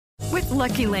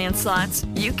Lucky Land Slots,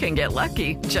 you can get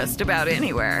lucky just about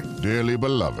anywhere. Dearly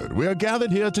beloved, we are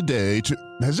gathered here today to...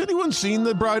 Has anyone seen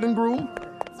the bride and groom?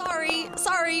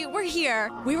 Sorry, we're here.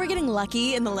 We were getting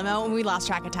lucky in the limo and we lost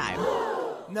track of time.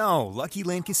 No, Lucky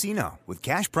Land Casino, with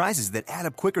cash prizes that add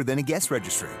up quicker than a guest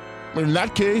registry. In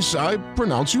that case, I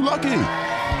pronounce you lucky.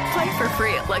 Play for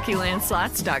free at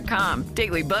LuckyLandSlots.com.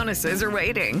 Daily bonuses are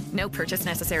waiting. No purchase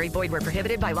necessary. Void where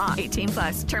prohibited by law.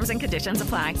 18+. Terms and conditions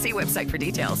apply. See website for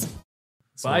details.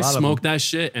 But I smoked that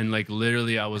shit and like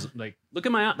literally I was like, look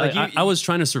at my like I was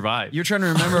trying to survive. You're trying to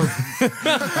remember.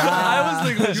 I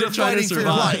was like legit trying to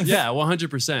survive. Yeah,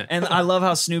 100%. And I love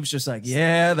how Snoop's just like,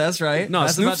 yeah, that's right. No,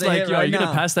 that's Snoop's like, yo, are you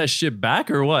gonna pass that shit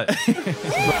back or what?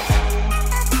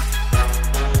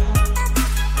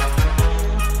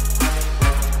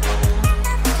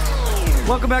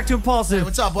 Welcome back to Impaulsive. Hey,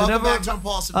 what's up? Welcome back to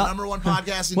Impaulsive, the number one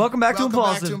podcast. Welcome back to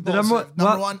Impaulsive. The number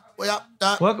one.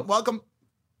 Welcome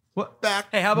back.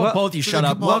 Hey, how about both you shut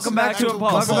up? Welcome back to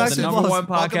Impaulsive, the number one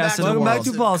podcast in the world. Welcome back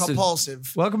to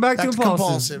Compulsive. Welcome back to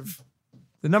Impaulsive,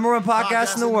 the number one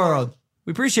podcast in the world.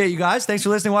 We appreciate you guys. Thanks for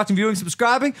listening, watching, viewing,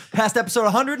 subscribing. Past episode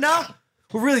 100 now.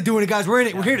 We're really doing it, guys. We're in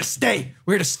it. We're here to stay.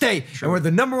 We're here to stay. Sure. And we're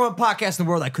the number one podcast in the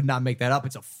world. I could not make that up.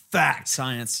 It's a fact.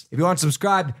 Science. If you aren't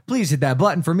subscribed, please hit that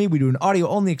button. For me, we do an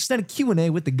audio-only extended Q&A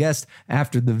with the guest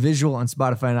after the visual on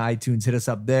Spotify and iTunes. Hit us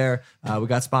up there. We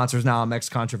got sponsors now. I'm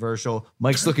ex-controversial.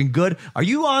 Mike's looking good. Are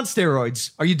you on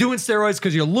steroids? Are you doing steroids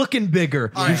because you're looking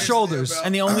bigger? Your shoulders.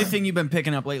 And the only thing you've been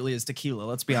picking up lately is tequila.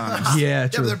 Let's be honest. Yeah,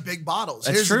 true. They're big bottles.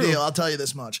 That's Here's true. the deal. I'll tell you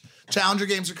this much. Challenger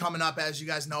games are coming up, as you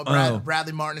guys know.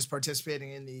 Bradley Martin is participating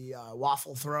in the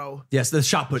waffle throw. Yes, the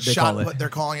shot put. They're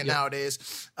calling it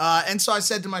nowadays. And so I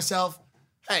said to myself,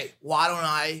 hey, why don't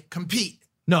I compete?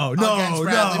 No, against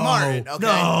Bradley Martin. Okay?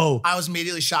 No. I was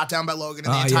immediately shot down by Logan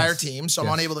and the entire team, so I'm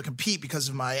unable to compete because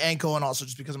of my ankle and also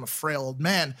just because I'm a frail old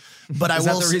man. But Is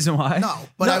that the reason why? No,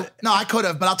 but I could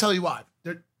have, but I'll tell you why.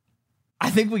 I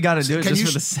think we got to do it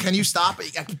just for the Can you stop?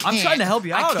 I'm trying to help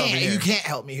you out over here. You can't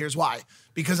help me. Here's why.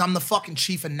 Because I'm the fucking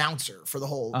chief announcer for the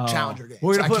whole Challenger game.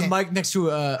 We're going to put Mike next to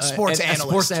a sports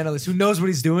analyst who knows what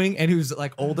he's doing and who's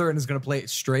like older and is going to play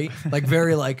it straight. Like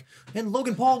very like, and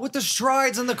Logan Paul with the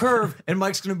strides on the curve. And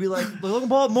Mike's going to be like, Logan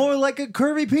Paul, more like a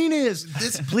curvy penis.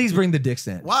 Please bring the dick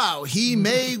stand. Wow, he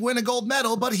may win a gold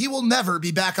medal, but he will never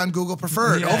be back on Google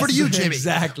Preferred. Yes, over to you, Jimmy.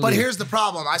 Exactly. But here's the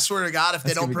problem. I swear to God, if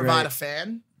they don't provide a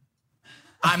fan,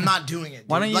 I'm not doing it. Dude.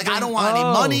 Why don't you I don't want any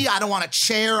money. I don't want a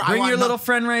chair. Bring your little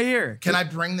friend right here. Can I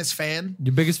bring this fan?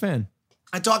 Your biggest fan.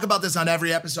 I talk about this on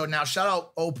every episode now. Shout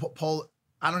out Pol.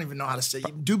 I don't even know how to say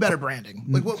it. Do better branding.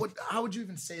 Like what? How would you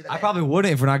even say that? I probably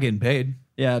wouldn't if we're not getting paid.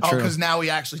 Yeah, true. because now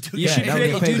we actually do. You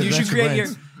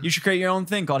should create your own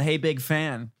thing called Hey Big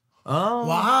Fan. Oh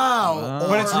wow!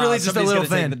 But it's really just a little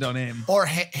fan. The name. Or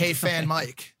hey Fan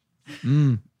Mike.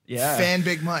 Yeah. Fan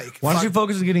Big Mike. Why don't you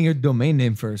focus on getting your domain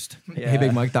name first? Yeah.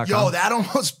 HeyBigMike.com. Yo, that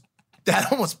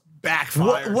almost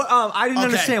backfired. I didn't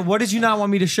understand. What did you not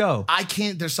want me to show? I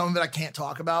can't. There's some that I can't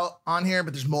talk about on here,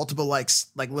 but there's multiple like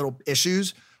little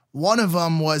issues. One of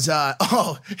them was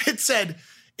it said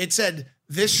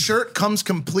this shirt comes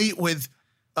complete with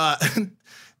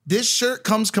this shirt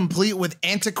comes complete with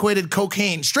antiquated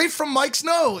cocaine straight from Mike's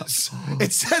nose.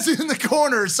 It says it in the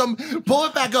corner. Pull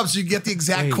it back up so you get the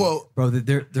exact quote. Bro,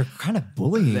 they're kind of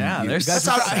bullying. Yeah, you. we're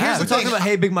talking about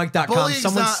HeyBigMike.com.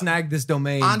 Someone snagged this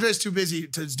domain. Andre's too busy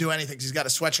to do anything. He's got a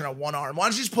sweatshirt on one arm. Why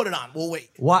don't you just put it on? We'll wait.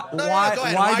 Why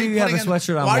do you have a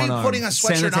sweatshirt on one arm? Why are you putting a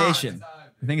sweatshirt Sanitation. on?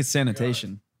 I think it's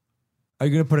sanitation. Are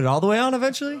you going to put it all the way on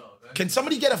eventually? Can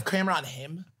somebody get a camera on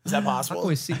him? Is that possible?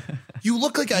 Always see. You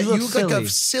look like a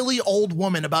silly old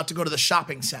woman about to go to the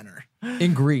shopping center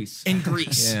in Greece.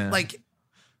 Yeah. Like,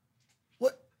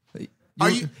 what? You're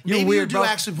maybe weird, you do bro.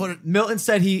 actually put it. Milton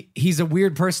said he's a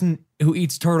weird person who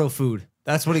eats turtle food.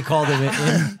 That's what he called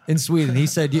him in Sweden. He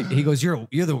said he goes, you're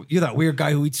that weird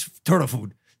guy who eats turtle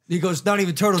food. He goes, not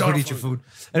even turtles would eat your food.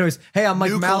 Anyways, hey, I'm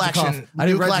Mike Malikoff.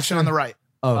 New collection on the right.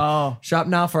 Oh. Shop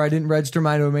now for I didn't register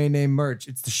my domain name merch.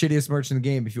 It's the shittiest merch in the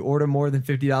game. If you order more than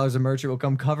 $50 of merch, it will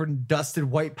come covered in dusted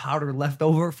white powder left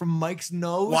over from Mike's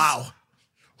nose. Wow.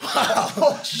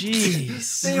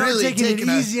 Jeez. They really taking it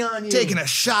easy on you. Taking a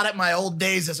shot at my old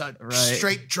days as a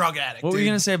straight drug addict. What were you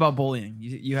going to say about bullying?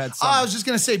 You had some. I was just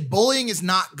going to say bullying is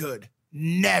not good.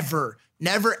 Never,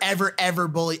 ever, ever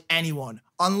bully anyone.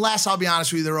 Unless, I'll be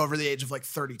honest with you, they're over the age of like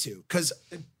 32. Because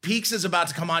Piques is about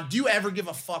to come on. Do you ever give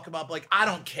a fuck about, like, I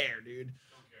don't care, dude.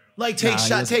 Like, take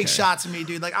shots at me,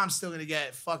 dude. Like, I'm still going to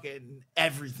get fucking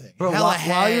everything. Bro,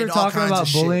 while you're talking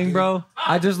about bullying, shit, bro,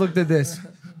 I just looked at this.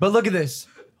 But look at this.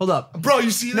 Hold up. Bro, you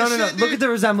see this No. shit, Look at the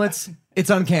resemblance. It's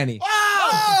uncanny.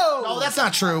 Oh! Oh, that's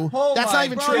not true. Oh That's my not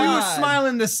even bro, true. You were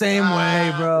smiling the same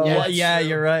way, bro. Yeah,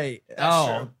 you're right.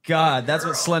 God, that's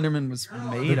what Slenderman was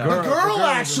made The of. girl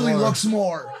actually looks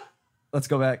more. Let's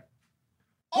go back.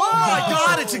 Oh my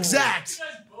God, it's exact.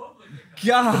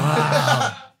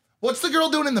 God. What's the girl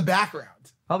doing in the background?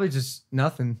 Probably just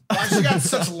nothing. Why she got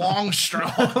such long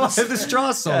straws? The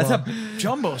straw so That's long. a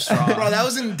jumbo straw. Bro, that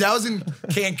was in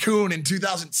Cancun in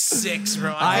 2006,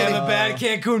 bro. I can't have a bad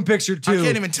Cancun picture too. I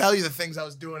can't even tell you the things I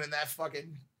was doing in that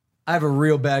fucking. I have a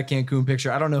real bad Cancun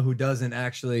picture. I don't know who doesn't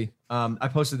actually. I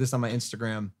posted this on my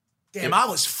Instagram. Damn, I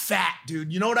was fat,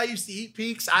 dude. You know what I used to eat,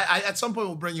 Piques? I at some point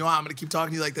will bring you on. I'm gonna keep talking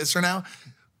to you like this for now.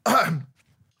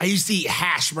 I used to eat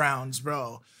hash browns,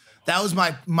 bro. That was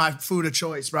my food of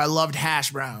choice, bro. I loved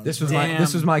hash browns. This was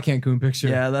my Cancun picture.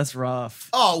 Yeah, that's rough.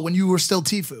 Oh, when you were still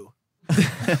Tifu. And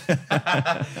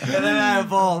then I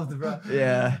evolved, bro.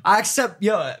 Yeah. I accept, I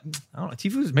don't know,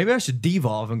 Tifu's, maybe I should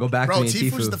devolve and go back Bro, to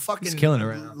being Tifu's Tifu. the fucking He's killing it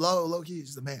right now. low key,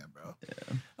 he's the man, bro.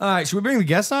 All right, should we bring the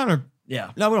guest on or?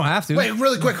 Yeah. No, we don't have to. Wait,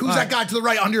 really quick. Who's that guy to the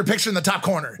right under your picture in the top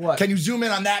corner? What? Can you zoom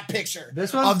in on that picture?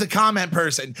 This one? Of the comment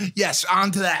person. Yes,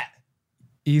 onto that.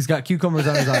 He's got cucumbers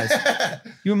on his eyes.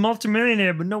 You're a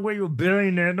multimillionaire, but no way you're a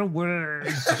billionaire. No way.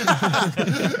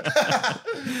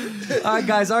 All right,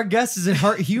 guys, our guest is a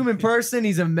human person.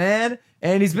 He's a man,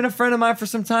 and he's been a friend of mine for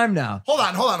some time now. Hold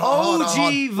on.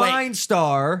 OG Vine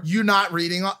star. You not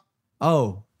reading?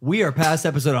 Oh, we are past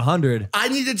episode 100. I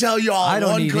need to tell you all I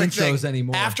don't one need quick intros thing.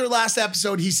 anymore. After last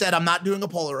episode, he said, I'm not doing a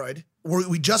Polaroid.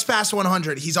 We just passed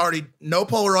 100. He's already no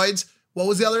Polaroids. What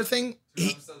was the other thing?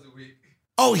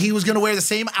 He was going to wear the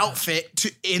same outfit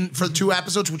for 2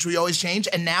 episodes, which we always change.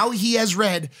 And now he has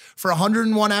read for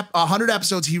 100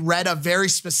 episodes. He read a very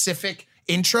specific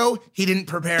intro. He didn't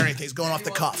prepare anything. He's going off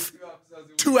the cuff.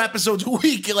 2 episodes a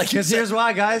week. Like Because here's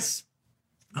why, guys.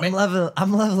 I'm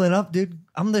leveling up, dude.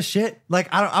 I'm the shit. Like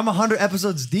I'm 100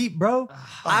 episodes deep, bro.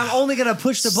 I'm only gonna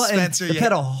push the button, Spencer, the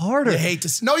pedal harder. You hate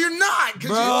to. No, you're not.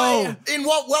 Bro. In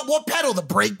what pedal? The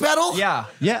brake pedal? Yeah.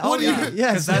 Yeah. What Oh, do you- yeah.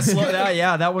 Yes. Because that slowed down.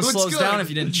 Yeah, that was Looks slows good. down if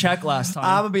you didn't check last time.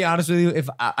 I'm gonna be honest with you. If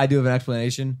I do have an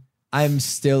explanation, I'm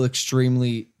still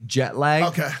extremely jet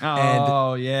lagged. Okay.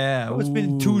 oh, yeah. It's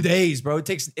been 2 days, bro.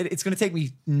 It's gonna take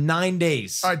me 9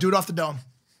 days. All right, do it off the dome.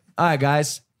 All right,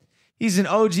 guys. He's an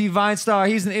OG Vine star.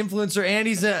 He's an influencer, and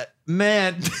he's a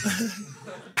man.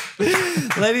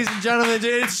 Ladies and gentlemen,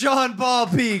 it's Sean Paul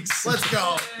Piques. Let's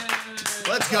go.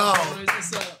 Let's go.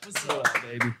 What's up,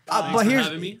 baby? But for here's,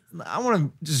 having me. I want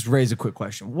to just raise a quick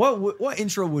question. What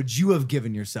intro would you have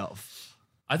given yourself?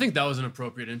 I think that was an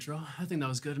appropriate intro. I think that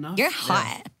was good enough. You're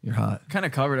hot. You're hot. Kind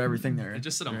of covered everything there. I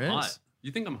just said I'm There hot. is.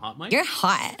 You think I'm hot, Mike? You're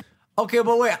hot. Okay,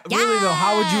 but wait, really though,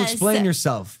 how would you Yes. explain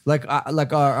yourself?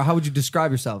 How would you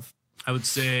describe yourself? I would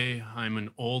say I'm an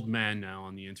old man now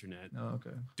on the internet, Oh, okay.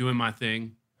 doing my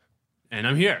thing, and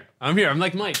I'm here. I'm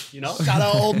like Mike, you know? Shout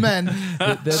out old men.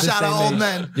 They're the Shout same out old age.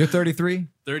 men. You're 33.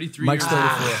 33 Mike's years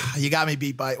 34. old. You got me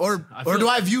beat by, or feel do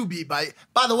like- I view beat by?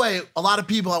 By the way, a lot of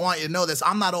people, I want you to know this.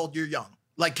 I'm not old. You're young.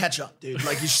 Like catch up, dude.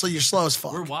 Like you're slow as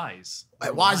fuck. We're wise.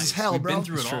 Like, We're wise as hell, We've bro. been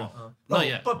through It's it true. all. No,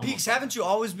 yeah. But Peaks, haven't you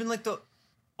always been like the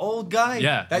old guy?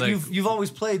 Yeah, That like- you've always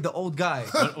played the old guy.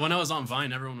 When I was on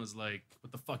Vine, everyone was like,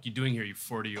 "What the fuck you doing here, you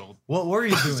 40-year-old?" What were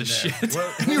you doing there? of shit.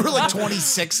 And you were like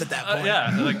 26 at that point.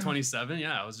 Yeah, like 27.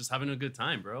 Yeah, I was just having a good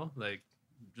time, bro. Like,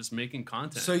 just making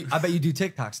content. So I bet you do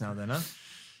TikToks now then, huh?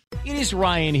 It is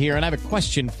Ryan here, and I have a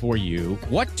question for you.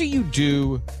 What do you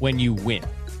do when you win?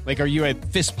 Like, are you a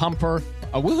fist pumper,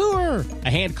 a woohooer, a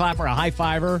hand clapper, a high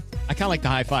fiver? I kind of like the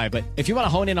high five, but if you want to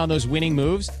hone in on those winning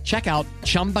moves, check out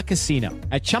Chumba Casino.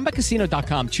 At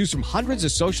ChumbaCasino.com, choose from hundreds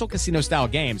of social casino-style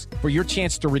games for your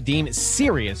chance to redeem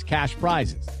serious cash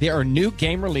prizes. There are new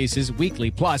game releases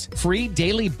weekly, plus free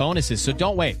daily bonuses. So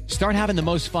don't wait. Start having the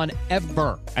most fun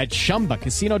ever at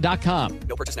ChumbaCasino.com.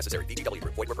 No purchase necessary. VGW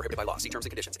Group. Void where prohibited by law. See terms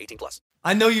and conditions. 18+.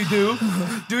 I know you do.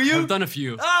 Do you? I've done a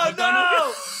few. Oh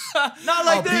no! Not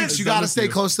like this. Peaks, you got to stay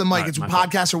close to the mic. All right, It's my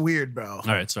podcasts are weird, bro. All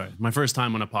right, sorry. My first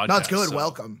time on a podcast. No, it's good. so-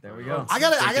 Welcome. There we go. I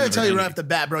gotta tell you right virginity. off the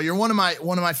bat, bro. You're one of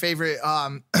my favorite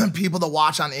people to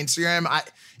watch on Instagram.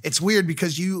 It's weird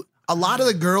because a lot of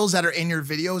the girls that are in your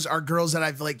videos are girls that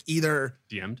I've like either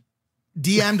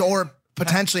DM'd or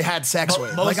potentially had sex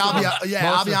with. Like I'll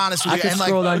be honest with I you. could And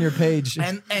scroll like down your page.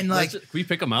 and Like, like can we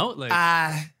pick them out? Like,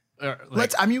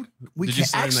 let's. I mean, we did you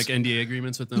can't. sign like NDA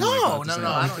agreements with them? No, Like, not to no, say no,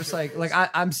 that? I Like, just like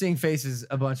I'm seeing faces,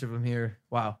 a bunch of them here.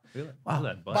 Wow. All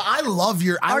that butt. But I love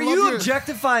your. Are love you your,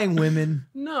 objectifying women?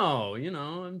 No,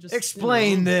 I'm just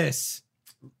Explain you know, this.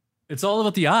 It's all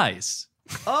about the eyes.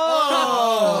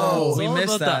 Oh, It's we all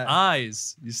missed about that. the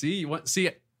eyes. You see, it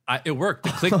worked. The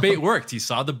clickbait worked. He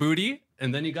saw the booty,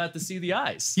 and then he got to see the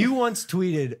eyes. you once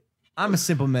tweeted I'm a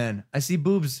simple man. I see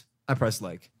boobs, I press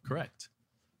like. Correct.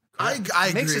 I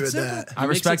Makes agree it with simple. that. I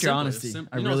respect your Simple. honesty.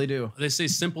 I really do. They say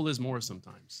simple is more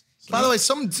sometimes. By the way,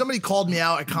 somebody called me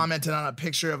out. I commented on a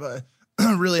picture of a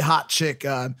really hot chick.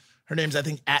 Her name's, I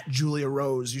think,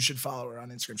 @JuliaRose. You should follow her on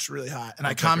Instagram. She's really hot. And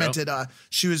I commented,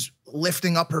 she was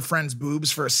lifting up her friend's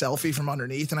boobs for a selfie from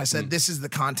underneath. And I said, this is the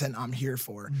content I'm here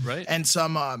for. Right. And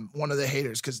one of the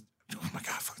haters, because, oh my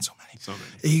God, fucking so many.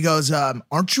 He goes,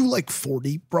 aren't you like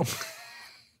 40, bro?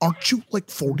 Aren't you like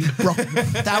 40, bro?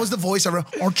 That was the voice I wrote.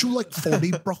 Aren't you like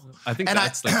 40, bro? I think and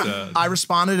that's like the... I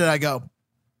responded and I go,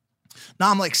 no,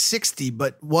 I'm like 60,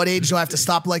 but what age do I have to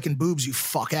stop liking boobs, you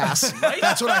fuck ass? Right?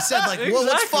 That's what I said. Like, well,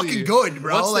 what's fucking good,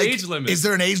 bro? What's like, the age limit? Is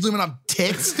there an age limit on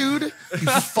tits, dude? You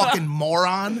fucking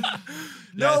moron.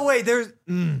 No, wait,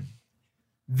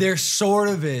 there sort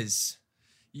of is.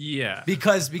 Yeah.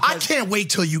 Because I can't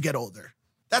wait till you get older.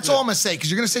 That's all I'm going to say,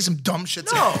 because you're going to say some dumb shit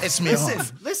to piss me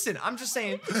off. Listen, I'm just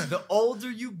saying, the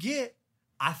older you get,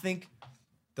 I think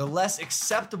the less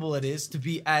acceptable it is to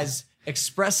be as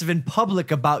expressive in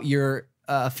public about your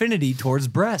affinity towards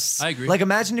breasts. I agree. Like,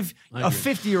 imagine if a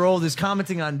 50-year-old is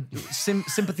commenting on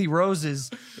Sympathy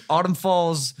Roses, Autumn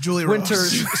Falls, Julia Winter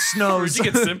Rose. Snows. Where'd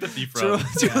you get sympathy from?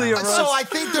 Julia Rose. So I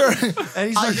think they're... And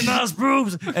he's like, nice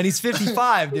boobs. And he's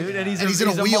 55, dude. And he's in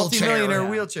a wheelchair. multi-millionaire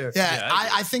wheelchair. Yeah,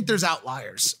 I think there's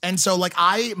outliers. And so, like,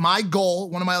 my goal,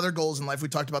 one of my other goals in life, we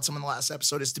talked about some in the last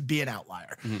episode, is to be an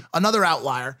outlier. Another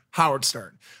outlier, Howard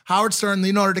Stern. Howard Stern,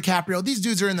 Leonardo DiCaprio, these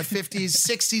dudes are in the 50s,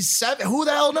 60s, 70s. Who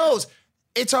the hell knows?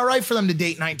 It's all right for them to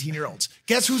date 19-year-olds.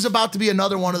 Guess who's about to be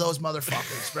another one of those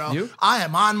motherfuckers, bro? You? I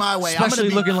am on my way. Especially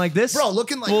looking like this? Brotro,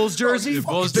 looking like... Bulls jersey?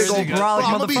 Bulls Big jersey. old brolic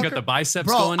motherfucker. You got the biceps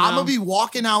going now. I'm going to be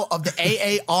walking out of the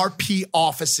AARP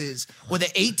offices with an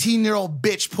 18-year-old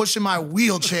bitch pushing my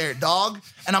wheelchair, dog.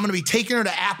 And I'm going to be taking her to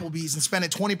Applebee's and spending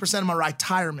 20% of my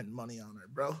retirement money on her,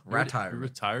 bro.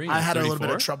 Retiring? I had a little 34?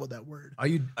 bit of trouble with that word. Are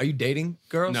you dating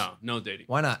girls? No dating.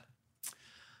 Why not?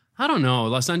 I don't know.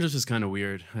 Los Angeles is kind of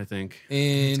weird, I think.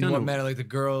 In what manner? Like the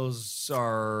girls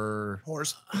are...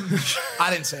 Whores. I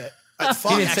didn't say it.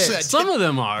 Fuck, didn't say it. Some of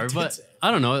them are, but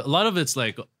I don't know. A lot of it's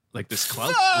like this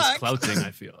clout thing, I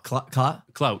feel. Clout?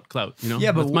 Clout, you know?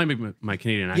 Yeah, but... It might be my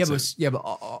Canadian accent.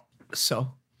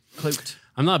 So? Clout.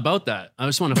 I'm not about that. I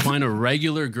just want to find a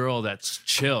regular girl that's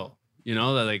chill. You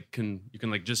know, that you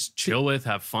can like just chill with,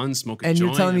 have fun, smoke a joint. And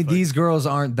you're telling me these girls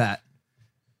aren't that?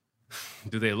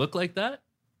 Do they look like that?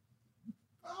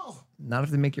 Not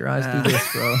if they make your eyes do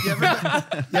this, bro. You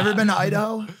ever been to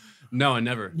Idaho? No, I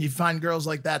never. You find girls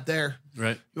like that there.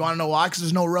 Right. You want to know why? Because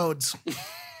there's no roads.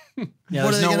 Yeah,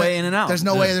 there's no way in and out. There's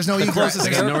no way. There's no egress.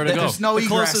 There's nowhere to go. There's no The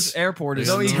egress. closest airport is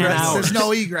no 10 egress. hours. There's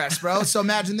no egress, bro. So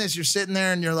imagine this. You're sitting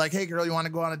there and you're like, hey, girl, you want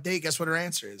to go on a date? Guess what her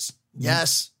answer is?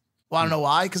 Yes. Want to know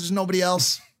why? Because there's nobody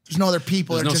else. There's no other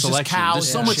people. There's no just selection. cows.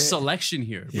 There's so and much shit. selection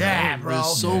here. Bro. Yeah, bro.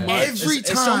 There's so much. Every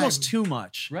time. It's almost too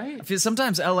much. Right. I feel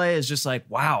sometimes LA is just like,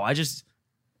 wow, I just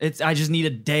need a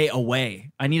day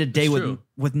away. I need a day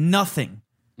with nothing.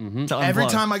 Mm-hmm. To Every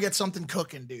unplug. time I get something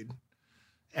cooking, dude.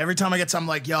 Every time I get something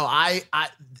like, yo,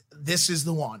 this is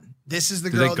the one. This is the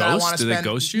Do girl they that I ghost? want to Do spend. they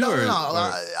ghost you? No.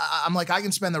 Or? I'm like, I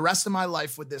can spend the rest of my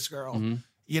life with this girl. Mm-hmm.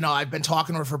 You know, I've been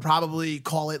talking to her for probably,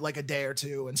 call it like a day or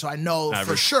two. And so I know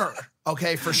for sure,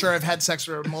 okay, for sure I've had sex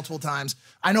with her multiple times.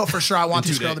 I know for sure I want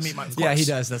this girl to meet my Yeah, he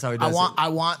does. That's how he does I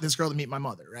want this girl to meet my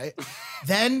mother, right?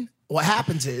 Then what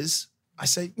happens is I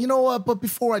say, you know what? But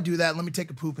before I do that, let me take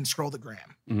a poop and scroll the gram.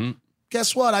 Mm-hmm.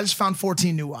 Guess what? I just found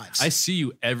 14 new wives. I see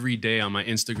you every day on my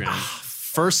Instagram.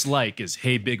 First like is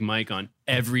Hey Big Mike on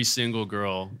every single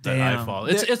girl that I follow.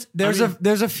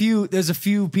 There's a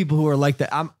few people who are like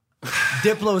that.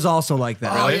 Diplo's also like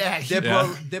that. Oh, right? yeah.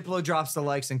 Diplo drops the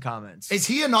likes and comments. Is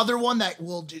he another one that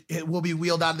will be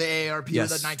wheeled out of the AARP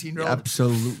with a 19-year-old?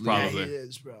 Absolutely. Probably. Yeah, he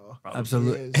is, bro.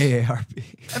 Absolutely.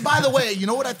 AARP. And by the way, you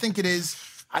know what I think it is?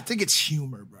 I think it's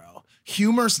humor, bro.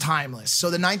 Humor's timeless. So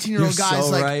the 19-year-old guy's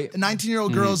so like, right. the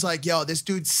 19-year-old girl's like, yo, this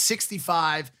dude's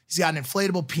 65. He's got an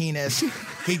inflatable penis.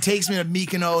 He takes me to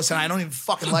Mykonos, and I don't even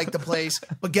fucking like the place.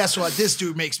 But guess what? This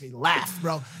dude makes me laugh,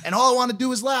 bro. And all I want to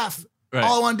do is laugh. Right.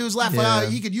 All I want to do is laugh. Yeah.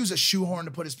 He could use a shoehorn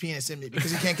to put his penis in me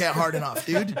because he can't get hard enough,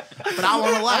 dude. But I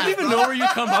want to laugh. I don't even know where you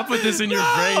come up with this in your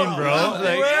brain, bro.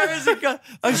 Like, Where is it?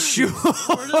 A shoe?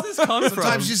 where does this come from?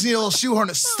 Sometimes you just need a little shoehorn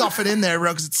to stuff it in there,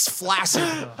 bro, because it's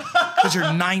flaccid. Because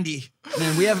you're 90.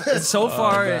 Man, we have so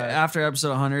far after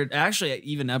episode 100, actually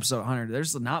even episode 100,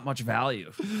 there's not much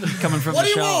value coming from What the do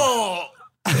you show. want?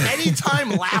 Anytime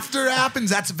laughter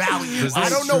happens, that's value. I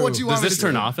don't know what you want. Does this me to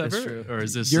turn do. off ever? Or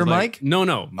is this Your like, mic?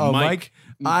 No. Oh, Mike.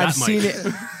 I've seen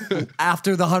it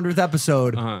after the 100th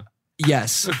episode.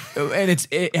 Yes. And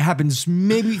it happens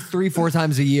maybe 3-4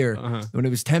 times a year. When it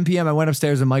was 10 p.m., I went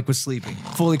upstairs and Mike was sleeping,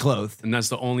 fully clothed. And that's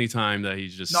the only time that he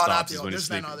just No, not stops the is when he's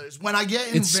There's been sleeping. others. When I get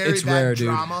in It's very bad rare, dude.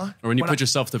 drama. Or when you when put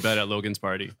yourself to bed at Logan's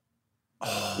party.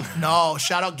 No,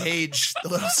 shout out Gage, the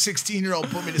little 16-year-old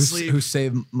put me to sleep. Who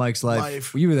saved Mike's life.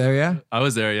 Life. You were there, yeah? I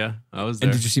was there, yeah. I was there.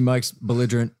 And did you see Mike's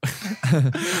belligerent?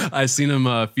 I seen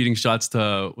him feeding shots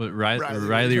to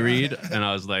Riley Reid. Reid, and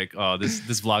I was like, "Oh, this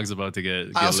vlog's about to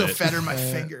get I also lit." fed her my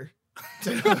finger.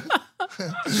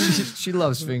 she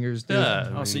loves fingers, dude. Yeah.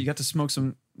 Oh, so you got to smoke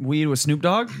some weed with Snoop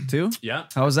Dogg too? Yeah.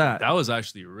 How was that? That was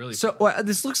actually really So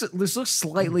this looks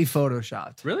slightly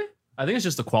photoshopped. Really? I think it's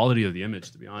just the quality of the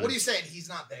image, to be honest. What are you saying? He's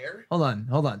not there? Hold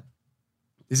on.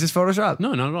 Is this Photoshop?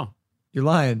 No, not at all. You're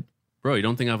lying. Bro, you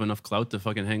don't think I have enough clout to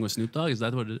fucking hang with Snoop Dogg? Is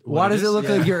that what it Why does it look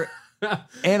like you're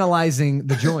analyzing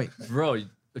the joint? Bro,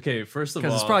 okay, first of all,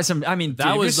 Because it's probably some. I mean,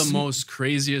 that dude, was if the you're most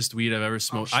craziest weed I've ever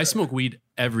smoked. I smoke weed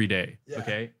every day,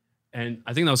 okay? And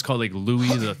I think that was called like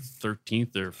Louis the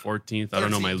 13th or 14th. I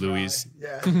don't know my Louis.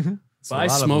 Yeah. But I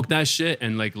smoked that shit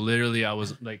and like literally I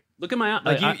was like, look at my eye.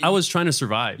 Like I was trying to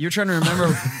survive. You're trying to remember.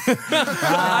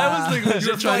 I was like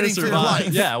legit trying to fighting for your survive.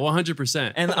 life. Yeah,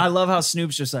 100%. And I love how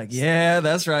Snoop's just like, yeah,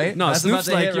 that's right. No, that's Snoop's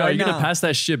about to like, hit yo, are right you going now. to pass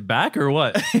that shit back or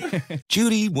what?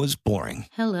 Judy was boring.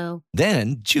 Hello.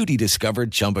 Then Judy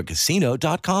discovered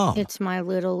ChumbaCasino.com. It's my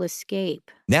little escape.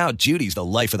 Now Judy's the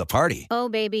life of the party. Oh,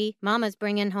 baby, mama's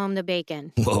bringing home the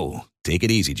bacon. Whoa, take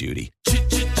it easy, Judy.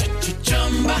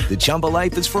 The Chumba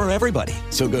life is for everybody.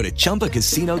 So go to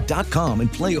ChumbaCasino.com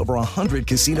and play over 100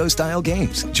 casino-style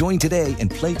games. Join today and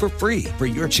play for free for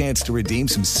your chance to redeem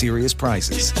some serious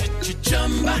prizes.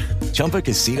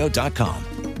 ChumbaCasino.com.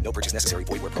 No purchase necessary.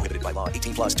 Void where prohibited by law.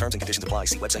 18 plus terms and conditions apply.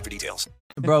 See website for details.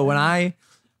 Bro, when I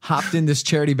hopped in this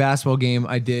charity basketball game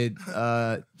I did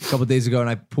a couple days ago and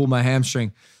I pulled my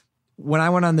hamstring, when I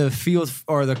went on the field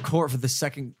or the court for the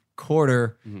second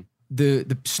quarter,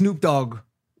 the Snoop Dogg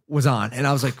was on, and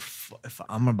I was like, if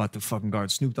I'm about to fucking guard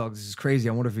Snoop Dogg, this is crazy.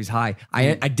 I wonder if he's high.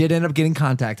 I did end up getting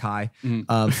contact high.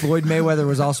 Floyd Mayweather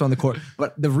was also on the court,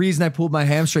 but the reason I pulled my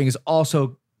hamstring is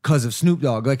also because of Snoop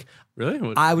Dogg. Like,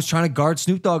 Really? I was trying to guard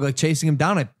Snoop Dogg, like chasing him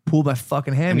down. I pulled my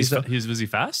fucking ham. And was he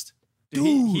fast?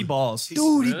 Dude, he balls.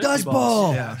 Dude, he does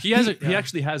ball. Yeah. He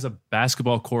actually has a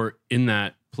basketball court in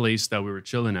that place that we were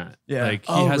chilling at. Yeah. Like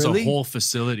he Oh, has really? a whole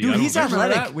facility. Dude, I don't he's remember.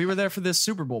 athletic. That? We were there for this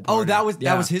Super Bowl party. Oh, that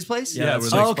was his place? Yeah,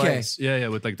 that's we're like, okay. place. Yeah,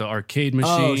 with like the arcade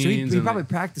machines. Oh, so he and, probably like-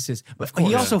 practices. But course.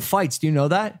 he also fights. Do you know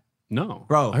that? No.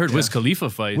 Bro. I heard Wiz Khalifa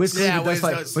fights. Wiz Khalifa does Wiz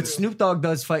fight. does But too. Snoop Dogg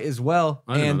does fight as well.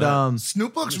 I didn't And know that.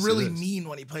 Snoop looks Yes, it really is. mean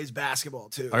when he plays basketball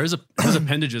too. Or his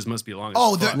appendages must be long. As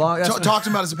Oh, fuck. Long- that's- talk to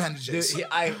him about his appendages. Dude,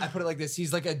 I put it like this.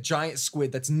 He's like a giant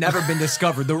squid that's never been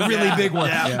discovered. The really big one.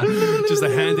 Just a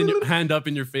hand up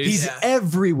in your face. He's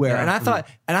everywhere. And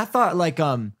I thought like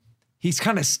he's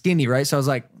kind of skinny, right? So I was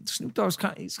like, Snoop Dogg's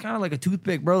he's kind of like a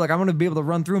toothpick, bro. Like I'm gonna be able to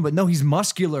run through him, but no, he's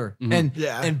muscular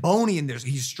and bony, and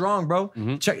he's strong, bro.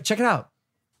 Check it out.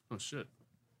 Oh shit.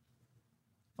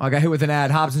 I got hit with an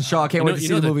ad. Hobbs and Shaw. Can't wait to see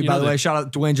the movie, by the way. Shout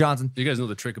out to Dwayne Johnson. You guys know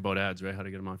the trick about ads, right? How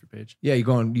to get them off your page? Yeah, you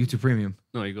go on YouTube Premium.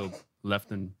 No, you go left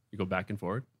and you go back and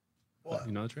forward. What?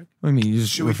 You know the trick? What do you mean? You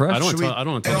just refresh? I don't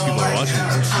want to tell people are watching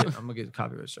this. I'm gonna get a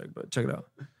copyright strike, but check it out.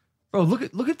 Bro, look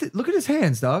at his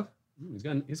hands, dog.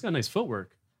 He's got nice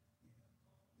footwork.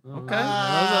 Okay.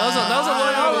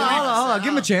 That Hold on.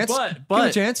 Give him a chance. But Give him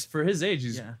a chance. for his age,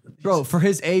 he's Bro, for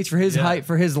his age, for his height,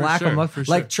 for his lack of muscle,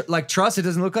 sure. like trust, it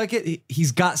doesn't look like it.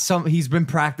 He's got some. He's been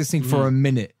practicing for a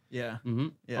minute, Yeah.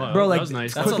 Yeah. bro. that like was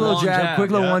nice. quick That's a little long jab, jab.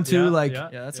 quick little 1-2, like Yeah,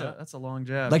 that's a long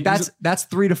jab. like that's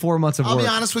 3 to 4 months of I'll work. be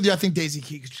honest with you. I think Daisy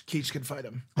Keach can fight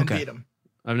him and beat him.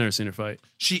 I've never seen her fight.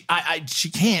 She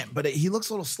can't, but he looks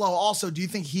a little slow. Also, do you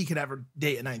think he could ever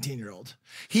date a 19-year-old?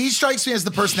 He strikes me as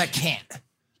the person that can't.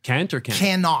 Can't or can?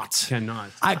 Cannot. Cannot.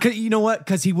 You know what?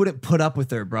 Because he wouldn't put up with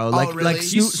her, bro. Like, really? like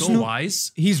He's so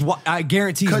wise. I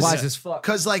guarantee he's wise as fuck.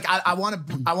 Because like I want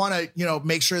to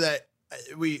make sure that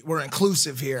we're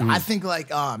inclusive here. I think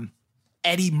like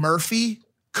Eddie Murphy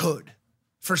could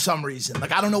for some reason.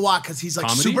 Like I don't know why, because he's like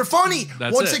Comedy? super funny.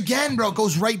 That's Once it. again, bro, it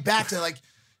goes right back to like.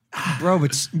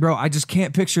 Bro, I just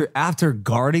can't picture after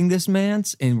guarding this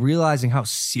man's and realizing how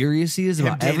serious he is Him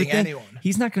about dating everything. anyone.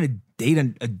 He's not gonna date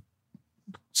a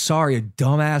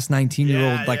dumbass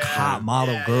 19-year-old hot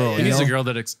model girl. He you needs know? a girl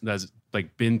that's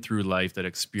like been through life, that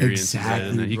experiences it,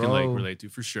 and that he can like bro. relate to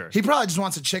for sure. He probably just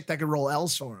wants a chick that could roll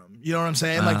L's for him. You know what I'm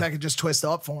saying? Like that could just twist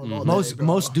up for him. All day, bro.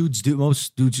 Most dudes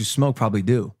who smoke probably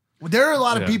do. There are a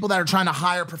lot of people that are trying to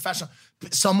hire professional,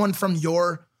 someone from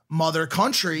your mother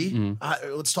country.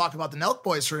 Let's talk about the Nelk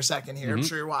Boys for a second here. I'm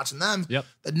sure you're watching them. Yep.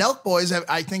 The Nelk Boys,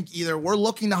 I think either we're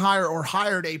looking to hire or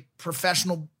hired a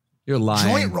professional You're lying.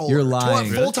 joint roller. You're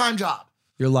lying. Full-time job.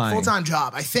 You're lying. Full-time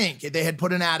job. I think they had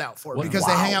put an ad out for it because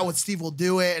they hang out with Steve Will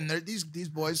Do It, and they're these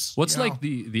boys. What's like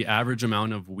the average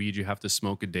amount of weed you have to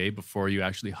smoke a day before you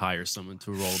actually hire someone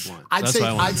to roll a blunt? I'd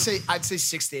say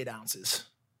 6 to 8 ounces.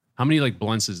 How many like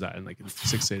blunts is that in like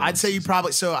 6 to 8 I'd ounces?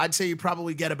 say you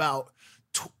probably get about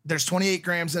there's 28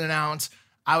 grams in an ounce.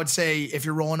 I would say if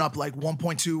you're rolling up like 1.2,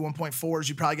 1.4s,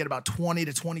 you probably get about 20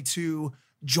 to 22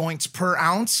 joints per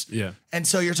ounce. Yeah. And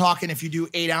so you're talking, if you do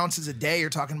 8 ounces a day, you're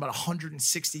talking about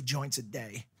 160 joints a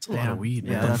day. That's a lot of weed,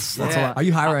 man. Yeah, that's a lot. Are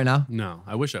you high right now? No,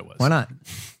 I wish I was. Why not?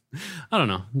 I don't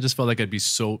know. I just felt like it'd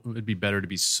be better to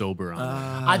be sober on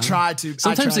that. I tried to.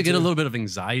 Sometimes I get a little bit of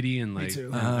anxiety and like too.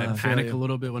 I panic a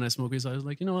little bit when I smoke weed. So I was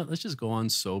like, you know what? Let's just go on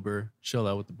sober, chill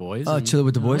out with the boys. Oh, chill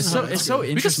with the boys. It's so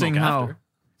interesting how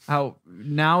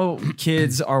now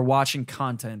kids are watching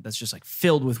content that's just like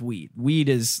filled with weed. Weed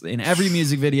is in every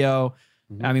music video.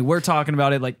 I mean, we're talking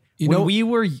about it like when we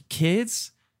were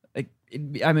kids.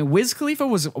 I mean, Wiz Khalifa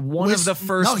was one of the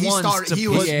first ones to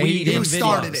put weed in videos.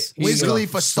 Started it. Wiz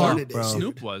Khalifa started it.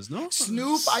 Snoop was, no?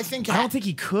 Snoop, I think. I don't think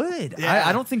he could. Yeah.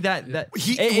 I don't think that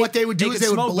what they would do is they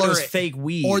would smoke, blur but it. fake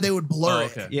weed. Or they would blur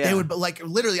it. Yeah. They would, like,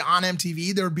 literally on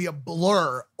MTV, there would be a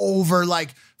blur over, like,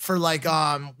 for, like,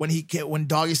 when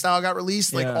Doggy Style got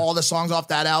released, like, all the songs off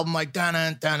that album, like,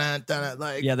 dun-dun,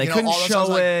 like, they couldn't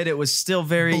show it. It was still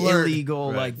very blurred.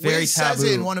 Illegal, like, very Wiz taboo. says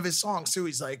it in one of his songs, too.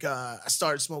 He's like, I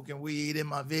started smoking weed in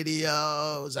my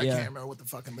videos. I can't remember what the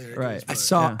fucking lyric is.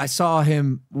 But I saw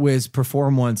him Wiz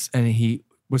perform once, and he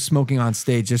was smoking on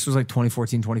stage. This was like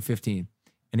 2014, 2015.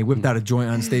 And he whipped out a joint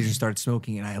on stage and started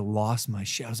smoking, and I lost my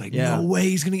shit. I was like, no way,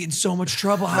 he's gonna get in so much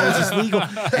trouble. How is this legal?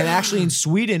 And actually in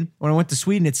Sweden, when I went to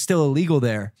Sweden, it's still illegal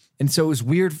there. And so it was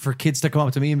weird for kids to come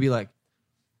up to me and be like,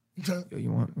 yo,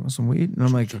 you want some weed? And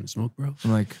I'm like, trying to smoke, bro?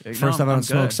 I'm like, first off, I don't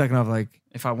smoke. Second off, like,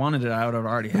 if I wanted it, I would have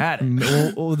already had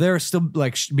it. well, they're still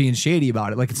like being shady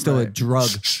about it. Like it's still a drug.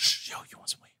 Yo, you want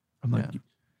some weed? I'm like,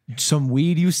 some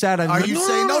weed, you said? Are you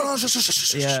saying no?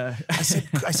 Yeah, I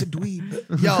said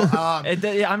dweeb. Yo,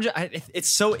 it's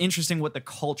so interesting what the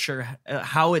culture,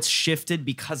 how it's shifted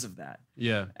because of that.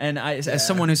 Yeah. And as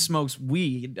someone who smokes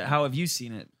weed, how have you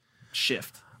seen it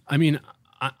shift? I mean,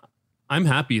 I'm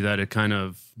happy that it kind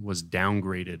of was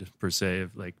downgraded per se,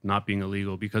 of like not being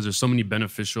illegal, because there's so many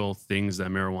beneficial things that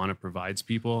marijuana provides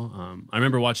people. I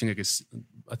remember watching like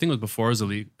I think it was before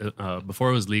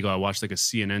it was legal. I watched like a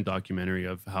CNN documentary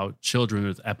of how children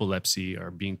with epilepsy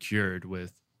are being cured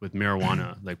with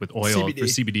marijuana, like with oil for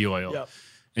CBD oil,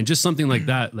 and just something like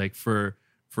that, like for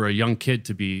a young kid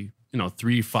to be,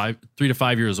 3 to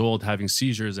 5 years old having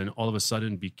seizures and all of a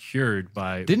sudden be cured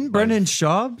by. Didn't Brendan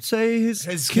Schaub say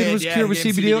his kid was cured with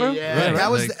CBD oil? Yeah,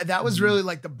 Right. That was really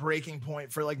like the breaking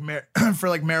point for like for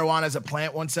like marijuana as a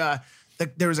plant. Once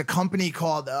there was a company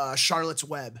called Charlotte's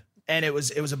Web. And it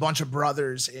was a bunch of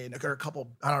brothers or a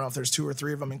couple, I don't know if there's 2 or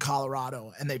 3 of them in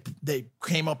Colorado, and they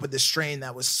came up with this strain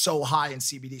that was so high in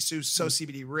CBD, so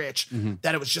CBD rich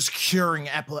that it was just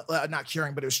not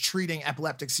curing, but it was treating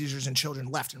epileptic seizures in children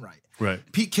left and right. Right.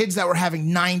 Kids that were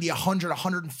having 90, 100,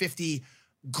 150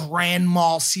 grand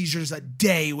mal seizures a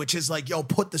day, which is like, yo,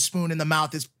 put the spoon in the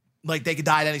mouth, is like they could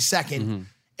die at any second.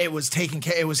 It was taking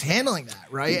care, it was handling that,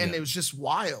 right? And it was just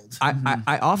wild.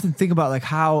 I often think about like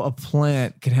how a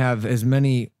plant can have as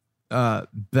many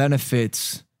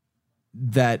benefits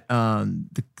that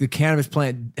the cannabis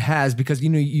plant has, because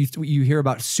you hear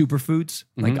about superfoods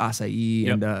like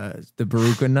acai and the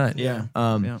baruca nut.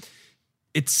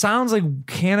 It sounds like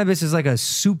cannabis is like a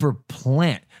super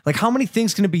plant. Like how many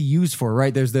things can it be used for,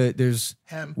 right? There's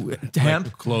hemp,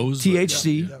 like clothes,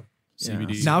 THC,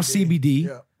 CBD, now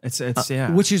CBD. It's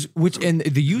which and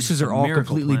the uses are all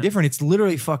completely different. It's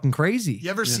literally fucking crazy.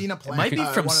 You ever seen a plant? It might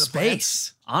be from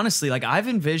space. Honestly, like I've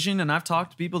envisioned and I've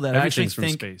talked to people that actually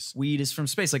think weed is from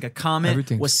space. Like a comet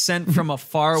was sent from a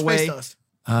faraway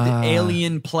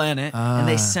alien planet, and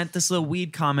they sent this little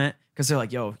weed comet because they're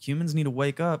like, "Yo, humans need to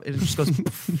wake up." It just goes,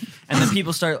 and then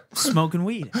people start smoking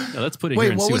weed. Yeah, let's put it Wait,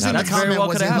 here and what see was what in the happens. comment? Well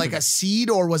Was it like a seed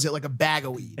or was it like a bag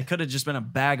of weed? It could have just been a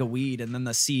bag of weed, and then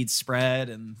the seeds spread,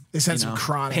 and they sent some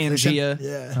chronic Pangea.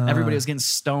 Everybody was getting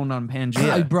stoned on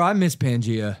Pangea. Bro, I miss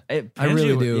Pangea. I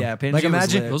really do. Yeah, Pangea. Like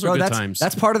imagine, those are good times.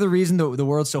 That's part of the reason the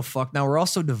world's so fucked now. We're all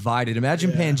so divided.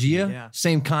 Imagine Pangea,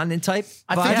 same continent type.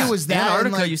 I think it was that.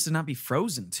 Antarctica used to not be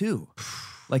frozen too.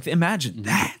 Like imagine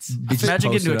that.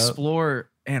 Imagine getting to explore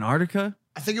Antarctica.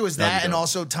 I think it was that and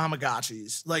also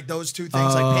Tamagotchis. Like those two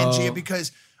things, like Pangea,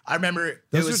 because I remember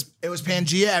it was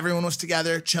Pangea. Everyone was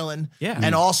together chilling. Yeah.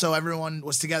 And also everyone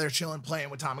was together chilling playing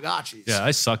with Tamagotchis. Yeah,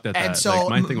 I sucked at that. And so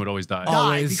my thing would always die.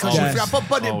 Because you forgot.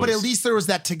 But at least there was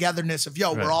that togetherness of,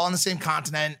 we're all on the same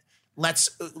continent. Let's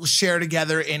share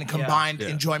together in combined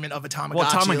enjoyment of a Tamagotchi. Well,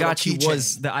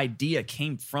 Tamagotchi the idea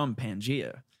came from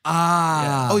Pangea.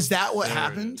 Oh, is that what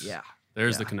happened? Yeah.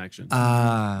 There's the connection.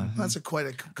 That's quite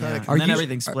a and then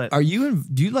everything split. Do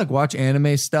you like watch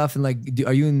anime stuff and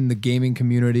are you in the gaming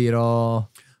community at all?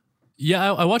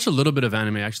 Yeah, I watch a little bit of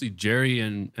anime. Actually, Jerry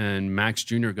and Max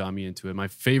Jr. got me into it. My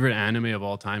favorite anime of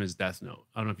all time is Death Note.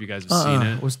 I don't know if you guys have seen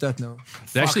it. What's Death Note?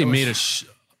 They actually made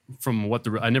from what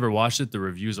I never watched it. The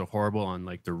reviews are horrible on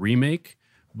like the remake,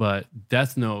 but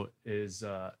Death Note is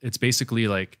it's basically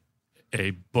like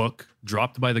a book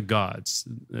dropped by the gods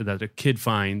that a kid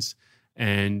finds,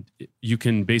 and you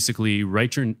can basically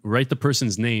write the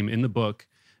person's name in the book.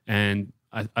 And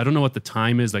I don't know what the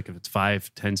time is, like if it's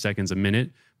 5-10 seconds, a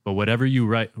minute, but whatever you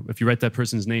write, if you write that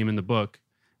person's name in the book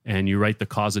and you write the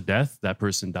cause of death, that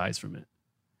person dies from it.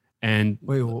 And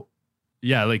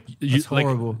yeah, like that's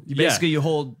horrible. You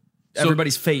hold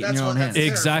everybody's fate in your own hands.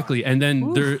 Exactly. And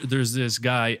then there's this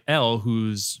guy, L,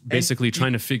 who's basically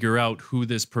trying to figure out who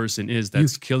this person is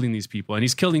that's killing these people. And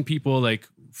he's killing people like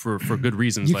for good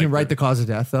reasons. You can write the cause of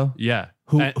death though? Yeah.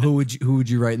 Who would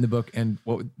you write in the book, and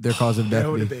what would their cause of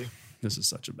death be? This is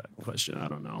such a bad question. I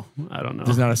don't know.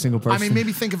 There's not a single person. I mean,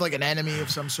 maybe think of like an enemy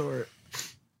of some sort.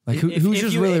 Like who's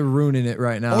just really ruining it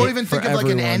right now? Or even think of like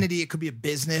an entity. It could be a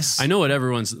business. I know what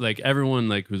everyone's like. Everyone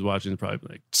like who's watching is probably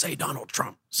like, say Donald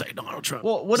Trump. Say Donald Trump.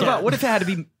 Well, what if it had to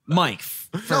be Mike?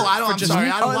 No, I don't. I'm sorry.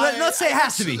 Let's say it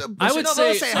has to be. I would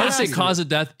say cause of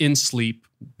death in sleep,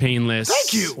 painless.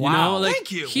 Thank you. Wow.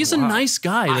 Thank you. He's a nice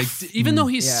guy. Like even though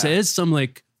he says some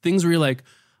like things where you're like,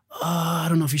 I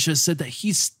don't know if he should have said that.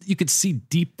 You could see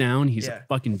deep down he's a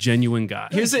fucking genuine guy.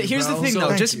 Here's the thing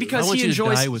though. Just because he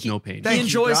enjoys with no pain. He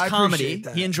enjoys comedy.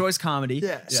 He enjoys comedy.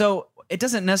 Yeah. So it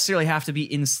doesn't necessarily have to be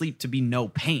in sleep to be no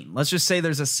pain. Let's just say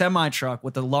there's a semi truck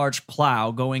with a large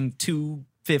plow going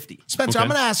 250. Spencer, I'm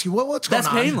going to ask you what's going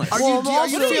on. That's painless.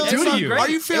 Are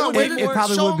you feeling? It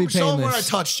probably would be painless. Show where I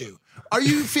touched you. Are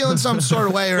you feeling some sort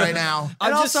of way right now?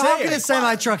 And also, how can a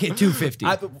semi-truck hit 250?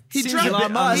 He dropped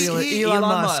Elon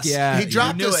Musk. Yeah. He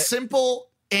dropped a simple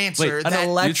answer. An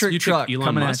electric truck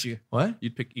coming Musk? at you. What?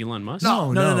 You'd pick Elon Musk?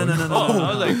 No. Oh,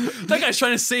 I was like, that guy's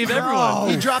trying to save everyone.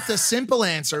 He dropped a simple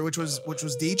answer, which was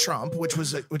D Trump, which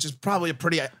is probably a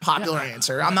pretty popular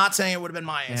answer. I'm not saying it would have been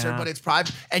my answer, but it's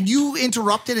probably. And you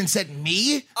interrupted and said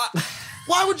me.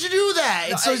 Why would you do that?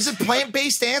 It's a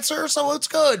plant-based answer, so it's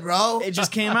good, bro. It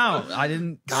just came out. I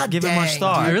didn't give it much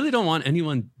thought. I really don't want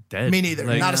anyone dead. Me neither.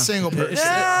 Like, not a single person.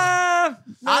 I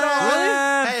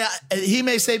don't really. Hey,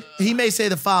 he may say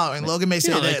the following. Logan may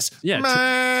say this.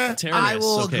 I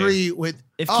will agree with.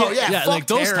 Like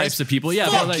those types of people. Yeah,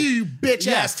 fuck you, bitch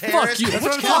ass terrorist. Fuck you. That's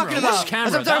what I'm talking about.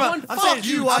 That's what I'm talking about. Fuck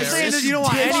you. I'm saying that you don't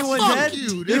want anyone dead.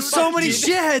 There's so many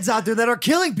shitheads out there that are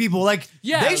killing people. Like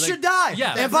they should die.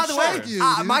 Yeah. And by the way,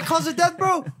 my cause of death,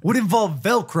 bro, would involve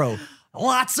Velcro.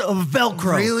 Lots of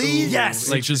Velcro. Really? Yes.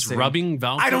 Like just rubbing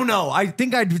Velcro? I don't know. I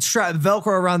think I'd strap Velcro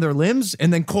around their limbs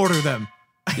and then quarter them.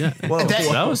 Yeah. Whoa.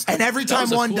 And every time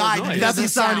one died, that's the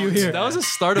sound you hear. That was a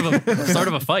start of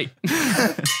a fight.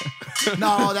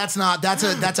 No, that's not. That's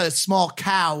a small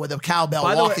cow with a cowbell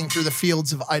walking through the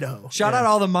fields of Idaho. Shout out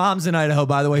all the moms in Idaho,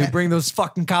 by the way, who bring those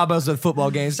fucking cowbells to the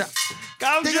football games. Is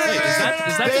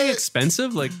that thing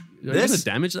expensive? Like, are you gonna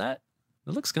damage that?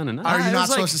 It looks kind of nice. Are you not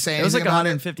supposed to say anything? It was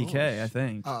like $150K, I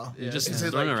think. Oh, you just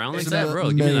throwing it around like that, bro.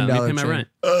 Give me that. Let me pay my rent.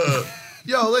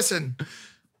 Yo, listen.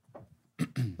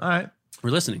 All right, we're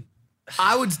listening.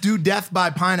 I would do death by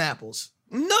pineapples.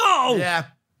 No. Yeah.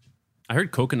 I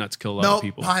heard coconuts kill a lot of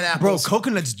people. Pineapples. Bro,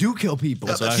 coconuts do kill people.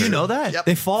 Do you know that? Yep.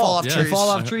 They fall off trees. They fall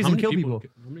off trees and kill people.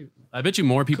 I bet you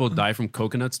more people die from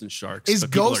coconuts than sharks. Is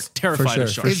Ghost are terrified of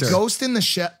sharks? Is Ghost in the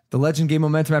ship? The legend gained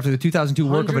momentum after the 2002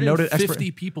 work of a noted expert.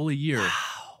 50 people a year.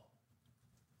 Wow.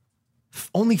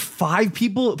 Only 5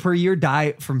 people per year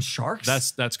die from sharks?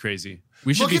 That's crazy.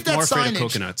 We should be more afraid of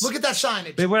coconuts. Look at that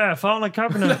signage. They were falling like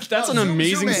coconuts. That's an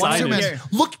amazing signage.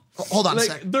 Look, hold on a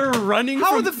second. They're running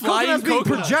How from are the coconuts being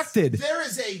projected? There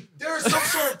is some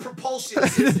sort of propulsion.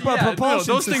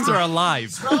 Propulsion those things are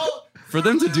alive. Bro, for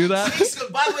them to do that.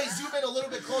 Jason, by the way, zoom in a little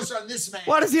bit closer on this man.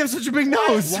 Why does he have such a big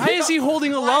nose? Why is he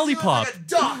holding a lollipop? Like a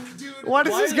duck, dude. Why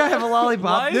does this guy have a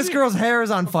lollipop? This girl's hair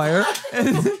is on fire.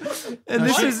 and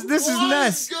this is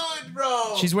Ness. Good,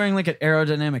 bro. She's wearing like an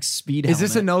aerodynamic speed helmet. Is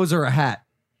this a nose or a hat?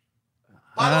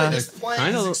 By the way, this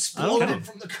plane is exploded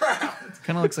from the ground.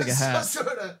 Kind of looks like a hat.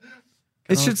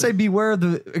 It should say beware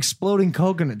the exploding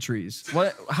coconut trees.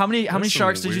 What? How many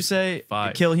sharks did you say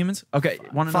 5 kill humans? Okay,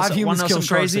 5 humans kill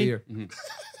sharks a year.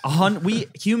 We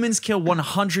humans kill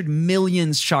 100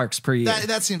 million sharks per year.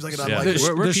 That seems like an unlikely.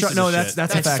 We're pieces of shit.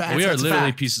 That's a fact. We are That's a literally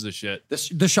fact. pieces of shit.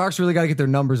 The sharks really got to get their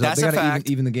numbers up. That's They a got to fact.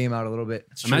 even the game out a little bit.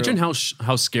 Imagine how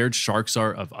scared sharks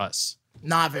are of us.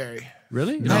 Not very.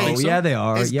 Really? You No, don't think so? yeah, they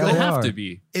are. It's Yeah, They they have are. to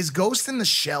be. Is Ghost in the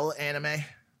Shell anime?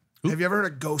 Have you ever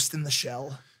heard of Ghost in the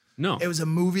Shell? No. It was a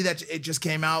movie that it just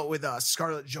came out with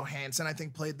Scarlett Johansson, I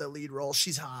think, played the lead role.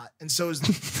 She's hot. And so is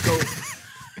Ghost.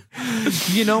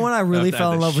 You know when I really After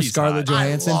fell in that, love with she's Scarlett hot.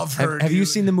 Johansson? I love her, Have you dude.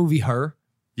 seen the movie Her?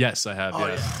 Yes, I have. Oh,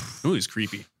 yeah. yeah. Ooh, it's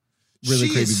creepy. Really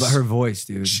She creepy, is- but her voice,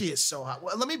 dude. She is so hot.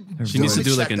 Well, let me. She needs to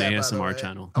do like check an that, by the ASMR way.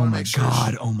 channel. I Oh wanna my make sure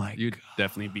God. Oh my You'd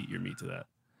definitely beat your meat to that.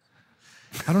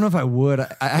 I don't know if I would.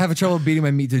 I have a trouble beating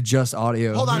my meat to just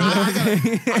audio. Hold on,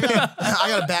 I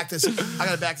gotta back this. I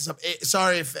gotta back this up.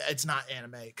 Sorry if it's not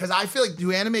anime, because I feel like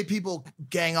do anime people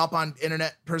gang up on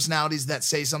internet personalities that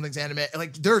say something's anime?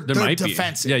 Like they're Might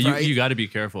defensive. be. Yeah, right? you got to be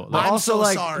careful. But I'm also so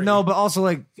like sorry. no, but also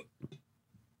like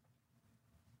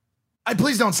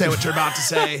Please don't say what you're about to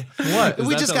say. What? Is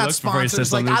We that just the got look before he says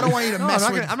sponsors. Like something? I don't want you to no, mess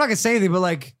I'm with. not gonna say anything, but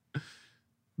like,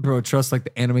 bro, trust like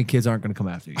the anime kids aren't gonna come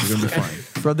after you. You're gonna be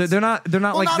fine, bro. They're not Well,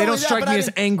 like not they only don't that, strike but me I as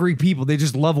didn't- angry people. They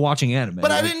just love watching anime.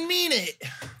 But I Like, didn't mean it.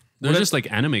 They're just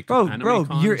like anime. Bro, anime bro,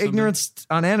 con your or something. ignorance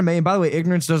on anime, and by the way,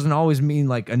 ignorance doesn't always mean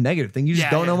like a negative thing. You just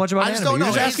don't know much about I just anime. don't You're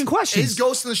know. just asking questions. Is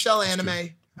Ghost in the Shell anime?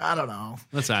 I don't know.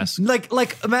 Let's ask.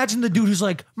 Like imagine the dude who's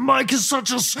like, Mike is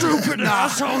such a stupid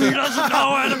asshole. He doesn't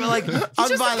know anime. Like, he's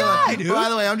just by a the guy, way, dude. by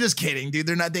the way, I'm just kidding, dude.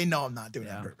 They're not. They know I'm not doing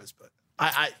it on purpose, but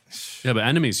Yeah, but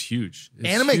anime is huge. It's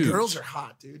anime huge. girls are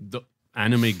hot, dude. The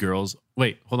anime girls.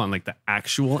 Wait, hold on. Like the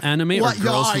actual anime What, or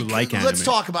girls all who right, like anime? Let's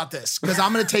talk about this because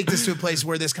I'm going to take this to a place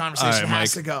where this All conversation right,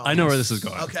 has Mike. to go. I know where this is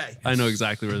going. Okay. I know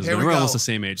exactly where this is Here going. we We're go. almost the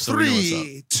same age, so we know what's up.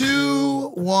 3, 2,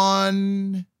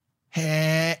 1.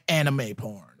 Anime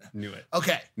porn. Knew it.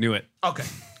 Okay. Knew it. Okay.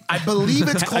 I believe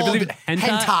it's I called believe it-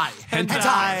 hentai.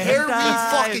 Hentai. Here we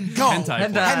fucking go.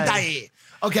 Hentai. Hentai.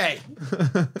 Okay.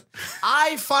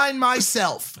 I find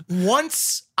myself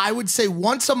I would say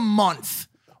once a month,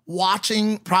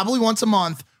 watching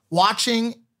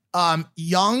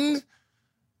young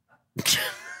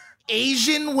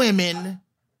Asian women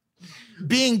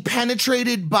being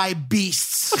penetrated by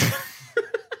beasts.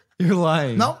 You're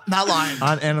lying. No, not lying.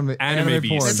 On anime Anime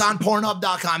porn. It's on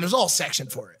Pornhub.com. There's a whole section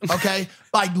for it. Okay.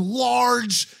 By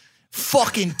large,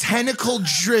 fucking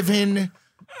tentacle-driven,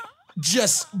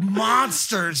 just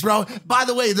monsters, bro. By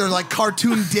the way, they're like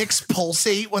cartoon dicks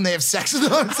pulsate when they have sex with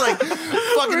them. It's like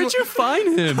fucking. Where'd you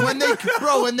find him? When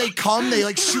they come, they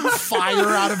like shoot fire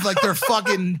out of like their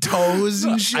fucking toes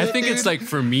and shit. I think it's dude. like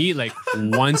for me, like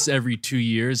once every 2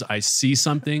 years, I see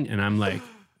something and I'm like,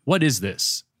 what is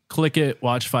this? Click it,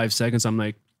 watch 5 seconds. I'm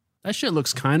like, that shit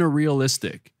looks kind of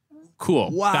realistic. Cool.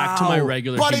 Wow. Back to my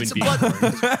regular But human it's-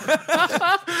 being.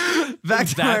 Back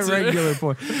to my That's it. regular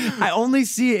porn. I only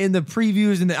see it in the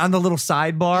previews and on the little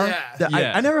sidebar. Yeah.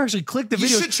 Yeah. I never actually clicked the You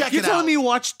video. should check You're it telling out. me you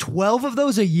watch 12 of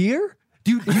those a year?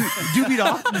 Do you beat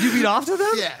off? Do you beat off to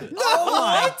them? Yeah. Oh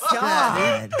my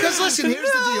god. Because listen, here's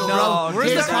the deal, bro. No,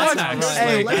 Where's Here's the the context? context.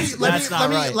 Hey, that's not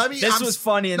right. This I'm- was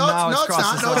funny and no, now it's it's crossed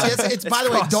not. the No, line. it's by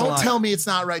the way, crossed the don't line. tell me it's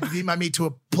not right to beat my meat to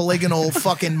a polygonal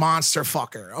fucking monster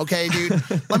fucker. Okay, dude?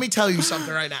 Let me tell you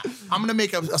something right now. I'm gonna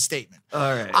make a statement. All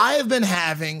right. I have been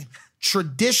having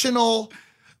traditional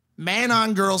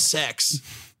man-on-girl sex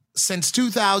since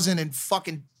 2000 and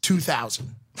fucking 2000.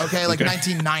 Okay, like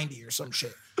 1990 or some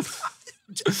shit.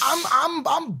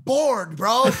 I'm bored,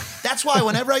 bro. That's why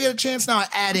whenever I get a chance now, I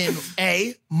add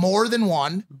in more than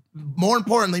one, more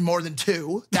importantly, more than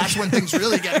two. That's when things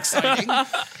really get exciting.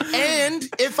 And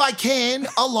if I can,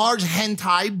 a large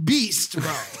hentai beast,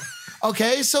 bro.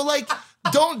 Okay, so like,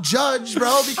 don't judge,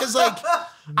 bro, because like,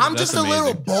 I'm That's just a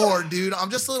little amazing. bored, dude. I'm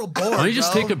just a little bored. Why don't you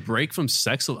just bro. take a break from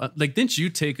sex? Like, didn't you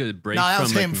take a break No, that from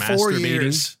was like him. masturbating? 4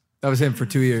 years. That was him for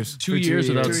 2 years. 2 years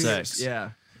without 2 sex. years. Yeah.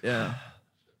 Yeah.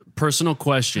 Personal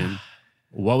question.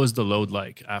 What was the load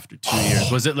like after 2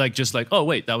 years? Was it like just like, oh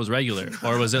wait, that was regular?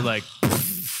 Or was it like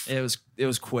It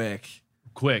was quick.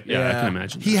 quick? Yeah, I Yeah. can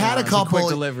imagine. He had a It was a couple. quick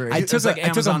delivery. I It was took like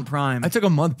Amazon Prime. I took a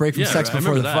month break from Yeah, sex I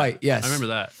before remember the that. fight. Yes. I remember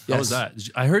that. How Yes. was that?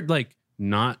 I heard like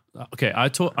not okay. I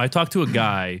talked to a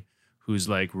guy who's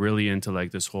like really into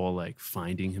like this whole like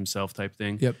finding himself type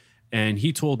thing. Yep. And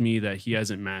he told me that he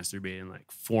hasn't masturbated in like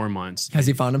 4 months. Has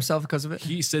he found himself because of it?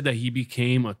 He said that he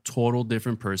became a total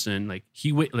different person. Like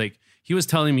he was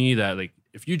telling me that like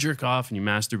if you jerk off and you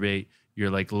masturbate, you're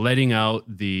like letting out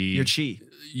your chi,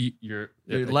 your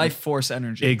life force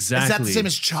energy. Exactly. Is that the same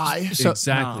as chai?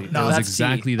 Exactly. No, that's that's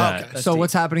exactly tea. that. Okay. So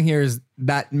what's happening here is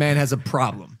that man has a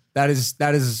problem. That is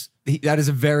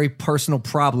a very personal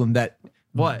problem. That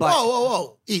what?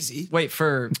 Whoa, easy. Wait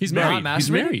for he's married.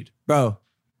 He's married, bro.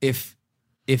 If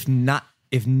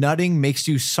nutting makes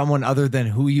you someone other than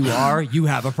who you are, you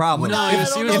have a problem. No, he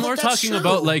was more talking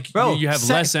about like you have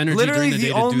less energy during the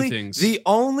day to do things. The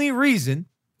only reason.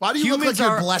 Why do you look like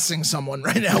you're blessing someone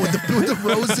right now with the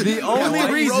rosary? The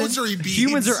only reason rosary beads.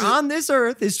 Humans are on this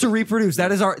earth is to reproduce.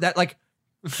 That is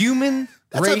human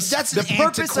race. That's the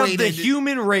purpose of the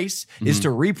human race is to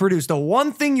reproduce. The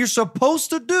one thing you're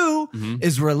supposed to do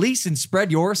is release and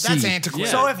spread your seed. That's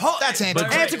antiquated. So if that's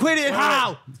antiquated. Antiquated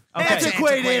how?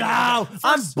 Antiquated how?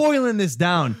 I'm boiling this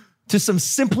down to some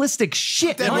simplistic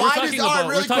shit. Then we're talking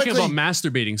about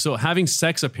masturbating. So having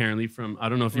sex, apparently, from I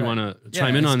don't know if you want to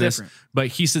chime in on this, but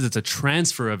he says it's a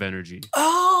transfer of energy.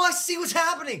 Oh, I see what's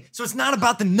happening. So it's not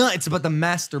about the nut; it's about the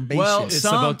masturbation. Well, it's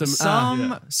about the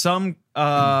some.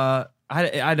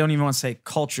 I don't even want to say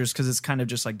cultures because it's kind of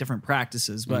just like different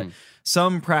practices, but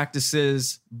some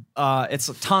practices, it's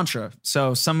a tantra.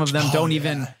 So some of them don't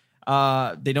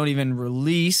even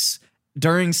release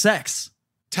during sex.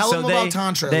 Tell them about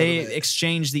tantra. They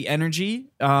exchange the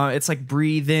energy. It's like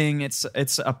breathing. It's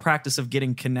a practice of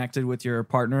getting connected with your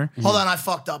partner. Hold on, I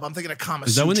fucked up. I'm thinking of Kama Sutra.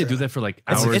 Is that when they do that for like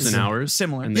hours and hours?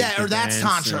 Similar. Yeah, or that's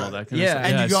tantra. And kind of stuff.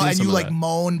 And you go and you like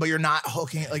moan, but you're not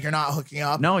hooking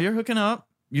up. No, you're hooking up.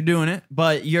 You're doing it,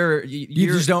 but you're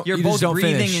both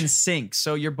breathing in sync.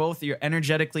 So you're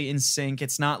energetically in sync.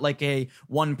 It's not like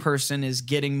one person is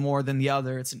getting more than the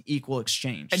other. It's an equal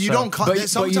exchange. And you don't,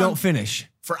 but you don't finish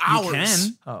for hours.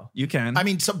 You can. You can. I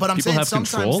mean, but I'm people saying have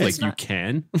sometimes control. Like you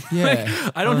can. Yeah,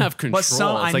 I don't have control. But it's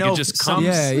like it just comes.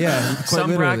 Yeah.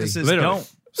 Some practices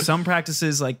don't. Some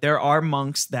practices, like there are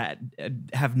monks that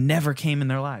have never came in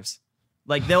their lives.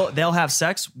 Like they'll have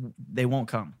sex, they won't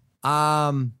come.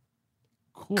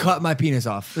 Cool. Cut my penis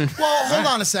off. Well, hold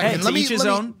on a second. Hey, let me.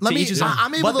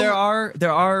 But there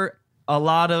are a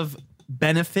lot of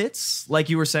benefits, like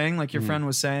you were saying, like your friend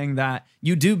was saying, that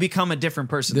you do become a different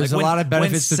person. There's like a lot of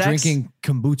benefits to drinking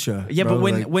kombucha. Yeah, bro.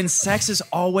 but when sex is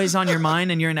always on your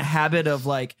mind and you're in a habit of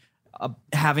like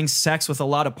having sex with a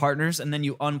lot of partners, and then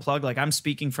you unplug, like I'm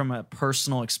speaking from a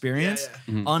personal experience,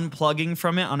 unplugging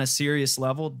from it on a serious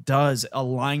level does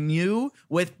align you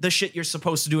with the shit you're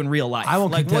supposed to do in real life. I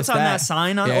won't like what's on that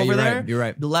sign over there? Right, you're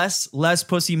right. Less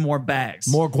pussy, more bags.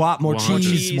 More guap, more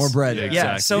cheese, more bread. Yeah,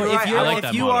 exactly. So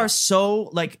if you model. are so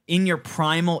like in your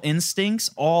primal instincts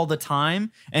all the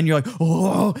time and you're like,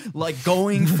 like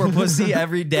going for pussy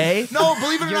every day. No,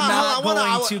 believe it or you're not,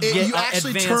 going to you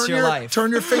actually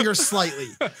turn your finger slightly.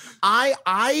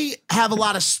 I have a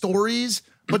lot of stories,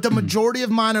 but the majority of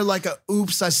mine are like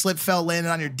oops, I slipped, fell, landed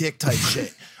on your dick type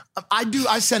shit.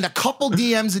 I send a couple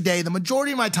DMs a day. The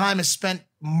majority of my time is spent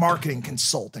marketing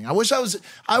consulting. I wish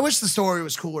the story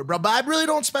was cooler, bro, but I really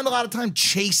don't spend a lot of time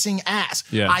chasing ass.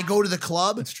 Yeah. I go to the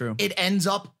club. That's true. It ends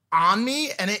up on me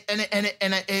and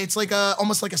it's like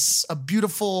almost like a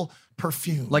beautiful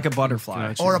perfume. Like a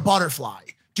butterfly. Or a butterfly.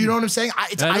 Do you know what I'm saying?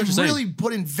 I really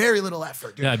put in very little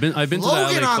effort. Dude. Yeah, I've been to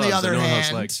Logan, the LA on the clubs. other I know how it's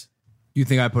hand, like. You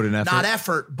think I put in effort? Not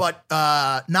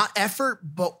effort,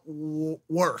 but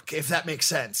work, if that makes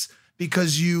sense.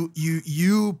 Because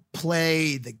you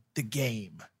play the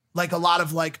game. Like a lot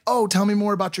of like, oh, tell me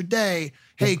more about your day.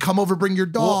 Hey, come over, bring your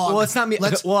dog. Well, it's not me.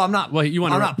 I'm not. Well,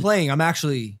 I'm not playing. I'm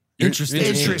actually interested.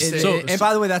 Interested. And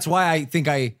by the way, that's why I think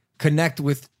I connect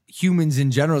with humans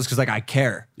in general, is because like I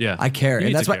care. Yeah, I care,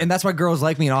 and that's why girls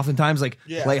like me, and oftentimes like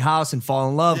play house and fall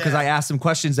in love because I ask them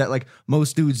questions that like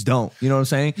most dudes don't. You know what I'm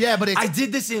saying? Yeah, but I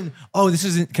did this in. Oh, this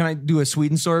isn't. Can I do a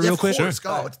Sweden story real quick? Sure, let's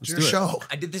go. It's your show.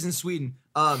 I did this in Sweden.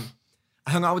 I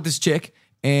hung out with this chick,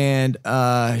 and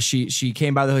she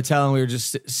came by the hotel, and we were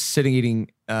just sitting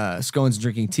eating scones and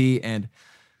drinking tea, and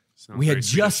we had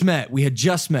just met,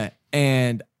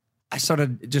 and I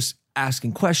started just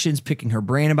asking questions, picking her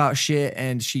brain about shit,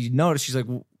 and she noticed. She's like,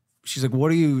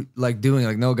 "What are you like doing?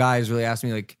 Like, no guy is really asking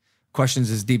me like questions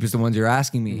as deep as the ones you're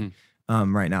asking me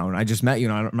right now. And I just met you,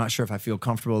 and I'm not sure if I feel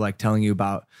comfortable like telling you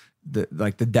about the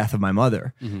death of my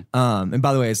mother. And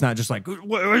by the way, it's not just like,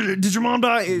 did your mom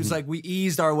die? It was like we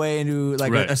eased our way into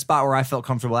like a spot where I felt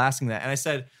comfortable asking that. And I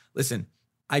said, listen,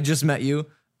 I just met you.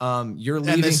 You're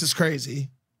leaving. And this is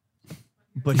crazy.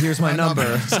 But here's my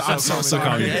number. I'm so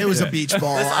sorry. It was a beach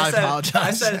ball. I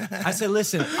apologize. I said,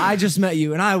 listen, I just met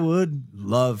you, and I would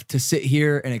love to sit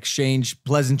here and exchange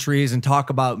pleasantries and talk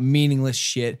about meaningless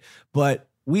shit. But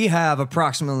we have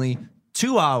approximately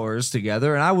 2 hours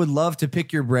together, and I would love to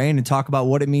pick your brain and talk about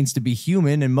what it means to be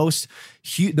human. And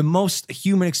the most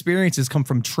human experiences come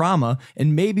from trauma,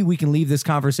 and maybe we can leave this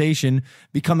conversation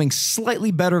becoming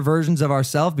slightly better versions of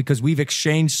ourselves because we've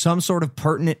exchanged some sort of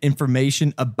pertinent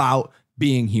information about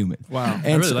being human. Wow,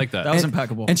 and I really like that. That was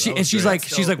impeccable. And she's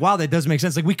like, wow, that does make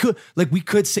sense. Like we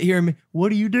could sit here and what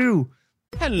do you do?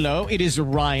 Hello, it is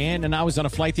Ryan, and I was on a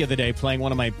flight the other day playing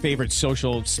one of my favorite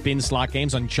social spin slot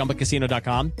games on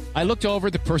ChumbaCasino.com. I looked over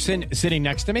at the person sitting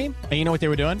next to me, and you know what they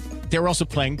were doing? They were also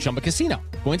playing Chumba Casino.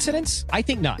 Coincidence? I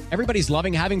think not. Everybody's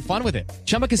loving having fun with it.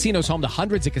 Chumba Casino is home to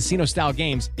hundreds of casino-style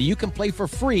games that you can play for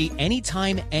free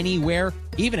anytime, anywhere,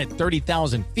 even at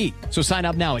 30,000 feet. So sign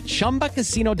up now at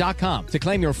ChumbaCasino.com to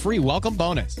claim your free welcome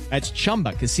bonus. That's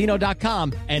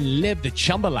ChumbaCasino.com and live the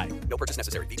Chumba life. No purchase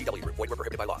necessary. VGW. Void were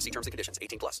prohibited by law. See terms and conditions.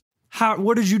 18+.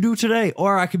 What did you do today?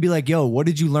 Or I could be like, yo, what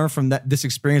did you learn from this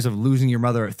experience of losing your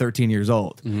mother at 13 years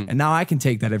old? Mm-hmm. And now I can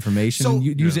take that information and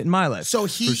use it in my life.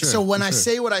 So when I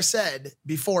say what I said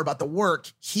before about the work,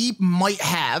 he might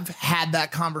have had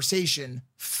that conversation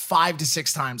 5 to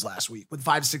 6 times last week with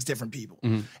 5 to 6 different people.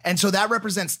 Mm-hmm. And so that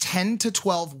represents 10 to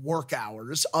 12 work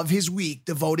hours of his week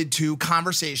devoted to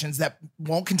conversations that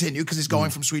won't continue because he's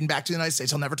going from Sweden back to the United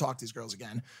States. He'll never talk to these girls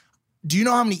again. Do you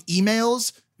know how many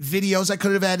emails, videos I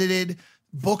could have edited,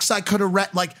 books I could have read?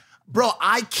 Like, bro,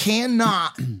 I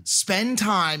cannot spend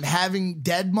time having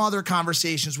dead mother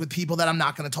conversations with people that I'm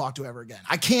not going to talk to ever again.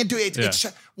 I can't do it. It's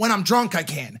when I'm drunk, I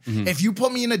can. Mm-hmm. If you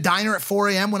put me in a diner at 4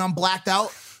 a.m. when I'm blacked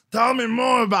out, tell me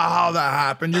more about how that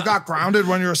happened. You got grounded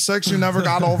when you were 6. You never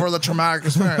got over the traumatic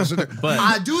experience. But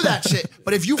I do that shit.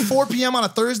 But if you 4 p.m. on a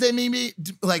Thursday, maybe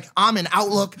like I'm in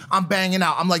Outlook, I'm banging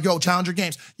out. I'm like, yo, Challenger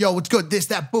Games. Yo, what's good? This,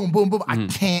 that, boom, boom, boom. Mm-hmm. I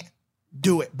can't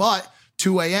do it. But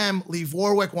 2 a.m., leave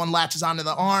Warwick, one latches onto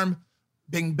the arm,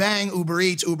 bing, bang, Uber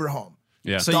Eats, Uber home.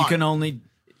 Yeah. So Done.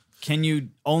 can you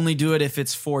only do it if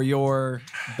it's for your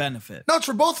benefit? No, it's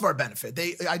for both of our benefit.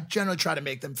 I generally try to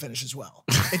make them finish as well.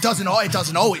 It doesn't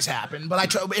always happen, but I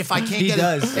try, if I can't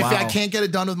I can't get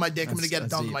it done with my dick, I'm going to get it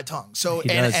done with my tongue. So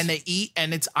and they eat,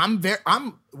 and I'm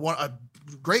a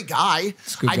great guy.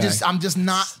 I'm just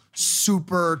not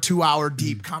super 2-hour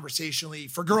deep conversationally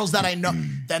for girls that I know.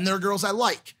 Then there are girls I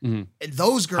like, and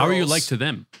those girls. How are you like to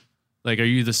them? Like, are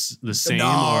you the same, No, or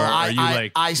are you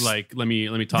I let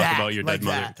me talk about your dead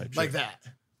mother type like shit? that.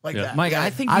 Like Yeah. that. Mike, I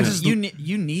think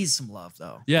you need some love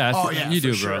though. Yeah, you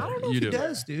do, sure. bro. I don't know You if do. he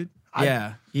does, dude.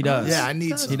 Yeah, he does. Yeah, I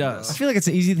need some. He I does. feel like it's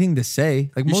an easy thing to say.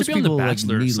 Like You most should be on people The like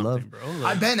Bachelor or need something, love. bro.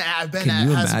 Like, I've been Can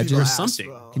you imagine or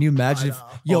something? Can you imagine if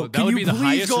know. can you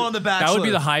please go on The Bachelor? That would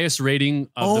be the highest rating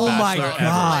of Oh The my Bachelor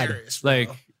God. ever.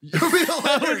 Like, It would be hilarious.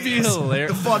 that would be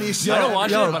hilarious. The funniest I don't show.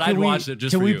 watch it, but I'd watch it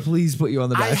just Can for we you. please put you on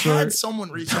The I Bachelor? had someone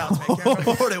reach out to me. I can't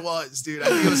remember what it was, dude. I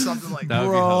think it was something like That would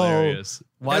Bro. be hilarious.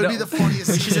 Why It would don't be the funniest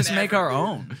we should season just make ever, our dude.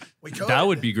 own? We could. That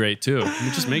would be great too.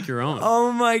 You just make your own.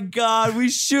 Oh my God,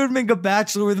 we should make a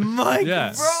Bachelor with Mike.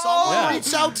 Yeah. Bro. Someone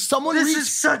reached out. Someone This reached.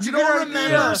 is such a you good don't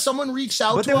remember? idea. Someone reached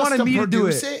out But to they us wanted to me to do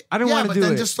produce it. it. I didn't yeah, wanna but do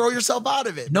then it. just throw yourself out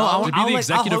of it. No, bro. You'd be the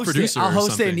executive producer I'll or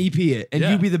host it and something. EP it, and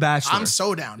Yeah. you be the Bachelor. I'm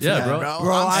so down for Yeah, that, bro.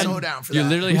 bro. I'm I'm- so down for that. You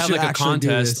literally We have should like a actually do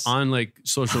contest this. on like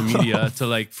social media to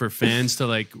like for fans to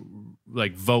like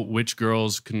vote which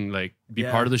girls can like be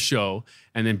part of the show,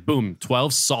 and then boom,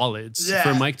 12 solids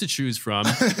for Mike to choose from.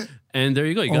 And there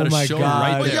you go. You got a show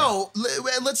right But there. yo,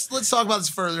 let's talk about this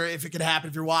further. If it could happen,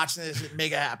 if you're watching this,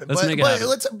 make it happen. Let's make it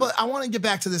happen. But I want to get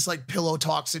back to this like pillow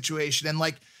talk situation and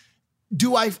like,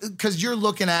 because you're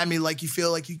looking at me like I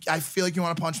feel like you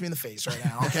want to punch me in the face right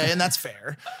now, okay? And that's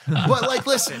fair. But like,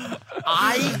 listen,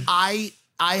 I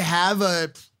have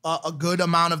a good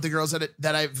amount of the girls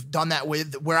that I've done that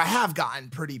with where I have gotten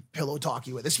pretty pillow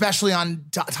talky with, especially on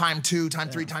time 2, time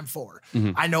 3, time 4.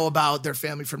 Mm-hmm. I know about their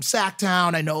family from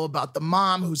Sacktown. I know about the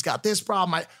mom who's got this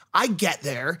problem. I get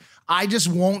there. I just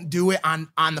won't do it on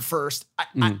the first.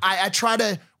 I try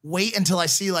to wait until I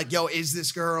see like, yo, is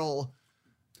this girl...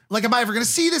 Like, am I ever going to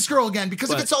see this girl again? Because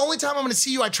if it's the only time I'm going to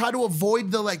see you, I try to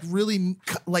avoid the like really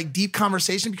like deep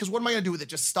conversation because what am I going to do with it?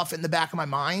 Just stuff it in the back of my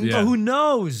mind? Yeah. Oh, who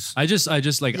knows? I just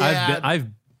like Yeah.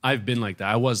 I've been like that.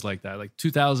 I was like that. Like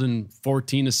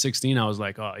 2014 to 16, I was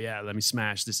like, oh yeah, let me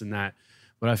smash this and that.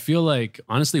 But I feel like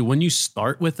honestly, when you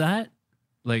start with that,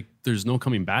 like there's no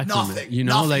coming back from it. You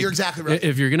know, Nothing. like You're exactly right.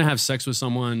 If you're gonna have sex with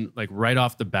someone like right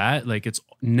off the bat, like it's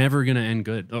never gonna end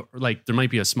good. Or, like there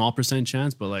might be a small %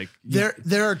 chance, but like there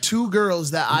are 2 girls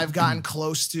that I've gotten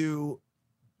close to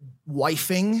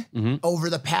wifing over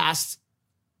the past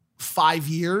 5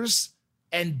 years.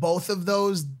 And both of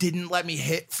those didn't let me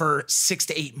hit for 6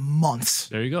 to 8 months.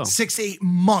 There you go. 6 to 8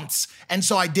 months. And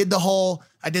so I did the whole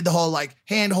like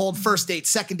handhold, first date,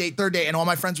 second date, third date. And all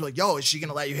my friends were like, yo, is she going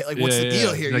to let you hit? Like, what's the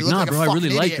deal here? Like, you look like a bro, fucking I really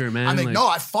idiot. like her, man. I'm like, no,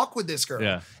 I fuck with this girl.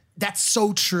 Yeah. That's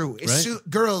so true. It's Right?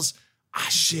 girls,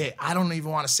 shit, I don't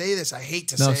even want to say this. I hate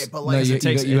to say it, but like, you have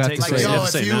to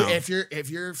say like, yo, if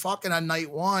you're fucking on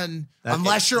night one,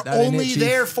 unless you're only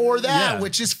there for that,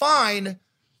 which is fine,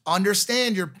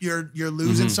 understand you're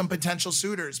losing some potential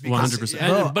suitors.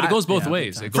 100%. But it goes both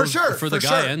ways. It goes for the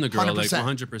guy and the girl, 100%. like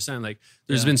 100%. Like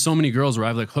there's been so many girls where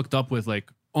I've like hooked up with like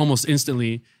almost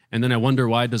instantly, and then I wonder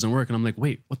why it doesn't work, and I'm like,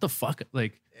 wait, what the fuck?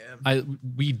 Like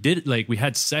we did like we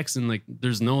had sex, and like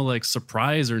there's no like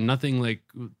surprise or nothing like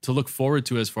to look forward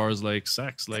to as far as like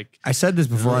sex. Like I said this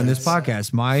before on this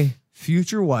podcast, my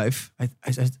future wife,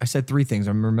 I said 3 things.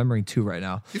 I'm remembering 2 right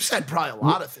now. You've said probably a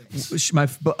lot of things.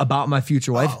 About my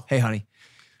future wife. Hey, honey.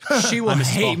 She will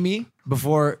hate me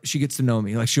before she gets to know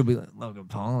me. Like, she'll be like, Logan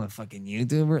Paul, a fucking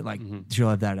YouTuber. Like, she'll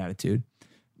have that attitude.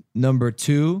 Number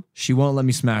 2, she won't let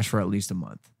me smash for at least a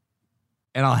month.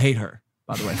 And I'll hate her,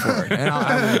 by the way, for it. And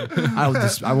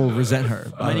I will resent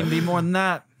her. Might even be more than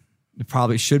that. It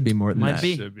probably should be more than that. Might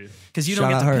be. Because you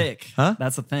don't get to pick. Huh?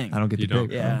 That's the thing. I don't get to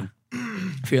pick. Yeah.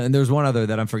 And there's one other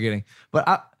that I'm forgetting.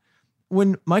 But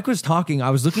when Mike was talking, I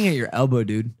was looking at your elbow,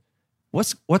 dude.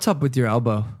 What's up with your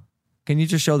elbow? Can you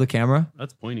just show the camera?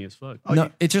 That's pointy as fuck.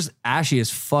 No, it's just ashy as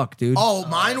fuck, dude. Oh,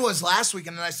 mine was last week,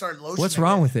 and then I started lotioning. What's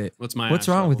wrong with it? What's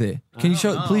wrong with it? Can you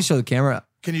please show the camera?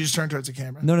 Can you just turn towards the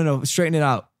camera? No. Straighten it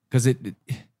out. Because it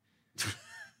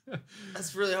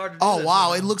That's really hard to do. Oh,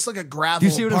 wow. It looks like a gravel do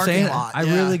you see what I'm saying? lot. I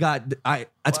really got,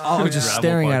 that's all I was just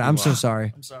staring at it. I'm so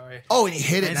sorry. I'm sorry. Oh, and he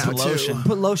hit it now, lotion. too.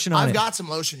 Put lotion on it. I've got some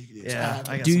lotion you can use. Yeah.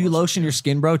 I got Do some you lotion. lotion your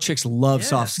skin, bro? Chicks love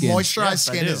soft skin. Moisturized Yes,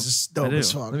 I skin do. is just dope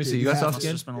as fuck. Let me see. dude. You got have soft to.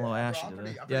 skin? It's been a little ashy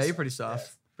today. Yeah, you're pretty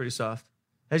soft. Pretty soft.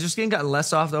 Has your skin gotten less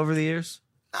soft over the years?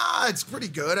 Nah, it's pretty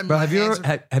good. I mean, Bro, my have you hands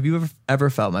ever, are- have you ever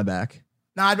felt my back?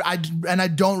 Nah, I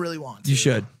don't really want to. You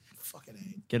should. Fucking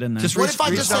hate. Get in there. Just What reach, if I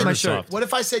reach just down said my shirt. What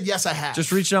if I said yes, I have?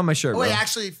 Just reach down my shirt, Oh, bro. wait,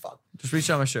 actually, fuck. Just reach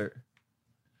down my shirt.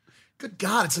 Good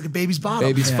God, it's like a baby's bottom.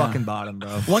 Baby's fucking bottom, bro.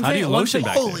 How do you lotion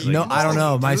back there? Holy No, I don't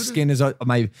know. My dude. skin is all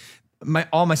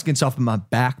my skin's soft in my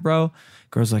back, bro.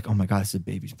 Girls are like, oh my God, this is a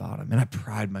baby's bottom. And I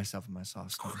pride myself in my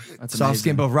soft skin. That's soft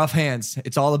skin, but rough hands.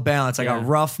 It's all a balance. I got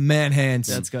rough man hands.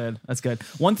 That's good. That's good.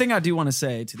 One thing I do want to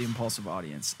say to the Impulsive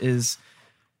audience is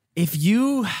if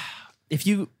you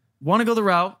want to go the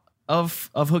route of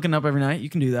hooking up every night, you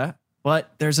can do that.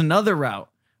 But there's another route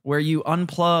where you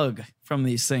unplug from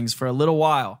these things for a little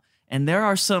while. And there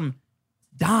are some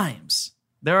dimes.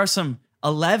 There are some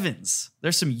 11s.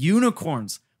 There's some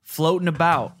unicorns floating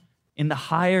about in the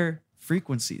higher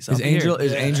frequencies. Is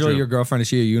Angel your girlfriend? Is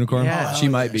she a unicorn? Yeah. She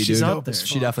might be, She's dude. up there.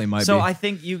 She definitely might be. So I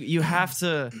think you have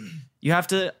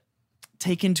to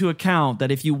take into account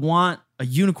that if you want a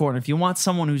unicorn, if you want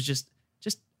someone who's just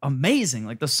amazing,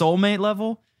 like the soulmate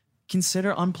level,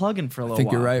 consider unplugging for a little while. I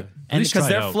think you're right. And because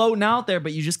they're floating out there,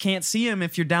 but you just can't see them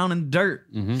if you're down in the dirt.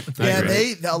 Yeah,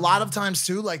 they a lot of times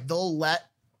too, like they'll let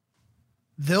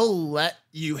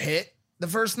you hit the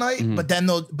first night, but then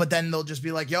they'll just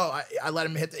be like, yo, I let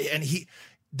him hit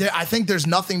I think there's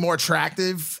nothing more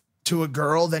attractive to a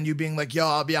girl than you being like, yo,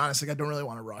 I'll be honest, like I don't really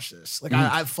want to rush this. Like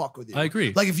I fuck with you. I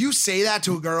agree. Like if you say that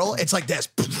to a girl, it's like this.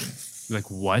 Like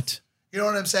what? You know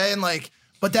what I'm saying? Like,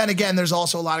 but then again, there's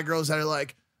also a lot of girls that are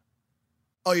like,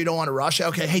 oh, you don't want to rush it?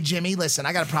 Okay, hey Jimmy, listen,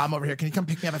 I got a problem over here. Can you come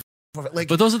pick me up? Like,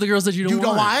 but those are the girls that you don't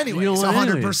want anyways.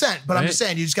 100%. But I'm just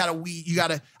saying, you just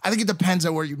gotta. I think it depends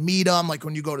on where you meet them. Like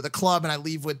when you go to the club and I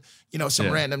leave with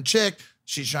some random chick,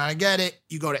 she's trying to get it.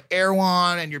 You go to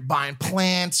Erewhon and you're buying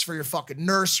plants for your fucking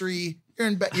nursery. You're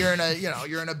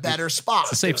in a better spot.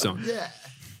 It's a safe zone. Yeah,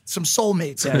 some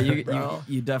soulmates. Yeah,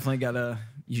 you definitely gotta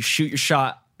shoot your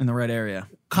shot in the right area.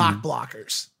 Cock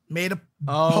blockers. Made a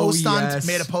post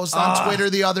on Twitter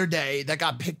the other day that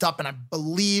got picked up, and I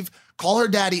believe Call Her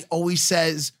Daddy always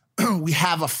says we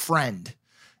have a friend.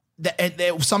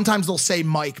 Sometimes they'll say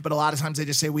Mike, but a lot of times they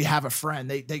just say we have a friend.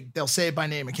 They'll say it by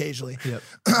name occasionally. Yep.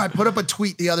 I put up a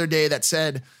tweet the other day that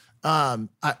said I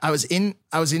was in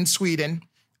Sweden.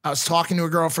 I was talking to a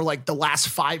girl for like the last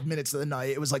 5 minutes of the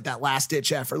night. It was like that last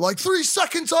ditch effort, like 3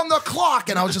 seconds on the clock,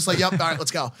 and I was just like, yep, all right,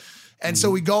 let's go. And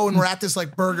so we go and we're at this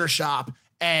like burger shop.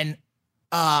 And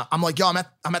I'm like, yo, I'm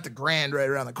at the Grand right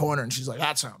around the corner. And she's like,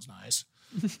 that sounds nice.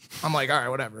 I'm like, all right,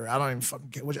 whatever. I don't even fucking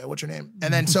care. What's your name?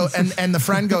 And then and the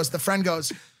friend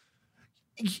goes,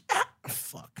 yeah,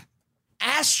 fuck.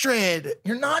 Astrid,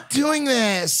 you're not doing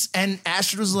this. And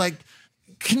Astrid was like,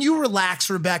 can you relax,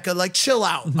 Rebecca? Like, chill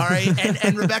out, all right?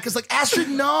 And Rebecca's like, Astrid,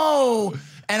 no.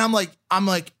 And I'm like,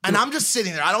 and I'm just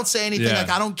sitting there. I don't say anything. Like,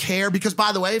 I don't care because,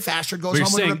 by the way, if Astrid goes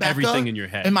home with Rebecca, everything in your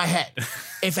head, in my head.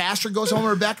 If Astrid goes home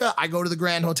with Rebecca, I go to the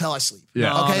Grand Hotel. I sleep.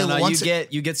 Yeah. Okay. No,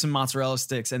 you get some mozzarella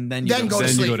sticks and then you go to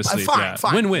sleep. You go to sleep. Fine.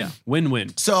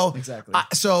 Win-win. So exactly.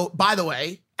 So by the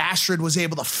way, Astrid was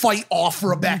able to fight off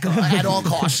Rebecca at all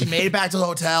costs. She made it back to the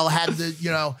hotel. Had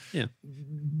the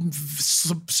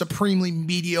supremely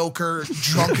mediocre,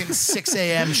 drunken 6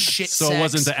 a.m. shit. So sex. It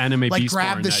wasn't the anime like beast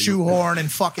grab the shoehorn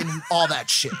and fucking all that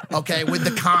shit. Okay, with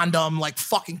the condom, like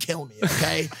fucking kill me.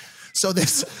 Okay, so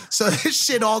this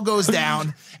shit all goes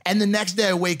down, and the next day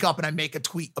I wake up and I make a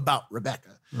tweet about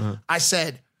Rebecca. I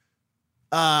said,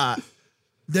 there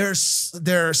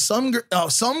are some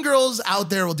girls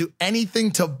out there will do anything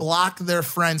to block their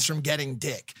friends from getting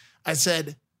dick. I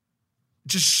said,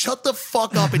 just shut the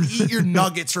fuck up and eat your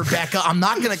nuggets, Rebecca. I'm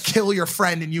not going to kill your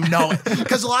friend and you know it.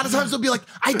 Because a lot of times they'll be like,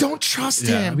 I don't trust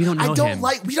him. We don't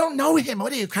know him.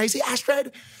 What are you, crazy,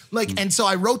 Astrid? Like, and so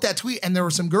I wrote that tweet and there were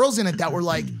some girls in it that were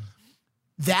like,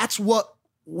 that's what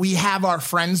we have our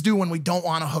friends do when we don't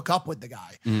want to hook up with the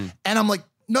guy. And I'm like,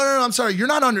 no, I'm sorry. You're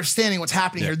not understanding what's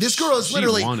happening here. This girl is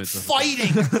literally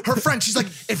fighting her friend. She's like,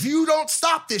 if you don't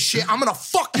stop this shit, I'm going to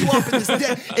fuck you up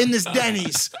in this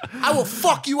Denny's. I will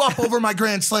fuck you up over my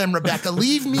Grand Slam, Rebecca.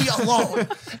 Leave me alone.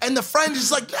 And the friend is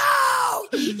like, no,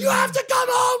 you have to come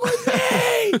home with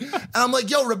me. And I'm like,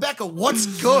 yo, Rebecca,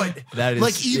 what's good? That is,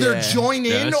 like either join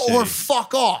in or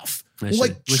fuck off.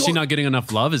 Like, was she not getting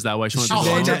enough love? Is that why she wants to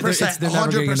 100%. They're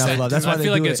never getting enough love. That's why I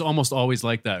feel like it's almost always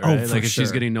like that, right? Like if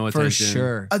she's getting no attention. For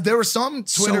sure. There were some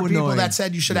Twitter people that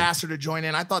said you should ask her to join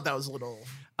in. I thought that was a little...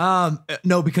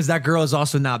 no, because that girl is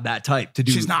also not that type to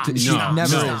do. She's not. She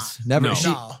never is. Never. No. She,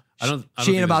 I don't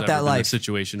she ain't about that life. A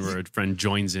situation where a friend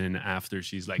joins in after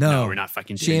she's like, no, we're not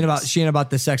fucking. She ain't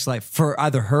about the sex life for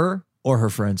either her or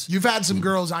her friends. You've had some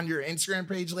girls on your Instagram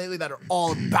page lately that are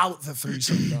all about the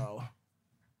threesome, though.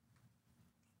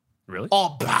 Really?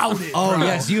 All about it. Oh, bro.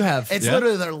 yes, you have. It's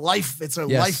literally their life. It's their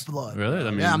lifeblood. Really?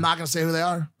 I mean, I'm not gonna say who they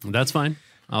are. That's fine.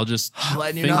 I'll just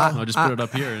letting you know. I'll just put it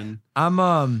up here and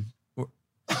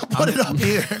put it up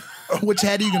here. Which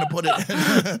head are you gonna put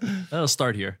it in? I'll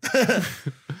start here.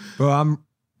 Bro,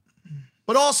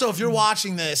 But also, if you're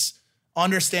watching this,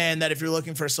 understand that if you're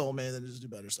looking for a soulmate, then just do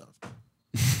better stuff.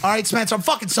 All right, Spencer, I'm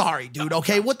fucking sorry, dude,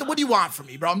 okay? What do you want from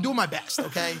me, bro? I'm doing my best,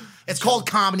 okay? It's called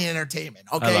comedy and entertainment,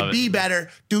 okay? Be better,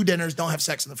 do dinners, don't have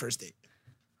sex on the first date.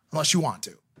 Unless you want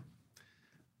to.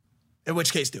 In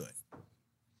which case, do it.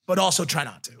 But also try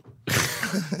not to.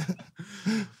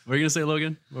 What were you going to say,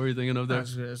 Logan? What were you thinking of there?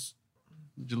 Did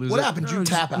you lose What happened? Did you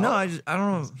tap out? No, I don't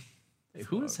know. Hey,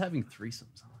 who is having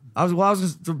threesomes?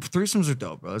 Threesomes are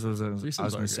dope, bro. I was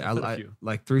gonna say. I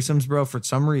like threesomes, bro. For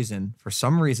some reason,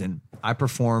 I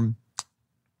perform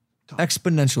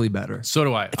exponentially better. So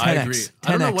do I. 10X, I agree. 10X.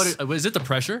 I don't know is it the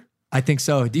pressure? I think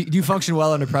so. Do you function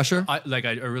well under pressure? I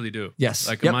really do. Yes.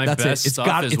 Like my best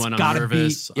stuff is when I'm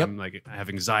nervous. I'm like I have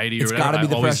anxiety or whatever. It's got to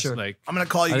be the pressure. Like I'm gonna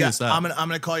call you guys. I'm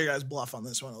gonna call you guys bluff on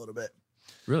this one a little bit.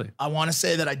 Really? I want to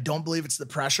say that I don't believe it's the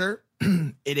pressure.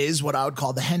 It is what I would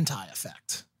call the hentai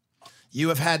effect. You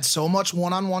have had so much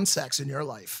one-on-one sex in your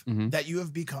life that you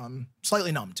have become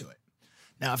slightly numb to it.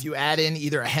 Now, if you add in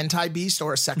either a hentai beast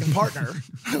or a second partner,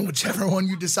 whichever one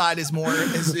you decide is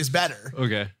better.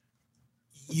 Okay.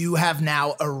 You have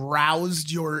now aroused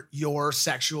your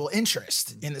sexual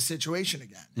interest in the situation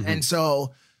again. And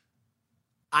so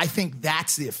I think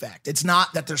that's the effect. It's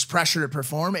not that there's pressure to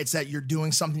perform. It's that you're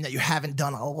doing something that you haven't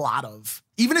done a lot of.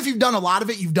 Even if you've done a lot of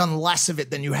it, you've done less of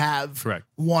it than you have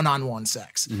one-on-one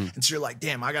sex. And so you're like,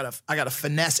 damn, I gotta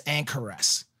finesse and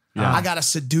caress. Yeah. I gotta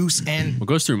seduce and what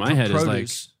goes through my head is like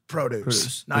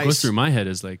produce. Nice. What goes through my head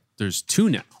is like there's 2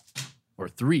 now or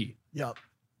 3. Yep.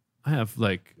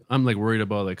 I'm worried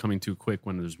about like coming too quick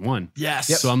when there's 1.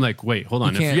 Yes. So I'm like, wait, hold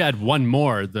on. If you add 1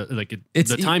 more,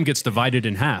 the time gets divided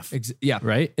in half.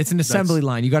 Right. It's an assembly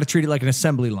line. You got to treat it like an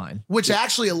assembly line, which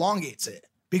actually elongates it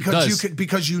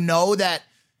because you know that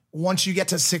once you get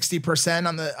to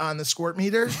 60% on the squirt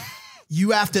meter,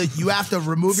 you have to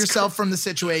remove yourself from the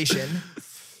situation.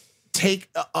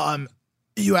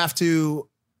 You have to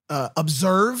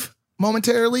observe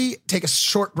momentarily, take a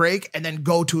short break, and then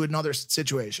go to another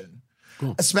situation.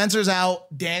 Cool. Spencer's out.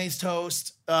 Danny's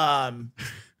toast. I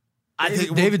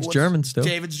think David's German still.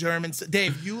 David's German.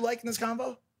 Dave, you liking this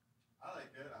combo? I like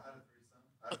it. I had a threesome.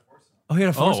 I had a foursome. Oh, he had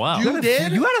a foursome. Oh, wow. You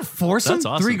did? You had a foursome? That's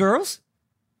awesome. 3 girls?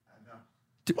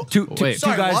 Two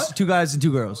guys and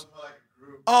 2 girls.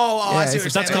 I see what you're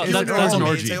saying. That's an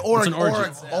orgy. It's an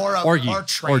orgy. Or a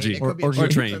train. Orgy. It could be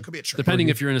a train. Depending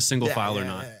if you're in a single file or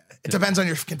not. It depends on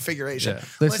your configuration. Yeah.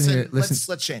 Listen.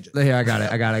 Let's change it. Here, I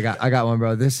got one,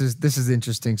 bro. This is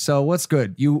interesting. So what's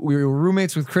good? We were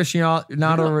roommates with Cristiano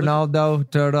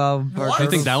Ronaldo. What? You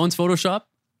think that one's Photoshop?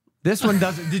 This one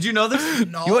doesn't. Did you know this?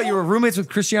 No. You were roommates with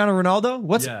Cristiano Ronaldo?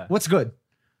 What's good?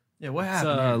 Yeah, what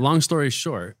happened? Long story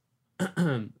short,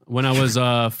 when I was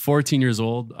 14 years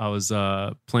old, I was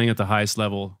playing at the highest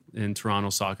level in Toronto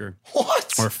soccer.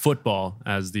 What? Or football,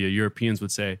 as the Europeans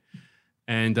would say.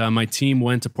 And my team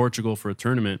went to Portugal for a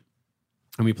tournament,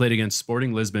 and we played against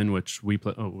Sporting Lisbon, which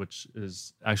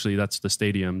is actually, that's the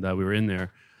stadium that we were in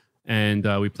there. And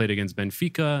we played against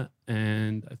Benfica,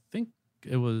 and I think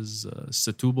it was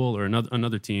Setúbal or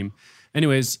another team.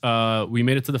 Anyways, we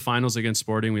made it to the finals against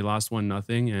Sporting. We lost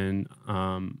 1-0, and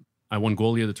I won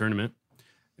goalie of the tournament.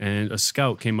 And a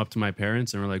scout came up to my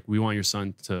parents and were like, "We want your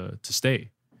son to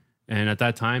stay." And at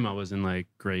that time, I was in like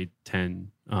grade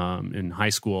 10 in high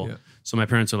school. Yeah. So my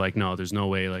parents are like, "No, there's no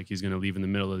way. Like he's going to leave in the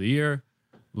middle of the year.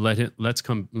 Let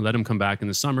him come back in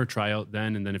the summer, try out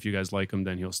then, and then if you guys like him,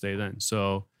 then he'll stay then."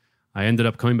 So I ended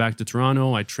up coming back to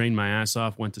Toronto. I trained my ass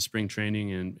off, went to spring training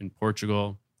in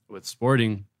Portugal with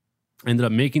Sporting. Ended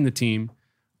up making the team,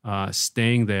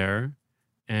 staying there.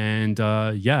 And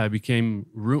I became,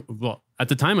 well, at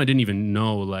the time I didn't even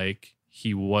know like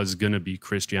he was going to be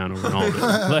Cristiano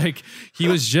Ronaldo. Like he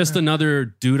was just another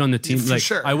dude on the team. For like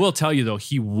sure. I will tell you though,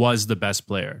 he was the best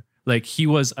player. Like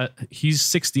he's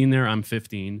 16 there, I'm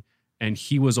 15. And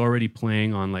he was already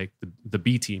playing on like the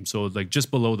B team. So like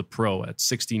just below the pro at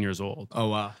 16 years old. Oh,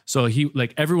 wow. So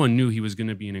everyone knew he was going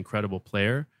to be an incredible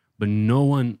player, but no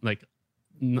one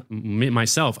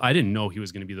myself, I didn't know he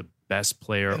was going to be the best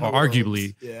player or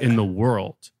arguably in the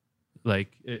world.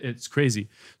 Like it's crazy.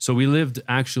 So we lived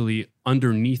actually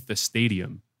underneath the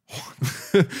stadium.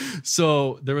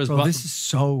 So there was, this is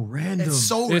so random.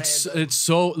 It's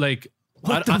so like,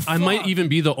 I might even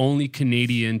be the only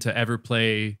Canadian to ever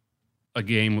play a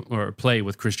game or play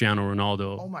with Cristiano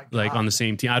Ronaldo, like on the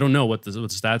same team. I don't know what the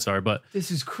stats are, but this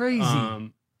is crazy.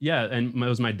 Yeah, and it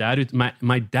was my dad.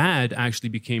 My dad actually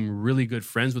became really good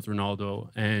friends with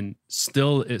Ronaldo, and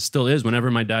it still is.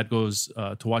 Whenever my dad goes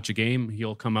to watch a game,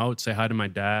 he'll come out, say hi to my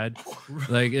dad.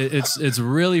 Like it's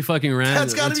really fucking random.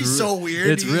 That's got to be so weird.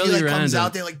 It's really random. Comes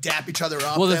out, they like dap each other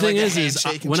up. Well, the thing is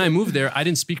when I moved there, I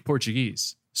didn't speak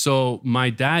Portuguese, so my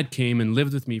dad came and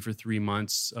lived with me for 3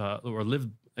 months, or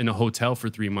lived in a hotel for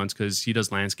 3 months because he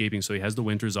does landscaping, so he has the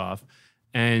winters off,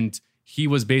 and he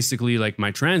was basically like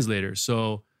my translator.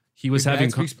 So he was Your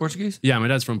dad speaks Portuguese? Yeah, my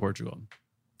dad's from Portugal,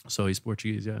 so he's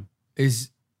Portuguese. Yeah,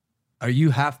 are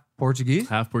you half Portuguese?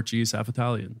 Half Portuguese, half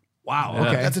Italian. Wow, yeah.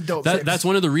 okay, that's a dope. That's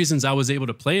one of the reasons I was able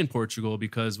to play in Portugal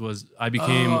because I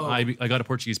got a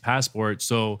Portuguese passport,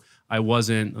 so I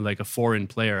wasn't like a foreign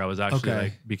player. I was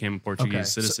actually became a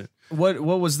Portuguese citizen. So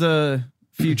what was the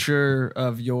future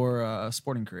of your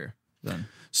sporting career then?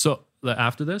 So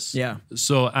after this, yeah.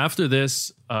 So after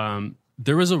this,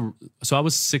 there was I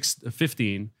was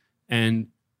 15, and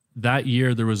that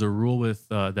year there was a rule with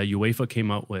that UEFA came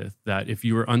out with that if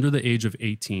you were under the age of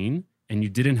 18 and you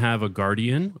didn't have a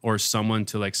guardian or someone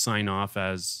to like sign off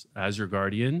as your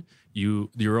guardian,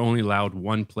 you're only allowed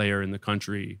one player in the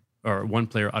country or one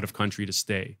player out of country to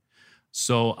stay.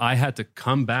 So I had to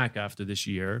come back after this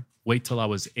year, wait till I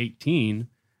was 18,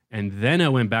 and then I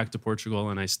went back to Portugal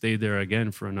and I stayed there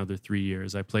again for another 3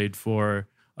 years. I played for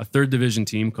a third division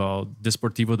team called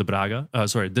Desportivo de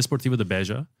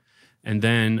Beja. And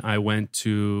then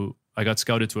I got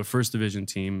scouted to a first division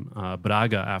team,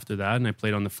 Braga, after that. And I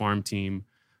played on the farm team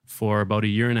for about a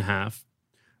year and a half.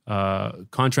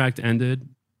 Contract ended,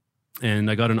 and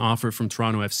I got an offer from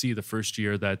Toronto FC the first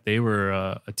year that they were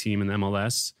a team in the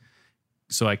MLS.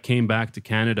 So I came back to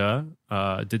Canada,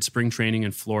 did spring training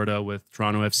in Florida with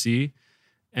Toronto FC.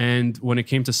 And when it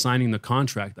came to signing the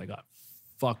contract, I got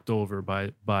fucked over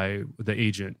by the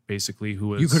agent, basically, who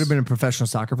was... You could have been a professional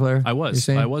soccer player? I was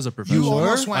a professional. You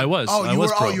almost went... I was. Oh, I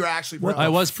was pro. You were actually pro. I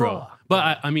was pro.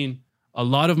 But I mean, a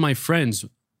lot of my friends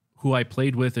who I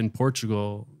played with in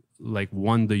Portugal, like,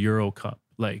 won the Euro Cup.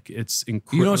 Like, it's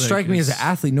incredible. You don't strike me as an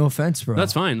athlete, no offense, bro.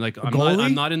 That's fine. Like,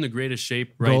 I'm not in the greatest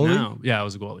shape right now. Yeah, I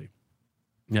was a goalie.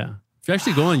 Yeah. If you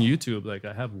actually go on YouTube, like,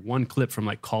 I have one clip from,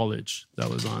 like, college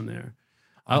that was on there.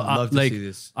 I'd love to see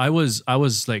this. I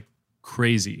was like,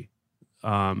 crazy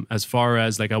as far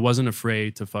as like I wasn't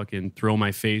afraid to fucking throw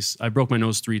my face. I broke my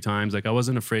nose 3 times. Like I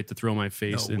wasn't afraid to throw my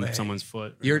face in someone's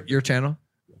foot. Your channel?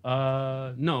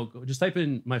 No, just type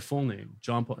in my full name,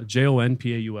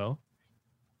 JONPAUL,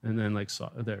 and then like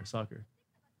soccer.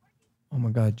 Oh my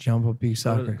God, John Paul Piques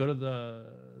soccer. Go to the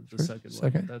second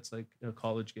one. That's like a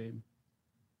college game.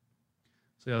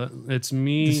 So yeah, it's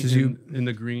me in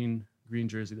the green green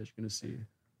jersey that you're going to see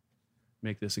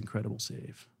make this incredible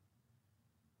save.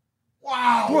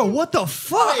 Wow. Bro, what the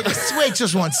fuck? Wait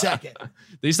just 1 second.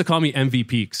 They used to call me MV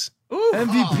Piques.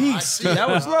 MVPs. That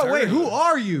was bro. Wait, who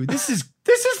are you? This is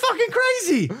fucking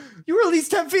crazy. You were at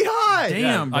least 10 feet high.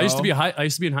 Damn, bro. I used to be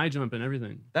in high jump and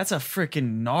everything. That's a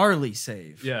freaking gnarly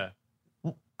save. Yeah.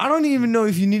 I don't even know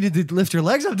if you needed to lift your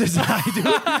legs up this high, dude.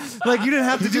 Like you didn't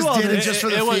have to do all did it this. just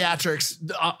for the theatrics.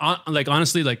 Like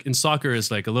honestly, like in soccer is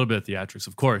like a little bit of theatrics,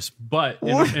 of course. But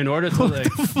in order to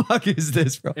like, what the fuck is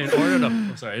this, bro?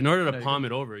 in order to palm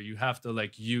it over, you have to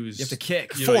like use. You have to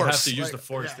kick. You have to use the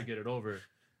force to get it over.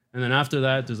 And then after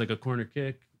that, there's like a corner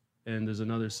kick, and there's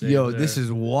another save. Yo, this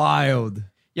is wild.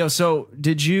 Yo, so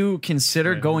did you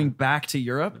consider going back to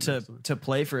Europe to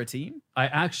play for a team? I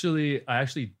actually,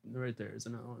 right there is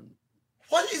another one.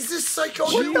 What is this psycho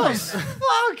doing? What the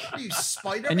fuck? Are you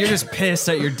Spider-Man? And you're just pissed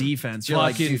at your defense. You're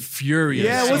like, fucking furious.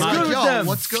 Yeah, what's good with them?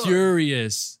 What's good?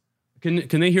 Furious. Can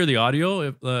they hear the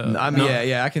audio?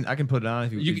 Yeah, I can put it on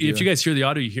if you. If you guys hear the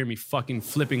audio, you hear me fucking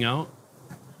flipping out.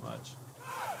 Watch,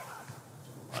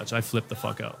 I flip the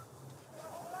fuck out.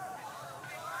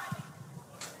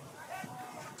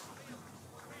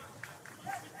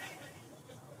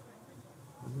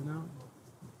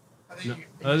 No,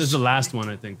 this is the last one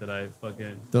I think that I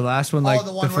fucking. The last one, like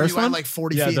the one the where first you one, went like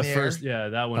 40 feet in the air. Yeah,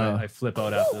 that one I flip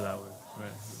out after that one.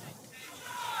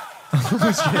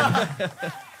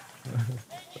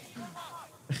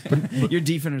 Right. your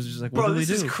defenders are just like, what bro, do we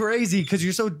this do? is crazy because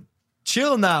you're so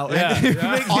chill now. Yeah,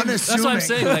 Unassuming. that's what I'm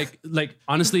saying. Like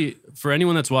honestly, for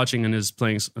anyone that's watching and is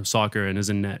playing soccer and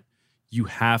is in net, you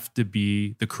have to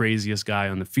be the craziest guy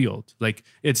on the field. Like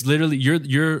it's literally you're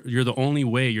the only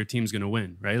way your team's gonna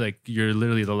win, right? Like you're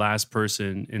literally the last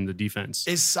person in the defense.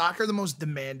 Is soccer the most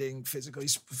demanding, physically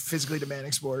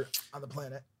demanding sport on the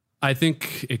planet? I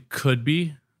think it could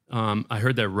be. I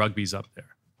heard that rugby's up there.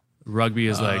 Rugby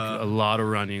is like a lot of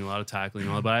running, a lot of tackling,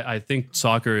 all that. But I think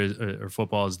soccer or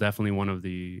football is definitely one of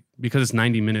the, because it's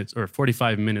 90 minutes or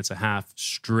 45 minutes a half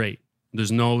straight.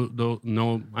 There's no,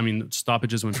 I mean,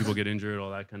 stoppages when people get injured, all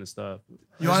that kind of stuff.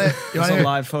 You want a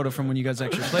live photo from when you guys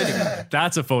actually played together.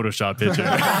 That's a Photoshop picture.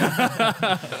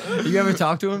 You ever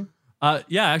talk to him?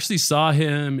 Yeah, I actually saw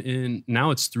him now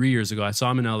it's 3 years ago. I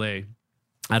saw him in LA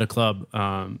at a club.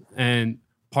 And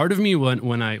part of me,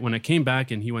 when I came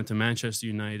back and he went to Manchester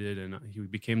United and he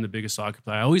became the biggest soccer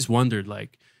player, I always wondered,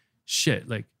 like, shit,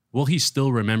 like, will he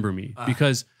still remember me?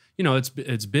 Because, you know,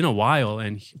 it's been a while,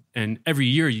 and every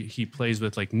year he plays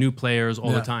with like new players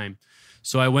all the time.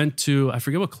 So I went to, I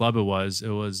forget what club it was. It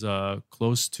was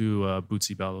close to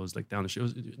Bootsy Bell. It was like down the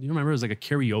street. Do you remember? It was like a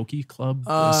karaoke club.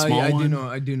 A small one.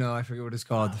 I do know. I forget what it's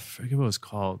called. I forget what it was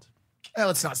called.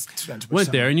 Let's not spend.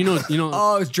 Went there, and you know.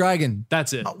 Oh, it's Dragon.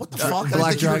 That's it. What the fuck?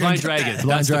 Black Dragon. Blind Dragon. Blind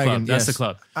That's the Dragon, club. That's yes. the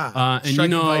club. And you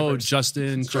Striking know Vipers.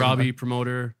 Justin Karabi,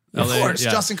 promoter. LA. Of course,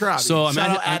 Yeah. Justin Karabi. So I'm shout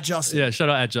out at Justin. Yeah, shout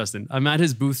out at Justin. I'm at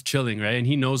his booth chilling, right? And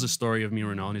he knows the story of me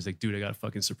and Ronaldo. And he's like, dude, I got a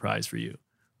fucking surprise for you.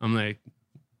 I'm like,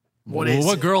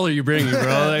 what girl are you bringing,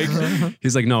 bro? Like,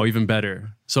 he's like, no, even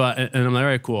better. So and I'm like, all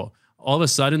right, cool. All of a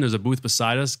sudden, there's a booth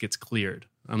beside us, gets cleared.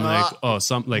 I'm like, oh,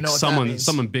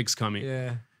 someone big's coming.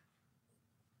 Yeah.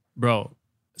 Bro,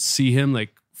 see him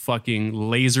like fucking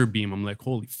laser beam. I'm like,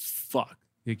 holy fuck.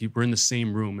 Like, we're in the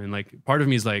same room. And like, part of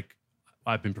me is like,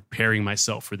 I've been preparing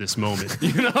myself for this moment.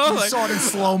 You know? You Like, saw it in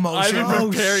slow motion. I've been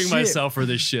preparing myself for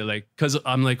this shit. Like, cause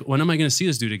I'm like, when am I going to see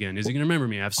this dude again? Is he going to remember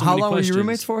me? I have so many questions. How long were you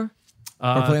roommates for?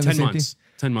 10 months.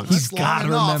 10 months. He's got to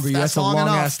remember you. That's a long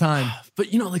ass time.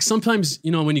 But you know, like sometimes,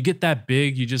 you know, when you get that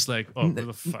big, you just like, oh, who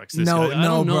the fuck's this No, guy? I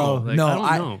don't know. bro. Like, no,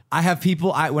 I don't know. I have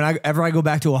people. Whenever I go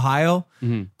back to Ohio,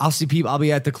 I'll see people. I'll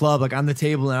be at the club, like on the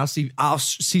table, and I'll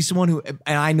see someone who, and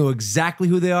I know exactly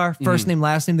who they are, first name,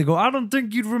 last name. They go, I don't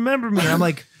think you'd remember me. And I'm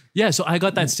like, yeah. So I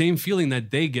got that same feeling that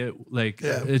they get. Like,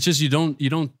 it's just you don't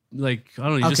like, I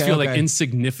don't know. You just feel like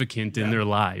insignificant in their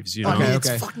lives. You know, It's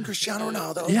fucking Cristiano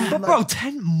Ronaldo. Yeah, but bro,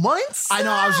 10 months. I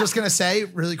know. I was just gonna say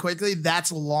really quickly.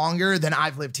 That's longer than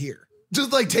I've lived here.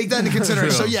 Just like take that into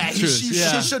consideration. So yeah, he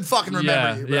should fucking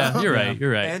remember you. Bro. Yeah, you're right.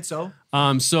 You're right. And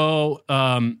so,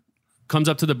 comes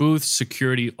up to the booth,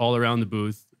 security all around the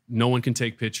booth. No one can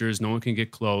take pictures. No one can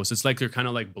get close. It's like they're kind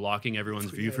of like blocking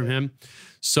everyone's view from him.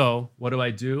 So what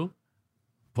do?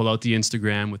 Pull out the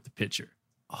Instagram with the picture.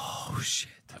 Oh shit.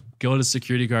 Go to the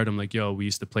security guard. I'm like, yo, we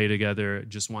used to play together.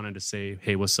 Just wanted to say,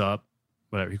 hey, what's up?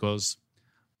 Whatever. He goes,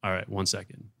 all right, 1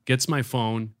 second. Gets my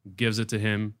phone, gives it to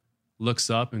him,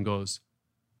 looks up and goes,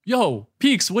 yo,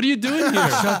 Piques, what are you doing here?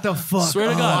 Shut the fuck Swear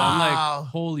to God. Wow. I'm like,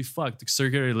 holy fuck. The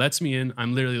security lets me in.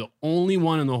 I'm literally the only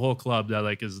one in the whole club that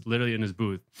like is literally in his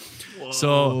booth. Whoa.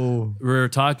 So we're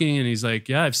talking and he's like,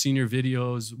 yeah, I've seen your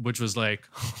videos, which was like,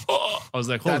 I was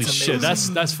like, holy shit,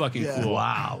 that's fucking cool.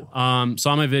 Wow.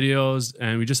 Saw my videos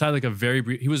and we just had like a very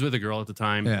brief, he was with a girl at the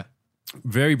time. Yeah.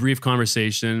 Very brief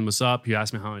conversation. What's up? He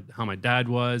asked me how my dad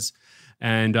was.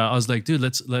 And I was like, dude,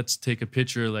 let's take a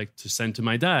picture like to send to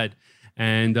my dad.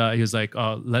 And he was like,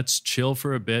 let's chill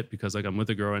for a bit because like I'm with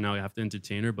a girl right now. I have to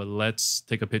entertain her, but let's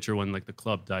take a picture when like the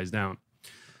club dies down.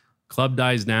 Club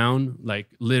dies down. Like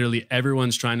literally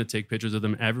everyone's trying to take pictures of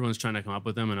them. Everyone's trying to come up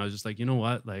with them. And I was just like, you know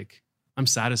what? Like I'm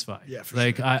satisfied. Yeah, for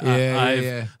like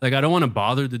sure. Like I don't want to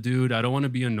bother the dude. I don't want to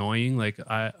be annoying. Like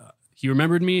he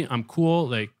remembered me. I'm cool.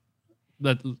 Like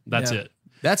that's it.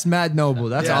 That's mad noble.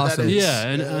 That's awesome.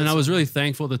 And I was really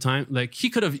thankful at the time. Like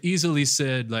he could have easily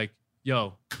said like,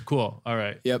 yo, cool. All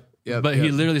right. Yep. But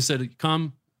he literally said,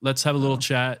 come, let's have a little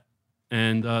chat.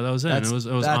 And that was it. And it was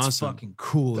that's awesome. Fucking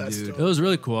cool, dude. It was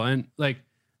really cool. And like,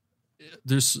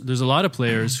 there's a lot of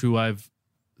players who I'm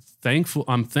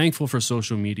thankful for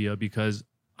social media because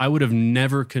I would have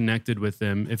never connected with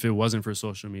them if it wasn't for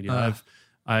social media.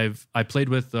 I played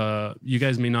with, you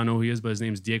guys may not know who he is, but his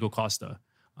name's Diego Costa.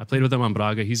 I played with him on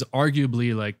Braga. He's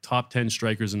arguably like top 10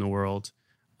 strikers in the world.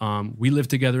 We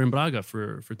lived together in Braga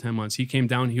for 10 months. He came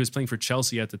down. He was playing for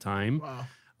Chelsea at the time.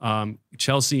 Wow.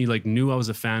 Chelsea like knew I was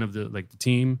a fan of the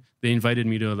team. They invited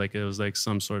me to like it was like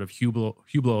some sort of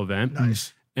Hublot event.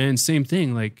 Nice. And same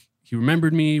thing. Like he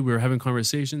remembered me. We were having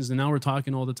conversations, and now we're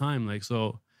talking all the time. Like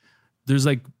so, there's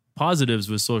like positives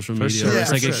with social media. Sure.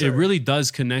 It's like it really does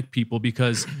connect people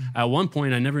because at one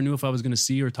point I never knew if I was going to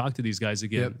see or talk to these guys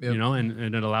again. Yep. You know,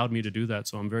 and it allowed me to do that.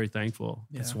 So I'm very thankful.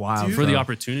 It's wild for the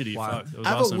opportunity. Wow. Fuck, it was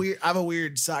I awesome. have a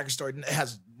weird soccer story. It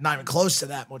has not even close to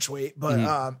that much weight,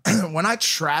 but when I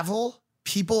travel,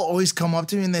 people always come up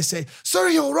to me and they say,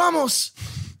 Sergio Ramos.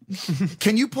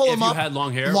 Can you pull him up? If you had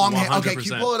long hair? Long hair. 100%. Okay, can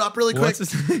you pull it up really quick?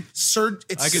 Sir,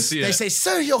 I can see it. They say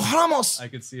Sergio Ramos. I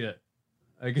can see it.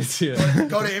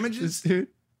 Go to images, dude.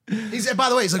 By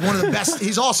the way, he's like one of the best.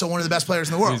 He's also one of the best players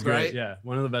in the world, He's great, right? yeah,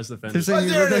 one of the best defenders. Oh,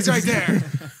 there it is, right there.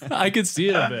 I could see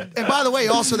it a bit. And by the way,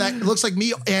 also that looks like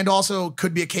me, and also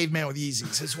could be a caveman with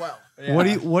Yeezys as well. Yeah. What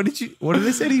did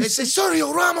they say? They say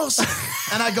Sergio Ramos,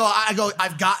 and I go.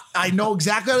 I know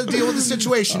exactly how to deal with the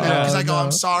situation now because I go.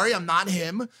 I'm sorry, I'm not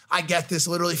him. I get this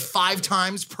literally 5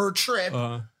 times per trip.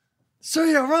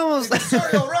 Sergio Ramos.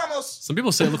 Sergio Ramos. Some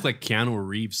people say I look like Keanu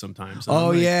Reeves sometimes. Oh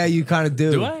like, yeah, you kind of do.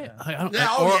 Do I?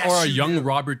 Or a young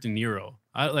Robert De Niro.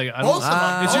 I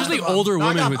don't. It's usually older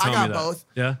women who tell me that. Both.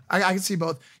 Yeah, I can see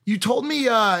both. You told me.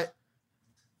 De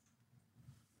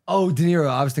Niro.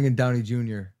 I was thinking Downey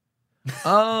Jr.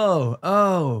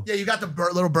 Oh. Yeah, you got the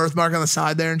little birthmark on the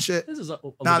side there and shit. This is that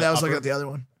was looking at the other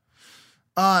one.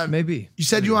 Maybe. You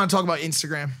said you want to talk about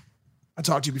Instagram. I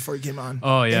talked to you before you came on.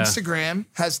 Oh, yeah. Instagram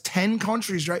has 10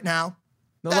 countries right now.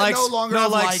 No likes. No longer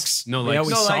have likes. No likes. Yeah,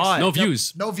 we saw it. No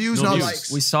views. No views, no likes.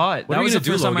 We saw it. What are we going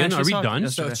to do, Logan? Are we done?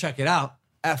 So check it out.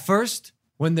 At first,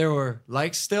 when there were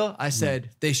likes still, I said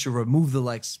they should remove the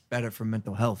likes, better for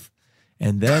mental health.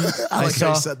 And then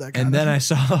I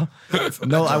saw.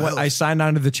 I signed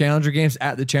on to the Challenger Games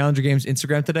at the Challenger Games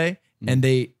Instagram today, and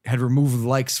they had removed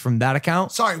likes from that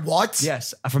account. Sorry, what?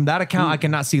 Yes, from that account I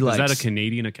cannot see likes. Is that a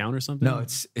Canadian account or something? No,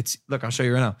 it's. Look, I'll show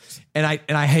you right now. And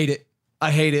I hate it. I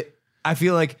hate it. I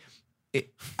feel like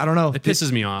I don't know. It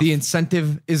pisses me off. The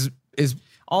incentive is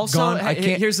also gone. I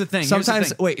can't. Here's the thing.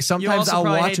 Sometimes Sometimes I'll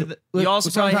watch it. You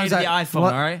also probably hated the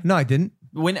iPhone, all right? No, I didn't.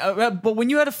 But when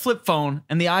you had a flip phone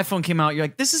and the iPhone came out, you're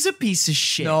like, this is a piece of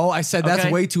shit. No, I said that's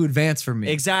way too advanced for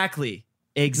me. Exactly.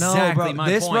 No, bro.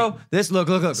 My point. Bro. This look.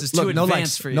 This is too no advanced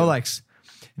likes for you. No likes.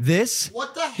 This.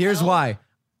 What the hell? Here's why.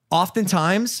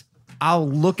 Oftentimes, I'll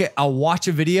watch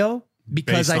a video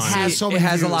because I see it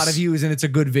has a lot of views and it's a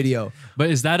good video. But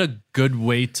is that a good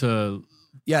way to?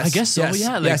 Yes, I guess so. Yes,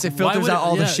 yeah. Yes, it filters out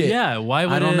all the shit. Yeah. Why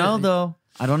would I don't know though.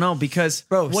 I don't know because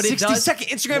bro, what 60-second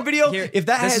Instagram video. If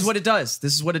that this is what it does.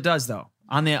 This is what it does though.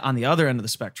 On the other end of the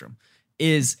spectrum,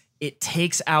 is it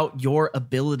takes out your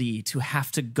ability to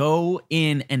have to go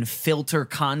in and filter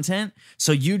content.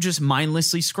 So you just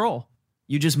mindlessly scroll.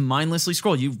 You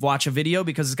watch a video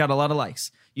because it's got a lot of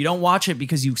likes. You don't watch it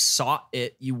because you sought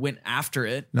it. You went after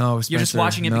it. No, you're just Spencer,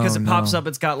 watching it because it pops up.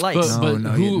 It's got likes. But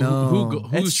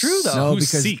it's true though. Who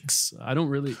seeks? I don't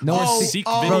really. Seek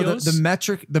bro, videos. the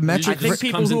metric. I think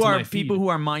people who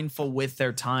are mindful with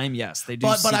their time, yes, they do.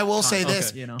 But I will say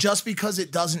this: just because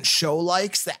it doesn't show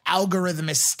likes, the algorithm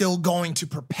is still going to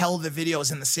propel the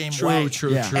videos in the same way.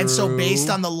 True. And so, based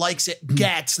on the likes it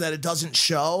gets that it doesn't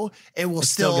show, it will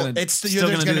there's going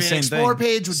to be an explore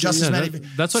page with just as many.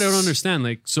 That's what I don't understand.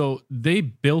 Like, so they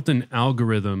built an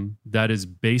algorithm that is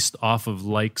based off of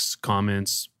likes,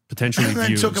 comments, potentially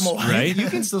views. Took them away. Right? You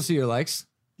can still see your likes.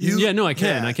 I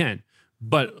can.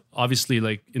 But obviously,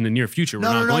 like in the near future, we're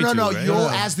not going to. No. Right? You'll,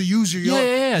 as the user,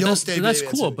 you'll stay. That's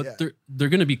cool, but they're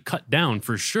going to be cut down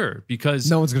for sure because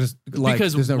no one's going to like.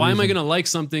 Because why am I going to like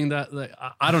something that like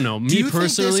I don't know? Me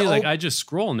personally, like I just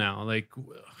scroll now. Like,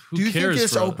 who do you cares? think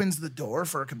this opens the door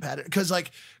for a competitor? Because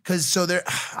so there,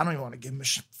 I don't even want to give them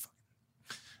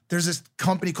there's this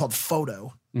company called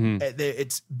Photo.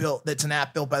 It's an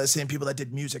app built by the same people that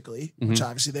did Musical.ly, which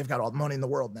obviously they've got all the money in the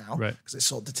world now, right? Because they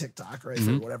sold to TikTok, right,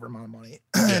 for whatever amount of money.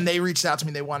 And they reached out to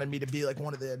me. They wanted me to be like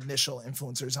one of the initial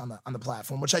influencers on the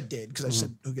platform, which I did because I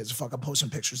said, "Who gives a fuck? I'm posting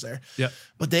pictures there." Yeah.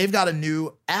 But they've got a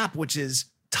new app which is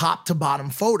top to bottom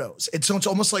photos. It's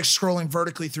almost like scrolling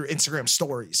vertically through Instagram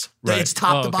stories. Right. It's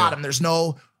top to bottom. There's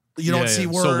no. You don't see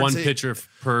words. So one picture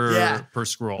per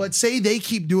scroll. But say they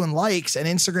keep doing likes and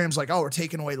Instagram's like, oh, we're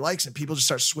taking away likes and people just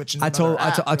start switching. I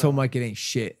told Mike it ain't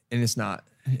shit and it's not.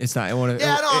 It's not.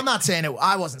 I'm not saying it.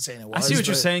 I wasn't saying it was. I see what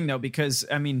you're saying though, because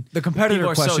I mean, the competitor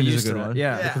question is a good one.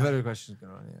 Yeah, the competitor question is a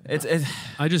good one.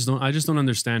 I just don't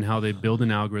understand how they build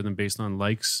an algorithm based on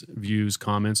likes, views,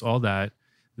 comments, all that.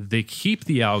 They keep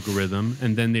the algorithm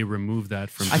and then they remove that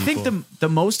from people. I think the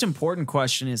most important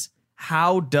question is,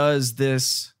 how does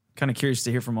this? Kind of curious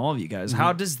to hear from all of you guys.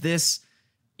 How does this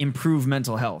improve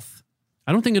mental health?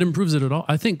 I don't think it improves it at all.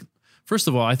 I think, first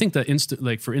of all, I think that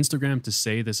for Instagram to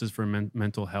say this is for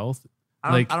mental health,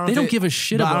 they don't give a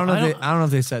shit about. I don't know if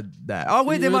they said that. Oh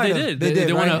wait, they might have. They did.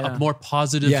 They want a more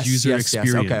positive user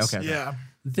experience. Yes. Okay. Yeah.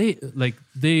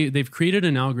 They've created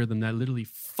an algorithm that literally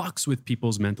fucks with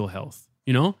people's mental health.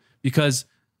 Because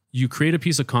you create a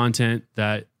piece of content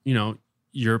that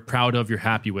you're proud of, you're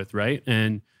happy with, right?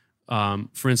 And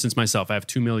for instance, myself, I have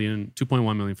 2.1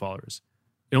 million followers.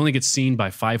 It only gets seen by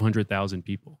 500,000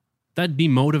 people. That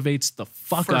demotivates the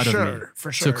fuck out of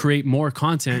me to create more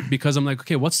content because I'm like,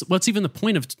 okay, what's even the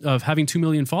point of having 2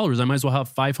 million followers? I might as well have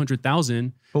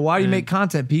 500,000. But why do you make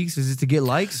content, Piques? Is it to get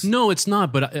likes? No, it's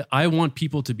not. But I want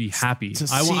people to be happy.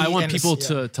 I want people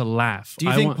to laugh. Do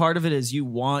you think part of it is you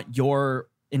want your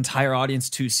entire audience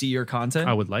to see your content?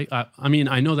 I would like. I mean,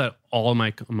 I know that all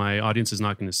my audience is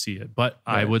not going to see it, but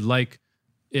I would like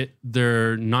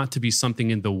there not to be something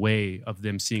in the way of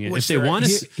them seeing it. If they want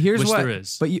to, here's what there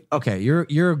is. But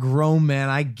you're a grown man.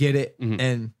 I get it,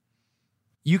 and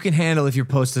you can handle if your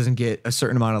post doesn't get a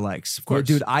certain amount of likes. Of course,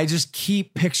 dude. I just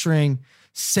keep picturing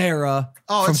Sarah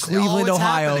from Cleveland,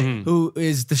 Ohio, who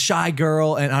is the shy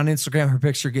girl, and on Instagram her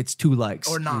picture gets 2 likes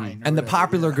or 9, and the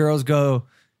popular girls go,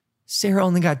 Sarah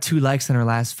only got 2 likes on her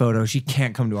last photo. She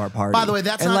can't come to our party. By the way,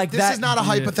 this is not a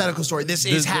hypothetical story. This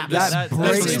is happening. That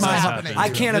breaks my heart. I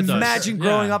can't imagine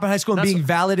growing up in high school and being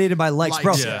validated by likes,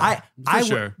 bro.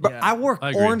 I wore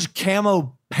orange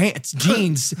camo pants,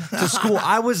 jeans to school.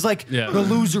 I was like the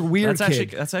loser weird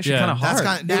kid. That's actually kind of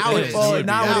hard. Now it is.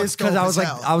 Now it is because I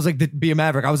was like be a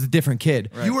maverick. I was a different kid.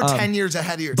 Right. You were 10 years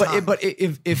ahead of your time. But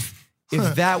if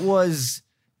that was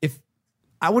if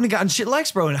I wouldn't have gotten shit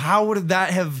likes, bro, and how would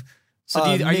that have? So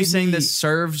are you saying this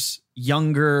serves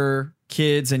younger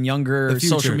kids and younger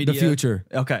social media? The future.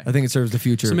 Okay. I think it serves the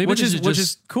future. So maybe which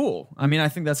is cool. I mean, I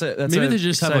think that's maybe they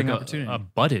just have like a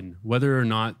button, whether or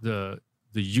not the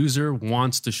user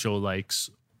wants to show likes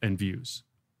and views.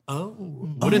 Oh.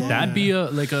 Wouldn't that be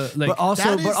But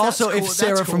also if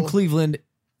Sarah from Cleveland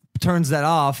turns that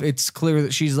off, it's clear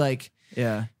that she's like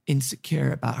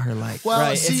insecure about her life. Well,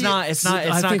 right. See, it's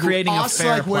not creating a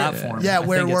fair platform. Yeah,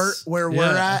 where we're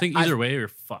at. I think either way you're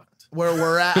fucked. Where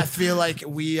we're at, I feel like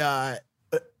we I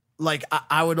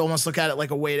would almost look at it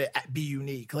like a way to be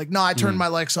unique. Like, no, I turned my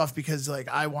likes off because like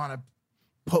I want to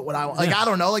put what I want. Like, I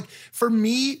don't know. Like for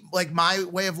me, like my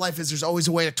way of life is there's always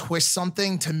a way to twist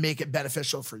something to make it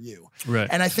beneficial for you. Right.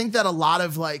 And I think that a lot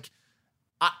of like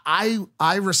I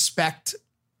respect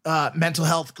mental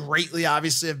health greatly.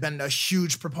 Obviously, I've been a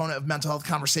huge proponent of mental health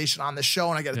conversation on this show,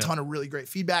 and I get a ton of really great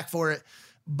feedback for it.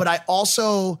 But I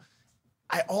also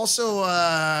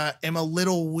am a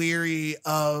little weary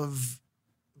of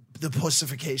the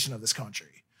pussification of this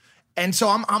country. And so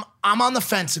I'm on the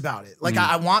fence about it. Like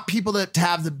I want people to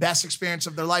have the best experience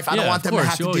of their life. I don't want them to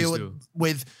have to deal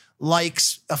with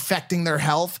likes affecting their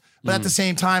health. But at the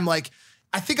same time, like,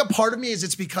 I think a part of me is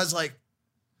it's because, like,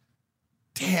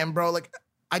 damn, bro, like,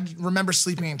 I remember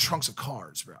sleeping in trunks of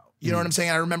cars, bro. You know what I'm saying?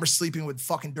 I remember sleeping with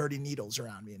fucking dirty needles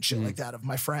around me and shit like that of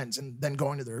my friends, and then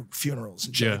going to their funerals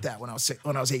and shit like that when I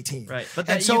was 18. Right. But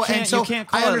and so you can't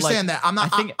call I understand that. I'm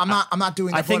not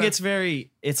doing. I think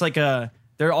it's like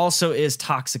there also is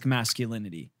toxic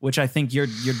masculinity, which I think you're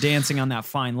dancing on that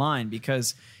fine line,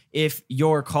 because if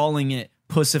you're calling it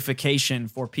pussification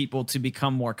for people to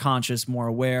become more conscious, more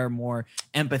aware, more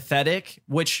empathetic,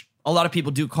 which a lot of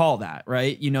people do call that,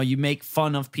 right? You know, you make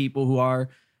fun of people who are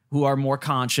more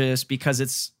conscious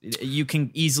because you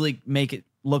can easily make it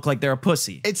look like they're a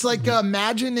pussy. It's like,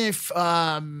 imagine if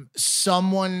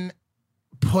someone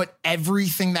put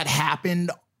everything that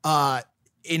happened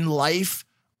in life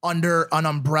under an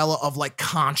umbrella of like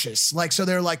conscious. Like, so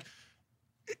they were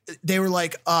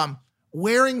like,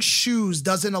 wearing shoes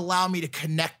doesn't allow me to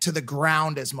connect to the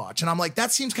ground as much. And I'm like,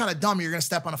 that seems kind of dumb. You're going to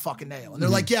step on a fucking nail. And they're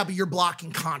like, yeah, but you're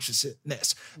blocking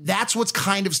consciousness. That's what's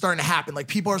kind of starting to happen. Like,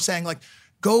 people are saying, like,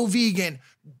 go vegan,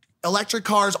 electric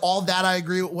cars, all that I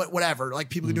agree with, whatever. Like,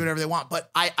 people can do whatever they want. But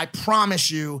I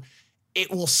promise you,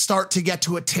 it will start to get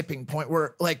to a tipping point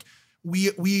where, like,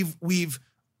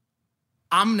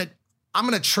 I'm going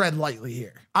to tread lightly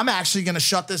here. I'm actually going to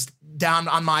shut this down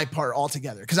on my part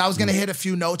altogether, because I was going to hit a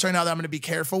few notes right now that I'm going to be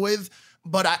careful with.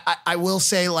 But I will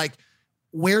say, like,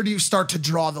 where do you start to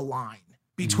draw the line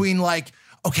between, like,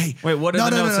 okay. Wait, what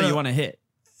are the notes that you want to hit?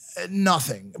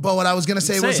 Nothing. But what I was going to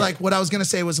say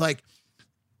was like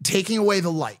taking away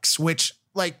the likes, which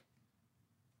like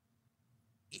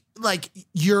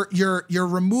you're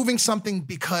removing something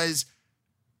because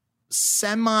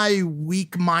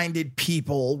semi-weak-minded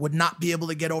people would not be able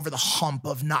to get over the hump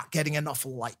of not getting enough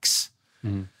likes.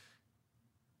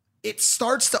 It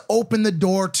starts to open the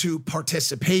door to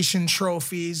participation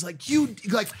trophies. Like, you know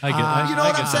what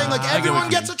I'm saying? Like, everyone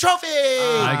gets a trophy.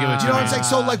 I get what you know what I'm saying?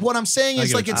 So, like, what I'm saying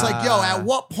is, like, it's like, yo, at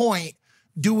what point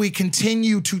do we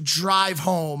continue to drive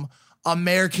home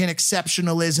American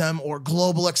exceptionalism or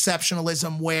global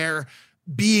exceptionalism, where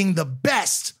being the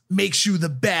best makes you the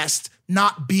best,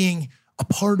 not being a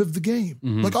part of the game?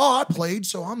 Like, oh, I played,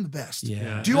 so I'm the best.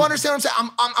 Yeah. Do you understand what I'm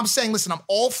saying? I'm saying, listen, I'm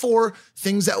all for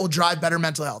things that will drive better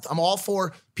mental health. I'm all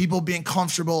for people being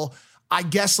comfortable. I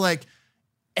guess, like,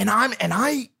 and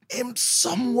I am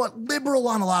somewhat liberal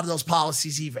on a lot of those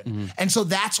policies even. And so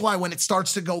that's why when it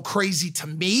starts to go crazy to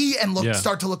me and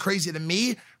start to look crazy to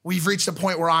me, we've reached a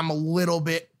point where I'm a little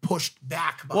bit pushed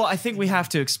back. Well, I think we have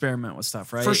to experiment with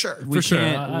stuff, right? For sure.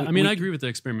 I agree with the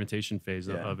experimentation phase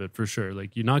of it, for sure.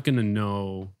 Like, you're not going to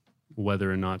know whether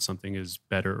or not something is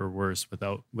better or worse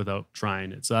without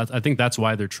trying it. So I think that's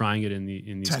why they're trying it in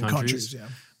these 10 countries.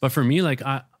 But for me, like,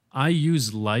 I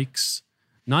use likes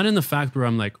not in the fact where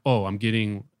I'm like, oh, I'm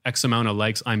getting X amount of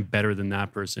likes, I'm better than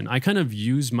that person. I kind of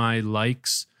use my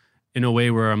likes in a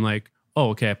way where I'm like, oh,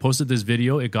 okay, I posted this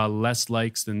video, it got less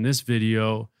likes than this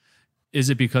video. Is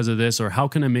it because of this? Or how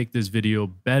can I make this video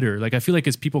better? Like, I feel like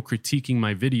it's people critiquing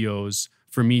my videos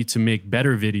for me to make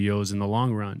better videos in the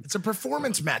long run. It's a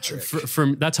performance metric.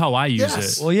 That's how I use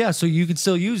it. Well, yeah, so you can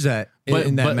still use that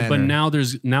in that manner. But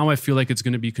now I feel like it's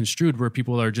going to be construed where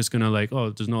people are just going to like,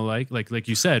 oh, there's no like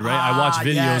you said, right? I watch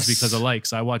videos because of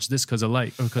likes. I watch this because of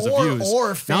of views.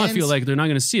 Or fans, now I feel like they're not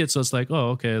going to see it, so it's like, oh,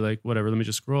 okay, like whatever. Let me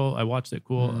just scroll. I watched it.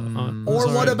 Cool. Or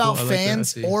what about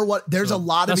fans? Or what? There's a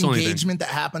lot of engagement that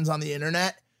happens on the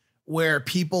internet where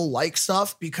people like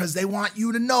stuff because they want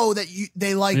you to know that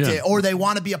they liked it, or they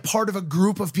want to be a part of a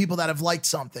group of people that have liked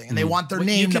something and they want their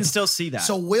name. You can still see that.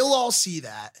 So we'll all see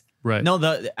that. Right. No,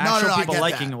 the actual people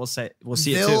liking it will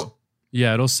see it too.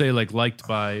 Yeah, it'll say like liked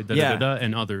by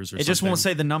and others. Or it just won't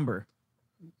say the number.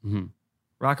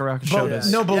 Rocka showed us.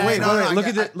 No, but wait.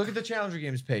 Look at the Challenger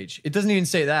Games page. It doesn't even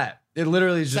say that. It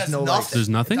literally is just no likes. There's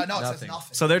nothing? No, it says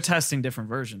nothing. So they're testing different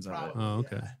versions of it. Oh,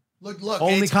 okay. Look.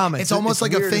 Only comments. It's almost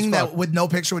like a thing that with no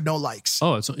picture with no likes.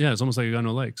 Oh, it's almost like it got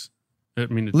no likes. I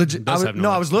mean, it legit. does have no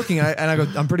likes. I was looking and I go,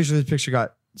 I'm pretty sure this picture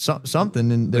got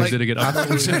something. And did it get I'm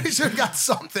pretty sure it got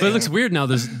something. But it looks weird now.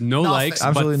 There's no likes,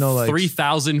 absolutely no likes.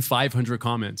 3,500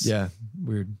 comments. Yeah,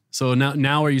 weird. So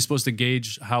now are you supposed to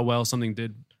gauge how well something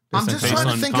did? I'm just trying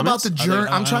to think about the journey.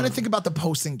 I'm trying to think about the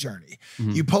posting journey.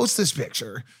 You post this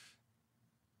picture.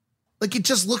 Like, it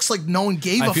just looks like no one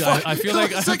gave a fuck. I feel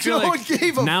like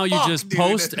now you just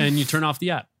post and you turn off the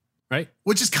app, right?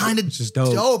 Which is kind of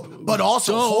dope, but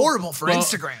also horrible for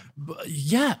Instagram.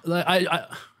 Yeah, like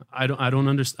I don't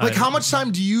understand. Like, how much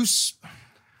time do you?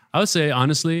 I would say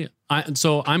honestly,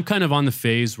 So I'm kind of on the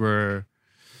phase where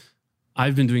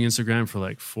I've been doing Instagram for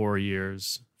like 5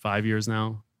 years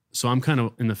now. So I'm kind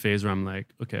of in the phase where I'm like,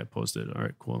 okay, I posted. All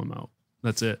right, cool, I'm out.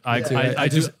 That's it. I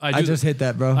just hit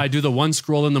that, bro. I do the one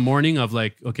scroll in the morning of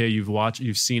like, okay,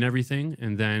 you've seen everything,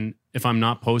 and then if I'm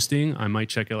not posting, I might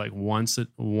check it like once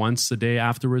a day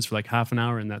afterwards for like half an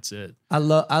hour, and that's it. I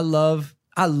love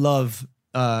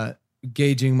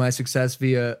gauging my success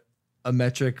via a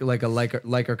metric like a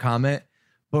like or comment,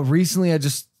 but recently I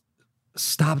just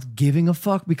stopped giving a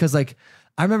fuck because like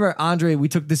I remember Andre, we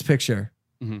took this picture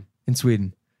in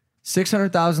Sweden,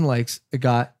 600,000 likes it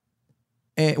got.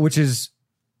 Which is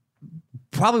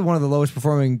probably one of the lowest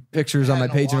performing pictures on my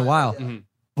page in a while. Yeah.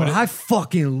 But I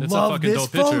fucking love this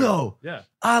photo. Yeah.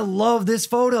 I love this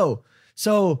photo.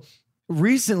 So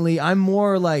recently I'm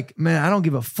more like, man, I don't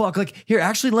give a fuck. Like here,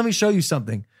 actually, let me show you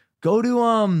something. Go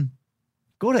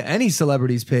to any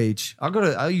celebrity's page.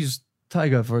 I'll use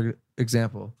Tyga for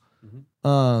example.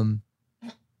 Oh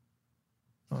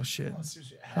shit.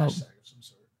 Help.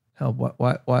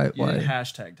 Why? You didn't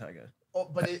hashtag Tyga. Oh,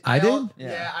 but I did?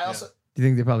 Yeah, I also. Do you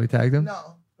think they probably tagged him?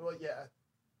 No. Well, yeah.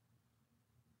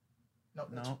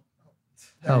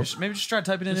 No. Maybe just try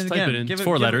typing it in again. Type it in. It's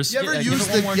 4 letters. You ever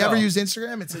used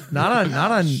Instagram? It's not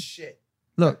on. Shit.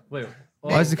 Look. Wait.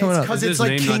 Why is it coming up? Because it's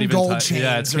like King Gold Chains.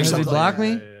 Yeah, it's or something. Does he block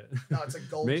me? No, it's like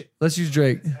gold. Let's use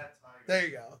Drake. There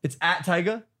you go. It's at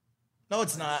Tyga. No,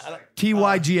 it's not.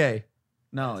 TYGA.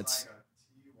 No, it's.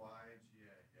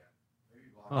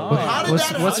 How did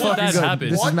that happen?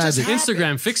 This is magic.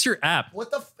 Instagram, fix your app.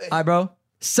 What the? Hi, bro.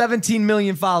 17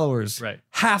 million followers. Right.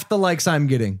 Half the likes I'm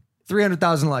getting.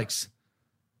 300,000 likes.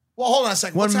 Well, hold on a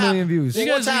second. 1 million views. You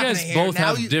guys both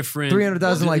have different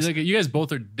 300,000 likes. You guys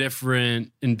both are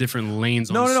different in different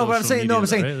lanes. No, but I'm saying,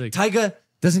 right? Tyga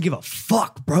doesn't give a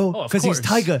fuck, bro. Because he's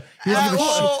Tyga. He doesn't give a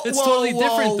shit. It's totally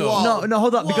different, though. No,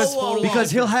 hold up.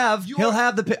 Because he'll have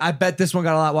the. I bet this one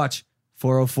got a lot. Watch.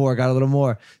 404 got a little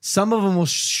more. Some of them will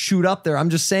shoot up there.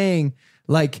 I'm just saying,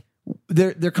 like,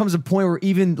 there comes a point where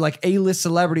even like A-list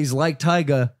celebrities like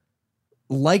Tyga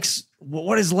likes.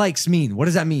 What does likes mean? What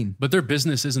does that mean? But their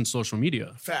business isn't social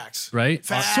media. Facts. Right?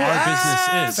 Facts. Our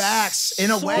business is. Facts. In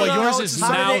a way. Well, yours is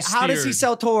now how does he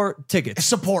sell tour tickets?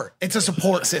 Support. It's a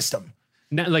support system.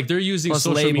 Now, like they're using Plus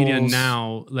social labels, media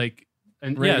now. Like,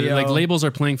 and radio. like labels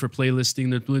are playing for playlisting.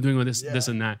 They're doing this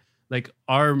and that. Like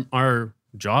our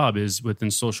job is within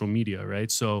social media,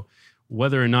 right? So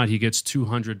whether or not he gets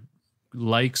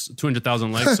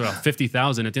 200,000 likes or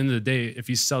 50,000, at the end of the day, if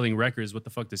he's selling records, what the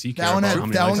fuck does he care about? How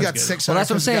many that likes one got he's 600. Well, that's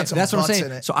what I'm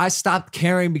saying. So I stopped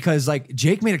caring because like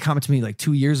Jake made a comment to me like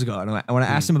 2 years ago, and when I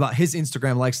asked him about his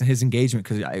Instagram likes and his engagement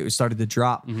because it started to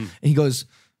drop, and he goes,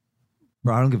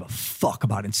 "Bro, I don't give a fuck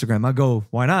about Instagram." I go,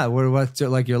 "Why not? What's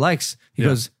like your likes?" He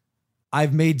goes,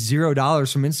 "I've made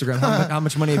 $0 from Instagram. How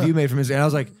much money have you made from Instagram?" And I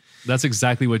was like, that's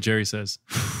exactly what Jerry says.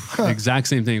 The exact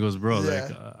same thing. He goes, bro,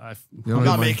 I'm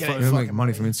not making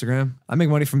money from Instagram. I make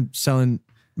money from selling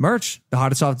merch, the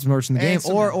hottest, softest merch in the game,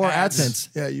 or AdSense.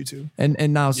 Yeah, YouTube.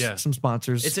 And now some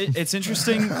sponsors. It's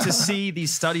interesting to see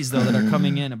these studies though that are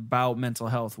coming in about mental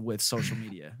health with social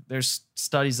media. There's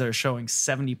studies that are showing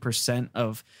 70%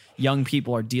 of young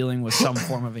people are dealing with some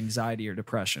form of anxiety or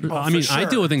depression. Well, I mean, I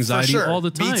deal with anxiety all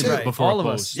the time before all a of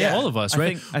post. us. Yeah. All of us,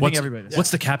 right? I think everybody does. What's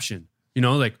the caption? You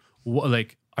know, like,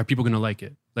 are people going to like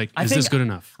it? Like, is this good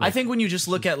enough? Like, I think when you just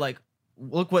look at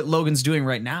look what Logan's doing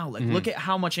right now. Like, look at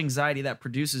how much anxiety that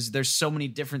produces. There's so many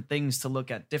different things to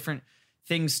look at, different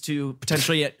things to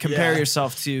potentially compare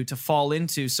yourself to fall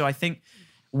into. So I think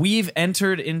we've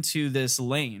entered into this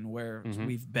lane where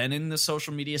we've been in the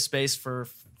social media space for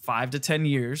 5 to 10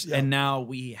 years, and now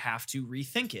we have to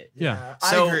rethink it. Yeah.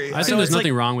 So, I agree. I think there's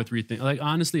nothing wrong with rethinking. Like,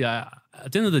 honestly, at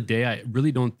the end of the day, I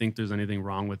really don't think there's anything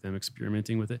wrong with them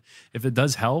experimenting with it. If it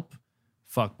does help,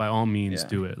 fuck, by all means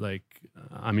do it. Like,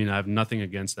 I mean, I have nothing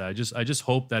against that. I just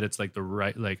hope that it's like the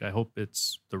right, like, I hope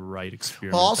it's the right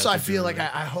experience. Well, also, I feel like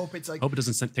I hope it's like, hope it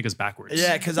doesn't take us backwards.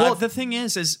 Yeah, because the thing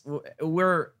is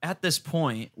we're at this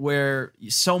point where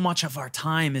so much of our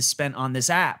time is spent on this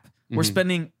app. We're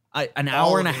spending an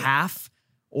hour and a half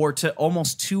or to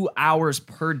almost 2 hours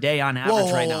per day on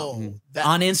average right now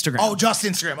on Instagram. Oh, just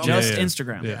Instagram. Okay. Just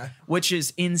Instagram, which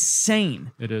is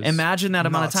insane. It is. Imagine that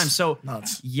amount of time. So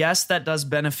yes, that does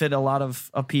benefit a lot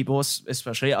of people,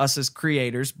 especially us as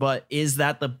creators, but is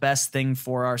that the best thing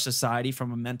for our society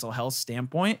from a mental health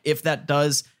standpoint? If that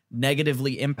does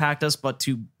negatively impact us, but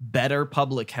to better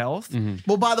public health.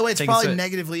 Well, by the way, it's probably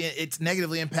negatively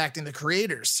impacting the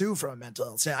creators too from a mental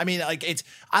health. I mean, like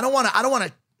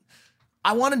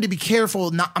I wanted to be careful.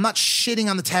 I'm not shitting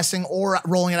on the testing or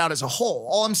rolling it out as a whole.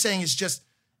 All I'm saying is just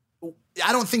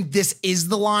I don't think this is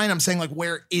the line. I'm saying like,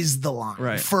 where is the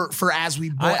line for as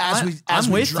we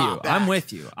I'm with you. I'm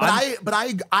with you. But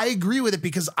I agree with it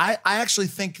because I actually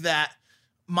think that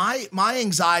my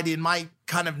anxiety and my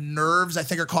kind of nerves I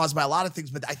think are caused by a lot of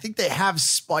things, but I think they have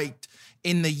spiked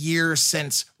in the years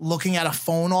since looking at a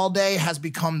phone all day has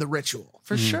become the ritual.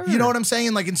 For sure. You know what I'm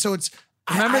saying? Like, and so it's.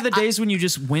 Remember the days when you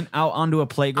just went out onto a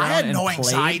playground? I had no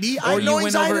anxiety. I had no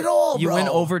anxiety at all, bro. You went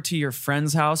over to your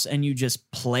friend's house and you just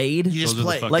played. You just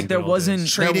played. Like there wasn't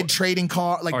trading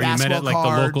car, like or basketball you met at like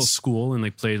cards. the local school and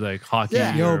like played like hockey.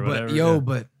 Or whatever.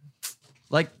 But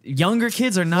like younger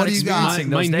kids are not experiencing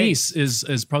those my days. niece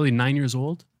is probably 9 years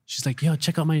old. She's like, yo,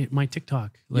 check out my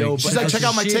TikTok. Like, she's like, check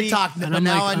out my TikTok. But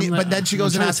now I need. But then she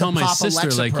goes and asks tell my Papa sister,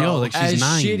 Alexa like, Pro. yo, like she's as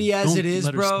 9. shitty as Don't it is,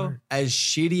 let her bro. start. As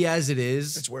shitty as it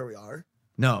is, That's where we are.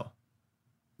 No.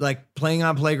 Like playing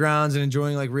on playgrounds and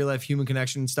enjoying like real life human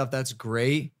connection and stuff, that's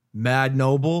great, mad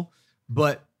noble.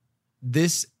 But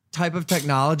this type of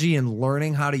technology and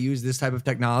learning how to use this type of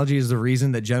technology is the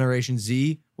reason that Generation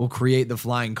Z will create the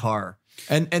flying car.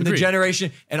 And the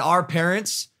generation and our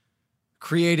parents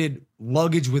created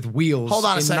luggage with wheels. Hold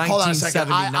on a second. I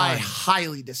 1979.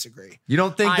 highly disagree. You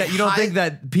don't think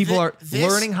that people are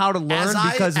learning how to learn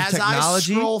because of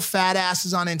technology? As I scroll fat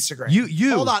asses on Instagram.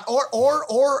 You hold on,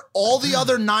 or all the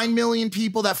other 9 million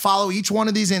people that follow each one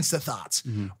of these Insta thoughts.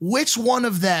 Which one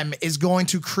of them is going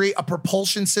to create a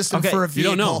propulsion system for a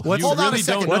vehicle? You don't know. Hold on a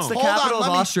second. What's the capital of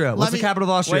Austria? What's the capital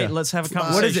of Austria? Wait, let's have a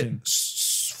conversation. What is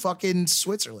it? Fucking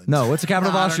Switzerland. No, what's the capital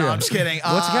of Austria? I'm just kidding.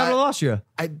 What's the capital of Austria?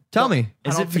 Tell me.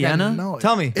 Is it Vienna?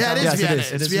 Tell me. Yeah, it is Vienna.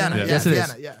 It's Vienna. Yes, it is.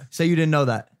 Vienna, yeah. Say you didn't know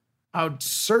that. I would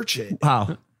search it.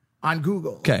 How? On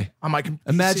Google. Okay. On my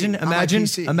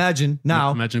PC. Imagine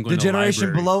now Imagine going the to a generation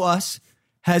library. below us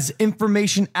has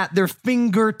information at their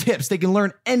fingertips. They can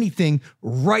learn anything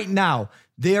right now.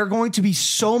 They are going to be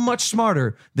so much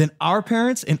smarter than our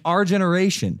parents and our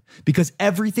generation because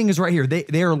everything is right here.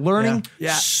 They are learning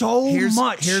so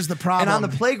much. Here's the problem. And on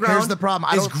the playground, here's the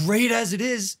problem. As great as it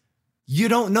is, you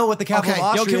don't know what the capital of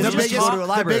Austria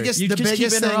is. The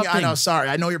biggest thing. I know. interrupting. Sorry,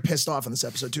 I know you're pissed off on this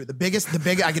episode too. The biggest.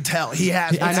 I could tell he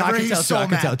has. I know, I can he's tell too, so I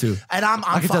can mad. tell too. And I'm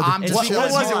What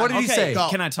chilling. was it? What did he say? Go.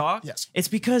 Can I talk? Yes. It's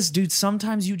because, dude,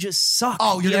 sometimes you just suck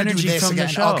Oh, you're the gonna do energy this from again.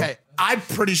 the show. Okay, I'm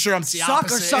pretty sure I'm the Suck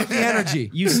opposite. or suck the energy.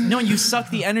 You suck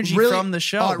the energy Really? from the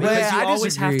show Oh, really? because you I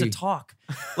always have to disagree. talk.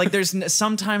 Like there's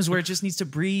sometimes where it just needs to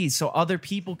breathe so other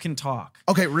people can talk.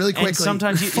 Okay, really quickly. And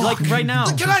sometimes you like right now.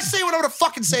 Can I say what I'm gonna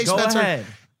fucking say, Go Spencer? ahead.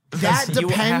 That You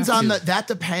depends have on to.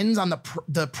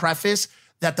 the preface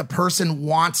that the person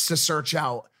wants to search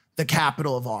out the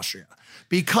capital of Austria.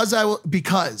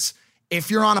 Because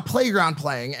if you're on a playground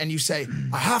playing and you say,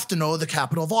 I have to know the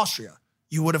capital of Austria,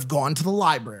 you would have gone to the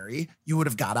library, you would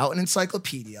have got out an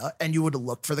encyclopedia, and you would have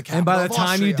looked for the capital And by of the time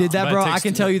Austria. you did that, But it bro, takes I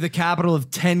can two. tell you the capital of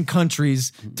 10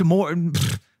 countries to more.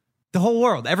 The whole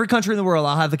world, every country in the world,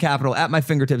 I'll have the capital at my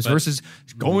fingertips versus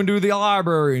going to the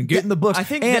library and getting the books. I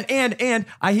think and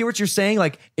I hear what you're saying.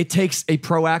 Like it takes a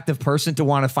proactive person to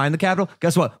want to find the capital.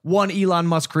 Guess what? One Elon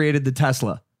Musk created the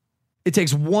Tesla. It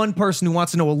takes one person who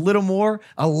wants to know a little more,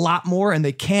 a lot more, and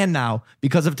they can now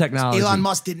because of technology. Elon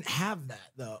Musk didn't have that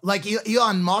though. Like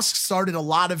Elon Musk started a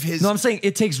lot of his. No, I'm saying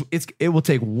it will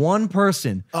take one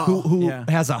person who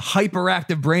has a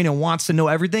hyperactive brain and wants to know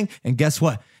everything. And guess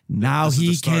what? Now This is he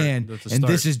the start. can. That's the And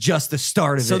start. this is just the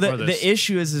start of So it. the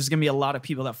issue is there's going to be a lot of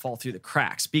people that fall through the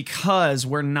cracks because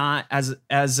we're not as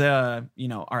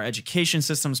our education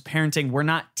systems, parenting, we're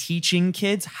not teaching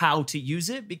kids how to use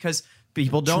it because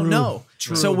people don't know.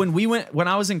 True. So when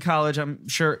I was in college, I'm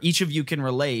sure each of you can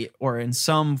relate, or in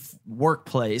some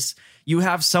workplace, you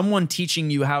have someone teaching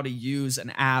you how to use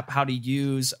an app, how to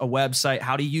use a website,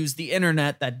 how to use the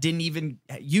internet that didn't even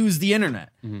use the internet.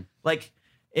 Like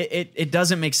it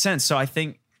doesn't make sense. So I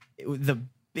think the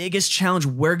biggest challenge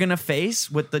we're going to face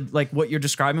with what you're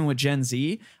describing with Gen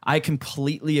Z, I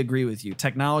completely agree with you.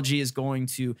 Technology is going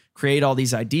to create all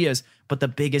these ideas, but the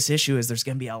biggest issue is there's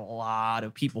going to be a lot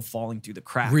of people falling through the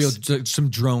cracks. Some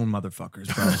drone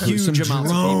motherfuckers, bro. Huge some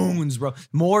amounts of drones, bro.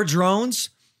 More drones,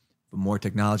 but more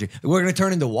technology. We're gonna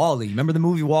turn into Wall-E. Remember the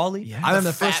movie Wall-E? Yeah. I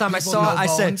remember the first time I saw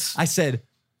it, I said,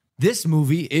 this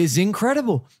movie is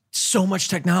incredible. So much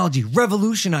technology,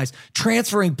 revolutionized,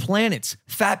 transferring planets,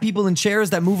 fat people in chairs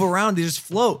that move around, they just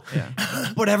float.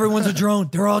 Yeah. But everyone's a drone.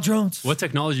 They're all drones. What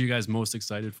technology are you guys most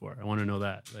excited for? I want to know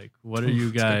that. Like, what are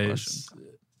you guys?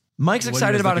 Mike's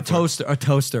excited about a toaster. A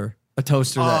toaster. A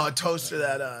toaster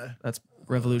that. That's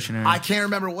revolutionary. I can't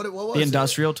remember what was. The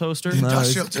industrial toaster? The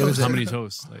industrial toaster. How many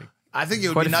toasts? Like, I think it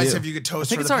would Quite be a nice few. if you could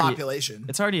toast I for think the it's already- population.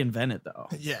 It's already invented though.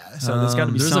 Yeah. So there's got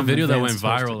to be there's a some video that went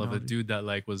advanced toast viral of a technology. dude that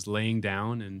like was laying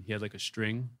down and he had like a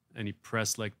string and he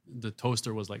pressed like the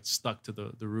toaster was like stuck to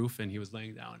the roof, and he was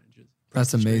laying down and just.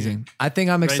 That's amazing. I think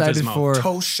I'm excited for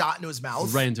toast shot into his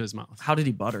mouth. Right into his mouth. How did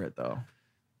he butter it though?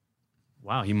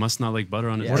 Wow, he must not like butter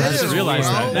on his. Yeah. I just realized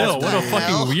that. Ew, what a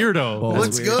fucking weirdo. Well,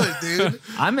 looks good, dude.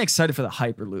 I'm excited for the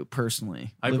Hyperloop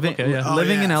personally. Living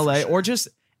yeah, in LA, sure. or just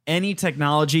any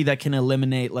technology that can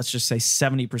eliminate, let's just say,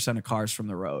 70% of cars from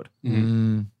the road.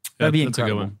 That'd be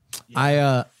incredible.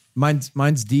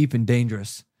 Mine's deep and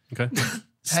dangerous. Okay.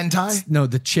 Hentai? No,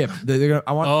 the chip.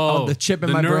 I want the chip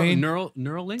in my brain. Neural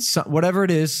link? Whatever it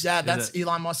is. Yeah, that's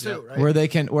Elon Musk too,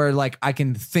 right? Where like I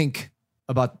can think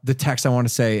about the text I want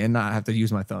to say and not have to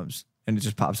use my thumbs. And it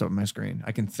just pops up on my screen.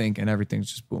 I can think and everything's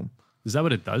just boom. Is that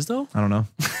what it does though? I don't know.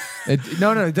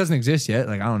 No, it doesn't exist yet.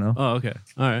 Like, I don't know. Oh, okay.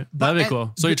 All right. That'd be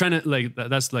cool. So you're trying to like,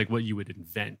 that's like what you would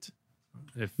invent.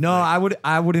 I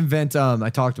would invent, I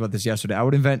talked about this yesterday. I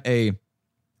would invent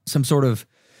some sort of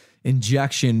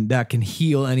injection that can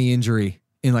heal any injury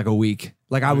in like a week.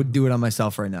 Like I would do it on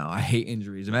myself right now. I hate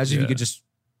injuries. Imagine if you could just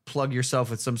plug yourself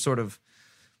with some sort of,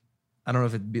 I don't know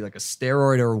if it'd be like a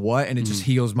steroid or what, and it just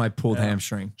heals my pulled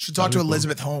hamstring. Should talk to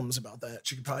Elizabeth Holmes about that.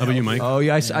 She could probably. How about you, help Mike? Oh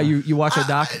yeah, you watch that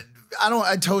doc? I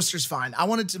don't. Toaster's fine. I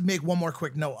wanted to make one more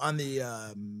quick note on the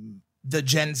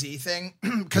Gen Z thing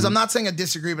because I'm not saying I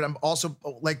disagree, but I'm also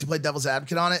like to play devil's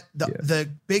advocate on it. The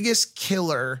biggest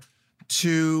killer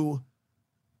to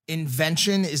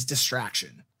invention is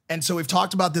distraction, and so we've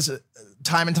talked about this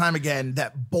time and time again.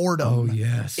 That boredom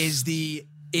is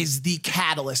the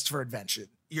catalyst for invention.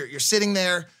 You're sitting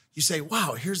there, you say,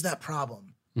 wow, here's that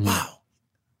problem. Wow,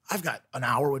 I've got an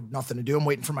hour with nothing to do. I'm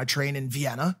waiting for my train in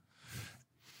Vienna.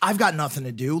 I've got nothing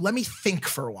to do. Let me think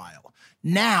for a while.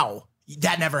 Now,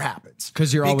 that never happens.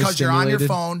 Because you're on your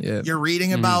phone. Yeah. You're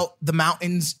reading about the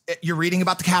mountains. You're reading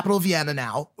about the capital of Vienna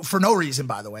now, for no reason,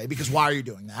 by the way, because why are you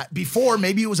doing that? Before,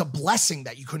 maybe it was a blessing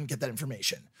that you couldn't get that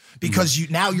information. Because you're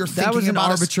thinking that was an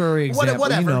about arbitrary example.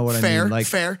 Whatever. You know what fair, I mean.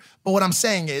 fair. But what I'm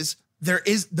saying is, there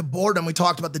is the boredom. We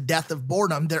talked about the death of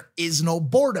boredom. There is no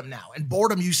boredom now. And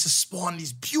boredom used to spawn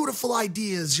these beautiful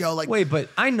ideas, yo. Like, wait, but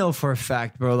I know for a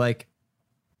fact, bro,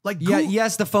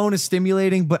 yes, the phone is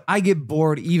stimulating, but I get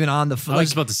bored even on the phone. I was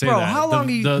just about to say bro, that. How long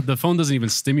the phone doesn't even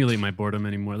stimulate my boredom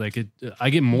anymore. Like I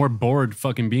get more bored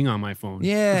fucking being on my phone.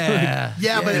 Yeah.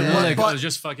 But I was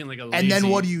just fucking like a lazy. And then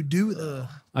what do you do though?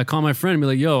 I call my friend and be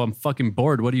like, yo, I'm fucking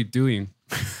bored. What are you doing?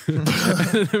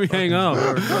 Let me hang out.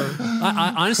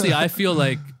 I honestly, I feel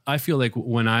like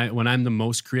when I'm the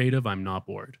most creative, I'm not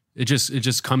bored. It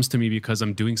just comes to me because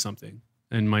I'm doing something.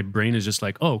 And my brain is just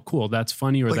like, oh, cool, that's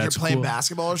funny, or like that's you're playing cool.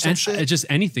 basketball or some shit. It's just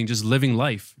anything, just living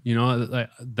life. You know, like,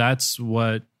 that's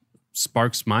what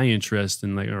sparks my interest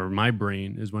in or my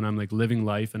brain is when I'm like living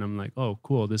life and I'm like, oh,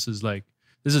 cool, this is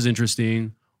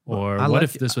interesting. Or what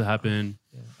if this would happen?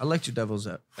 Yeah. I liked your devil's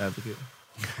advocate.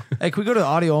 Hey, can we go to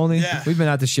audio only? Yeah. We've been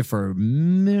at this shit for a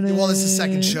minute. Well, this is the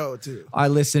second show too. All right,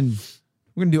 listen,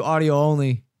 we're gonna do audio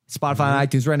only. Spotify and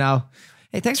iTunes right now.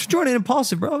 Hey, thanks for joining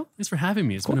Impaulsive, bro. Thanks for having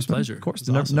me. It's been a pleasure. Of course.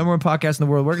 The number one podcast in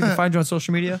the world. Where can you find you on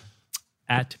social media?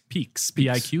 At Piques.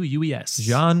 Piqueus.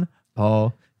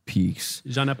 Jean-Paul Piques.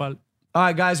 Jean-Paul. All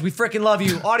right, guys, we freaking love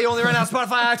you. Audio only right now,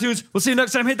 Spotify, iTunes. We'll see you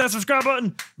next time. Hit that subscribe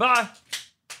button. Bye.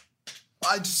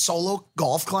 I just solo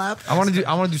golf clap. I want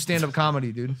to do stand-up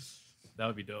comedy, dude. That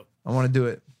would be dope. I want to do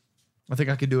it. I think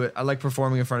I could do it. I like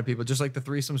performing in front of people, just like the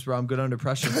threesomes, bro. I'm good under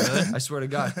pressure. I swear to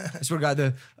God.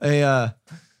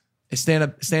 A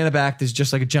stand-up act is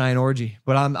just like a giant orgy,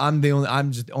 but I'm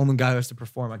just the only guy who has to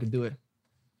perform. I can do it.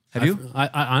 Have you? I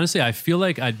honestly, I feel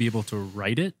like I'd be able to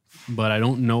write it, but I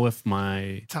don't know if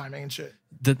my timing and shit.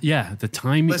 The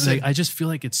timing. Like, I just feel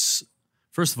like it's.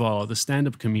 First of all, the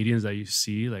stand-up comedians that you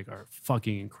see are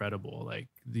fucking incredible. Like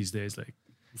these days,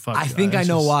 fuck. I think I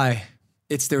know why.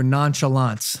 It's their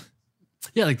nonchalance.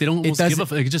 Yeah, they don't almost give a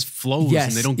fuck. It just flows,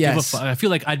 and they don't give a fuck. I feel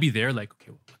like I'd be there, okay,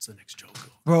 well, what's the next joke?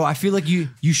 Bro, I feel like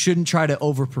you shouldn't try to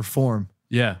overperform.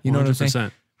 Yeah, 100%. You know what I'm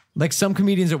saying? Like some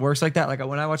comedians, it works like that. Like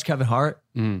when I watch Kevin Hart,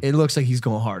 it looks like he's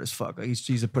going hard as fuck. Like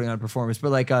he's putting on a performance.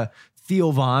 But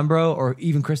Theo Von, bro, or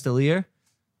even Chris D'Elia,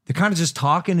 they're kind of just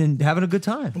talking and having a good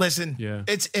time. Listen,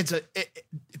 it's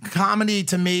comedy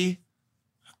to me.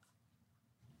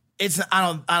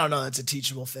 I don't know. That's a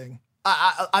teachable thing.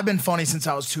 I've been funny since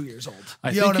I was 2 years old.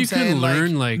 I think you can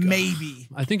learn maybe.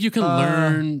 I think you can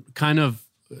learn kind of.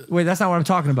 Wait, that's not what I'm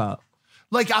talking about.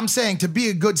 Like I'm saying, to be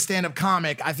a good stand-up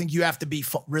comic, I think you have to be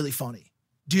really funny.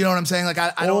 Do you know what I'm saying? Like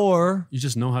I don't. Or you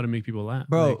just know how to make people laugh,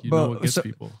 bro. Know what gets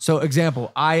people. So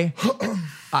example,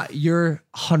 you're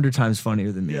 100 times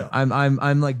funnier than me. Yeah.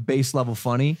 I'm like base level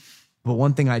funny, but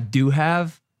one thing I do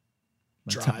have,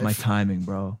 my timing,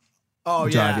 bro. Oh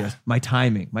yeah, my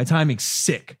timing's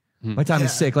sick. My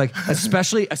timing's sick. Like,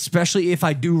 especially if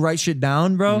I do write shit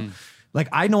down, bro. Like,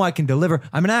 I know I can deliver.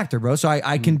 I'm an actor, bro. So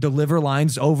I can deliver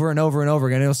lines over and over and over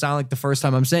again. It'll sound like the first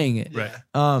time I'm saying it. Right.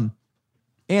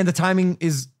 And the timing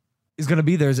is going to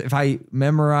be there. If I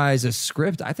memorize a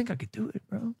script, I think I could do it,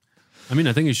 bro. I mean,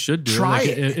 I think you should do try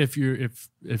it. it.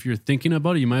 If you're thinking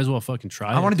about it, you might as well fucking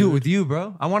try it. I want to do it with you,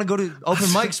 bro. I want to go to open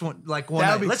mics one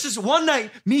night. Let's just one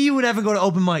night, me, you, and Evan go to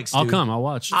open mics. I'll come. I'll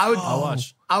watch. I'll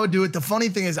watch. I would do it. The funny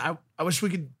thing is, I wish we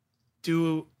could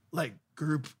do like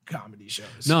group comedy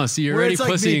shows. No, see, you're already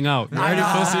pussying out. You're already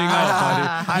pussying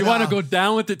out, buddy. You want to go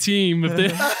down with the team.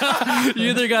 If you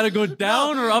either got to go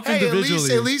down or up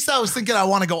individually. At least I was thinking I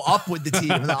want to go up with the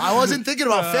team. I wasn't thinking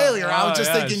about failure. I was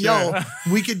just thinking, yo,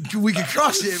 we could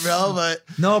crush it, bro. But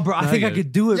no, bro, I think I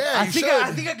could do it. Yeah, I think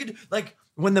I could. Like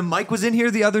when the mic was in here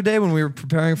the other day when we were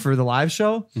preparing for the live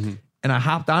show, and I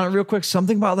hopped on it real quick.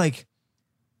 Something about like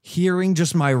hearing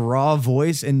just my raw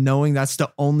voice and knowing that's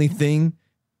the only thing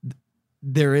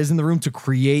there is in the room to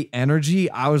create energy.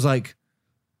 I was like,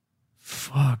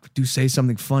 fuck, do say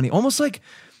something funny. Almost like,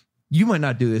 you might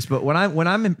not do this, but when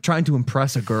I'm trying to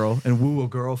impress a girl and woo a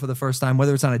girl for the first time,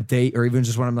 whether it's on a date or even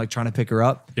just when I'm like trying to pick her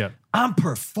up, I'm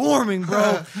performing,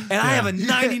 bro. And I have a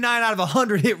 99 out of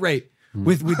 100 hit rate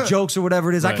with jokes or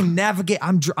whatever it is. Right. I can navigate.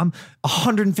 I'm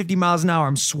 150 miles an hour.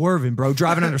 I'm swerving, bro,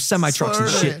 driving under semi trucks and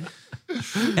shit.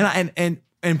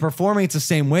 And performing, it's the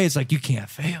same way. It's like, you can't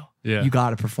fail. Yeah. You got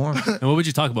to perform. And what would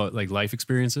you talk about? Like life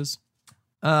experiences?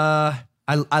 I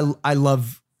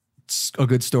love a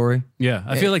good story. Yeah.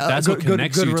 I feel like that's what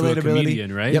connects you to a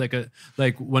comedian, right? Yep.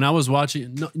 Like when I was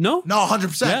watching, no,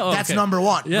 100%. Yeah, okay. That's number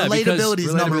one. Yeah, relatability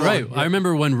is number one. Right. I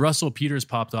remember when Russell Peters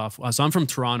popped off. So I'm from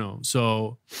Toronto.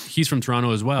 So he's from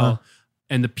Toronto as well.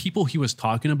 And the people he was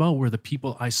talking about were the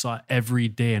people I saw every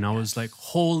day. And I was like,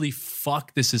 holy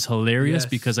fuck, this is hilarious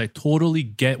because I totally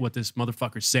get what this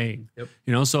motherfucker's saying. Yep.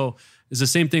 You know, so it's the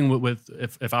same thing with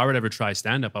if I were to ever try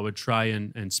stand-up, I would try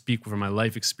and speak from my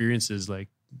life experiences, like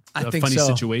funny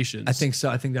situations. I think so.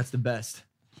 I think that's the best.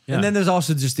 Yeah. And then there's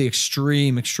also just the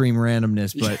extreme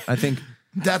randomness. But I think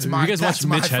that's my. You guys watch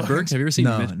Mitch Hedberg? Have you ever seen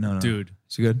Mitch? No. Dude.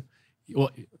 Is he good? Well,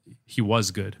 he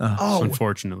was good.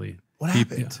 Unfortunately. What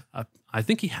happened? I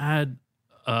think he had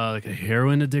like a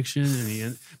heroin addiction,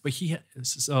 and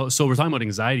so we're talking about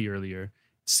anxiety earlier.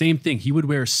 Same thing. He would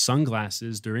wear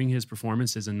sunglasses during his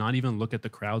performances and not even look at the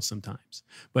crowd sometimes.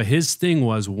 But his thing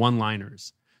was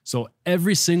one-liners. So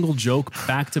every single joke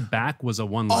back to back was a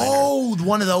one-liner. Oh,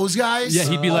 one of those guys? Yeah,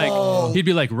 he'd be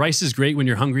like, rice is great when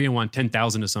you're hungry and want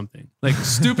 10,000 of something. Like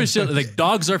stupid shit. Like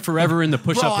dogs are forever in the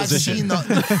push-up position.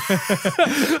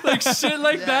 Like shit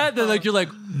like that. That like you're like,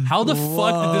 how the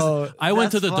fuck did this? I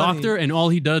went to the doctor and all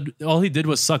he did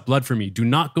was suck blood for me. Do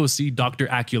not go see Dr.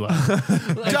 Acula.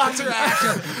 Dr.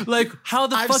 Acula. Like how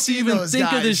the fuck do you even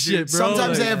think of this shit, bro?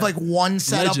 Sometimes they have like one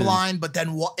setup line, but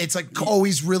then it's like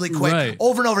always really quick. Right.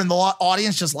 Over and over, and the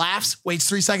audience just laughs, waits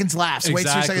 3 seconds, laughs,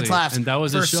 waits 3 seconds, laughs. And that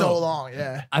was for a show. So long.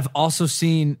 Yeah. I've also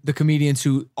seen the comedians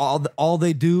who all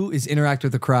they do is interact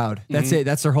with the crowd. That's it.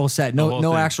 That's their whole set.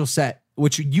 No actual set,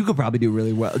 which you could probably do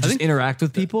really well. Just interact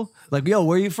with people. Like, yo,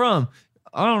 where are you from?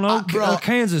 I don't know, bro,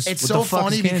 Kansas. It's so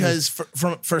funny because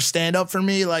for stand up for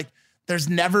me, like there's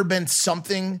never been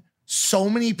something so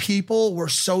many people were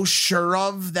so sure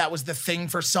of that was the thing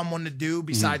for someone to do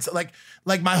besides like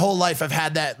my whole life I've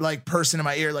had that like person in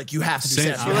my ear like you have to do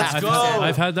stand up.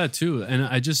 I've had that too, and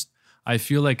I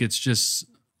feel like it's just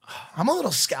I'm a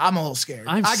little scared.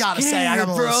 I gotta say I'm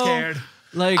a little scared.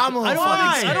 Like I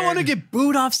don't want to get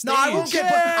booed off stage. No, I won't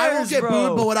get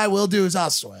booed, but what I will do is I'll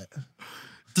sweat.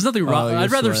 There's nothing wrong.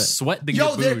 I'd rather sweat than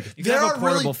get booed. You can have a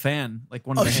portable fan, like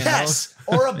one of the handles.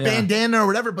 Or a bandana or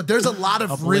whatever. But there's a lot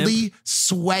of really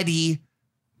sweaty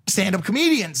stand-up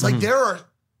comedians. Like there are.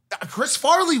 Chris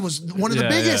Farley was one of the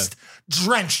biggest.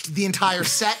 Drenched the entire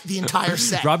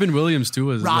set. Robin Williams too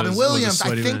was. Robin Williams.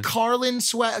 I think man. Carlin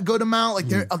sweat a good amount. Like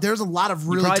there's a lot of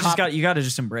really. You got to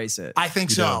just embrace it. I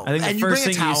think so. I think the first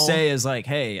thing you say is like,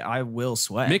 "Hey, I will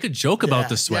sweat." Make a joke about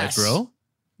the sweat, bro.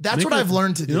 That's what I've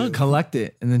learned to do. You know, collect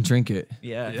it and then drink it.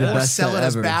 Yeah. Or sell it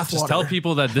as bathwater. Just tell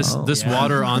people that this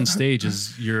water on stage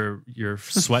is your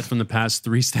sweat from the past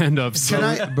 3 stand-ups.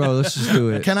 Bro, let's just do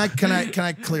it. Can I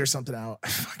clear something out?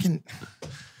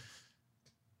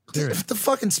 The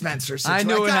fucking Spencer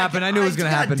situation. I knew it happened. I knew it was going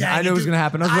to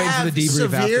happen. I was waiting for the debrief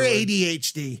afterwards. Severe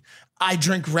ADHD. I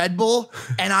drink Red Bull,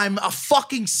 and I'm a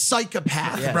fucking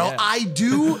psychopath, bro. I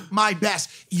do my best.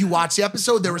 You watch the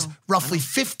episode, there was roughly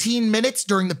 15 minutes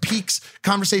during the Piques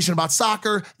conversation about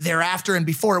soccer, thereafter and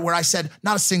before it, where I said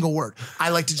not a single word. I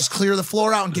like to just clear the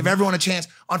floor out and give everyone a chance.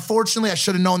 Unfortunately, I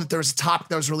should have known that there was a topic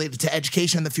that was related to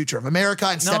education and the future of America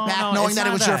and step back knowing that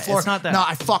it was your floor. It's not that. No,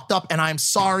 I fucked up, and I'm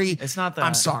sorry. It's not that.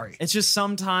 I'm sorry. It's just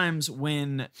sometimes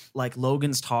when like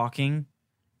Logan's talking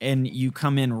and you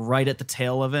come in right at the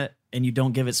tail of it, and you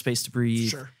don't give it space to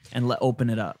breathe and open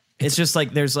it up. It's just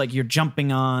like there's like you're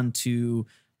jumping on to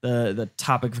the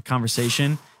topic of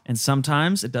conversation, and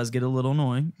sometimes it does get a little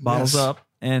annoying, bottles up,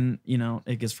 and you know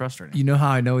it gets frustrating. You know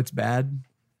how I know it's bad?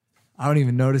 I don't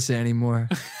even notice it anymore.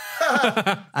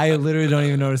 I literally don't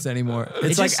even notice it anymore.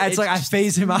 It's like I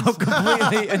phase him out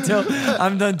completely until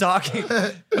I'm done talking.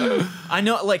 I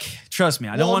know, like, trust me,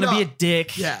 I don't want to be a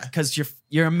dick because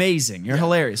you're amazing. You're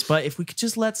hilarious. But if we could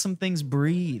just let some things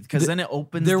breathe, because then it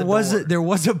opens the door. There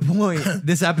was a point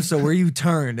this episode where you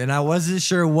turned, and I wasn't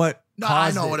sure what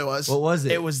caused I know what it was. What was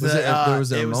it? It was the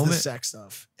sex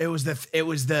stuff. It was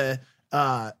the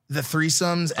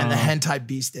threesomes and the hentai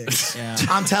bee sticks.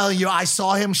 I'm telling you, I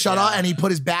saw him shut up and he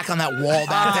put his back on that wall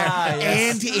back there.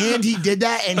 And he did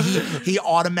that, and he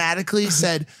automatically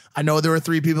said, I know there were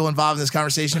 3 people involved in this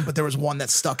conversation, but there was one that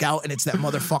stuck out, and it's that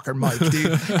motherfucker Mike,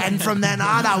 dude. And from then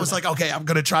on, I was like, okay, I'm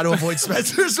gonna try to avoid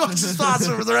Spencer as much as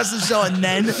possible for the rest of the show. And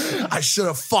then I should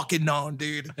have fucking known,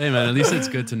 dude. Hey man, at least it's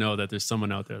good to know that there's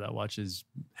someone out there that watches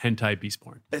hentai beast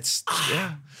porn. It's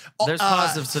there's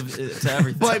positives to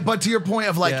everything. But to your point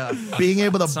of like being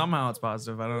able to somehow it's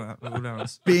positive. I don't know. Who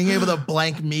knows? Being able to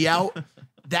blank me out,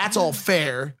 that's all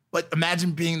fair. But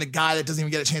imagine being the guy that doesn't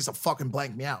even get a chance to fucking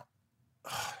blank me out.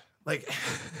 Like,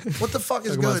 what the fuck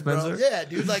is good, bro? Yeah,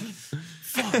 dude. Like,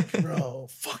 fuck, bro.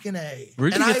 Fucking A.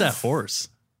 Where'd you get that horse?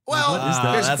 Well, what is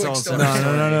that? There's that's a quick also story.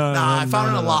 No. I found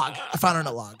it in a log. I found it in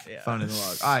a log. Yeah. Found it in the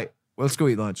log. All right, well, let's go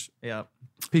eat lunch. Yeah.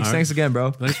 Piques, thanks again, bro.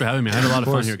 Thanks for having me. I had a lot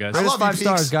of fun here, guys. Rate us 5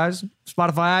 stars, guys.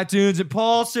 Spotify, iTunes,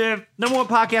 Impaulsive, #1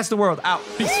 podcast in the world. Out.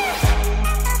 Peace.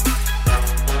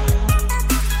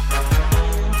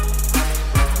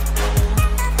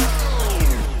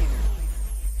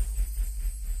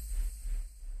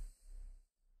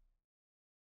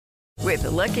 With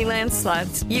the Lucky Land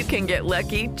Slots, you can get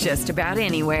lucky just about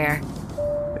anywhere.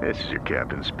 This is your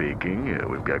captain speaking.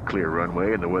 We've got clear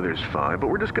runway and the weather's fine, but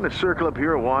we're just going to circle up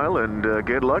here a while and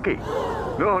get lucky.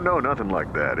 No, nothing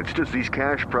like that. It's just these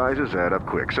cash prizes add up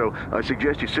quick. So I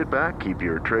suggest you sit back, keep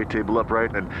your tray table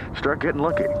upright, and start getting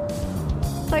lucky.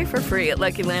 Play for free at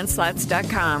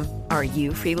LuckyLandSlots.com. Are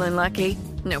you feeling lucky?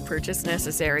 No purchase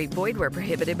necessary. Void where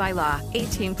prohibited by law.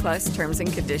 18+ terms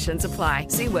and conditions apply.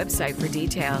 See website for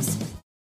details.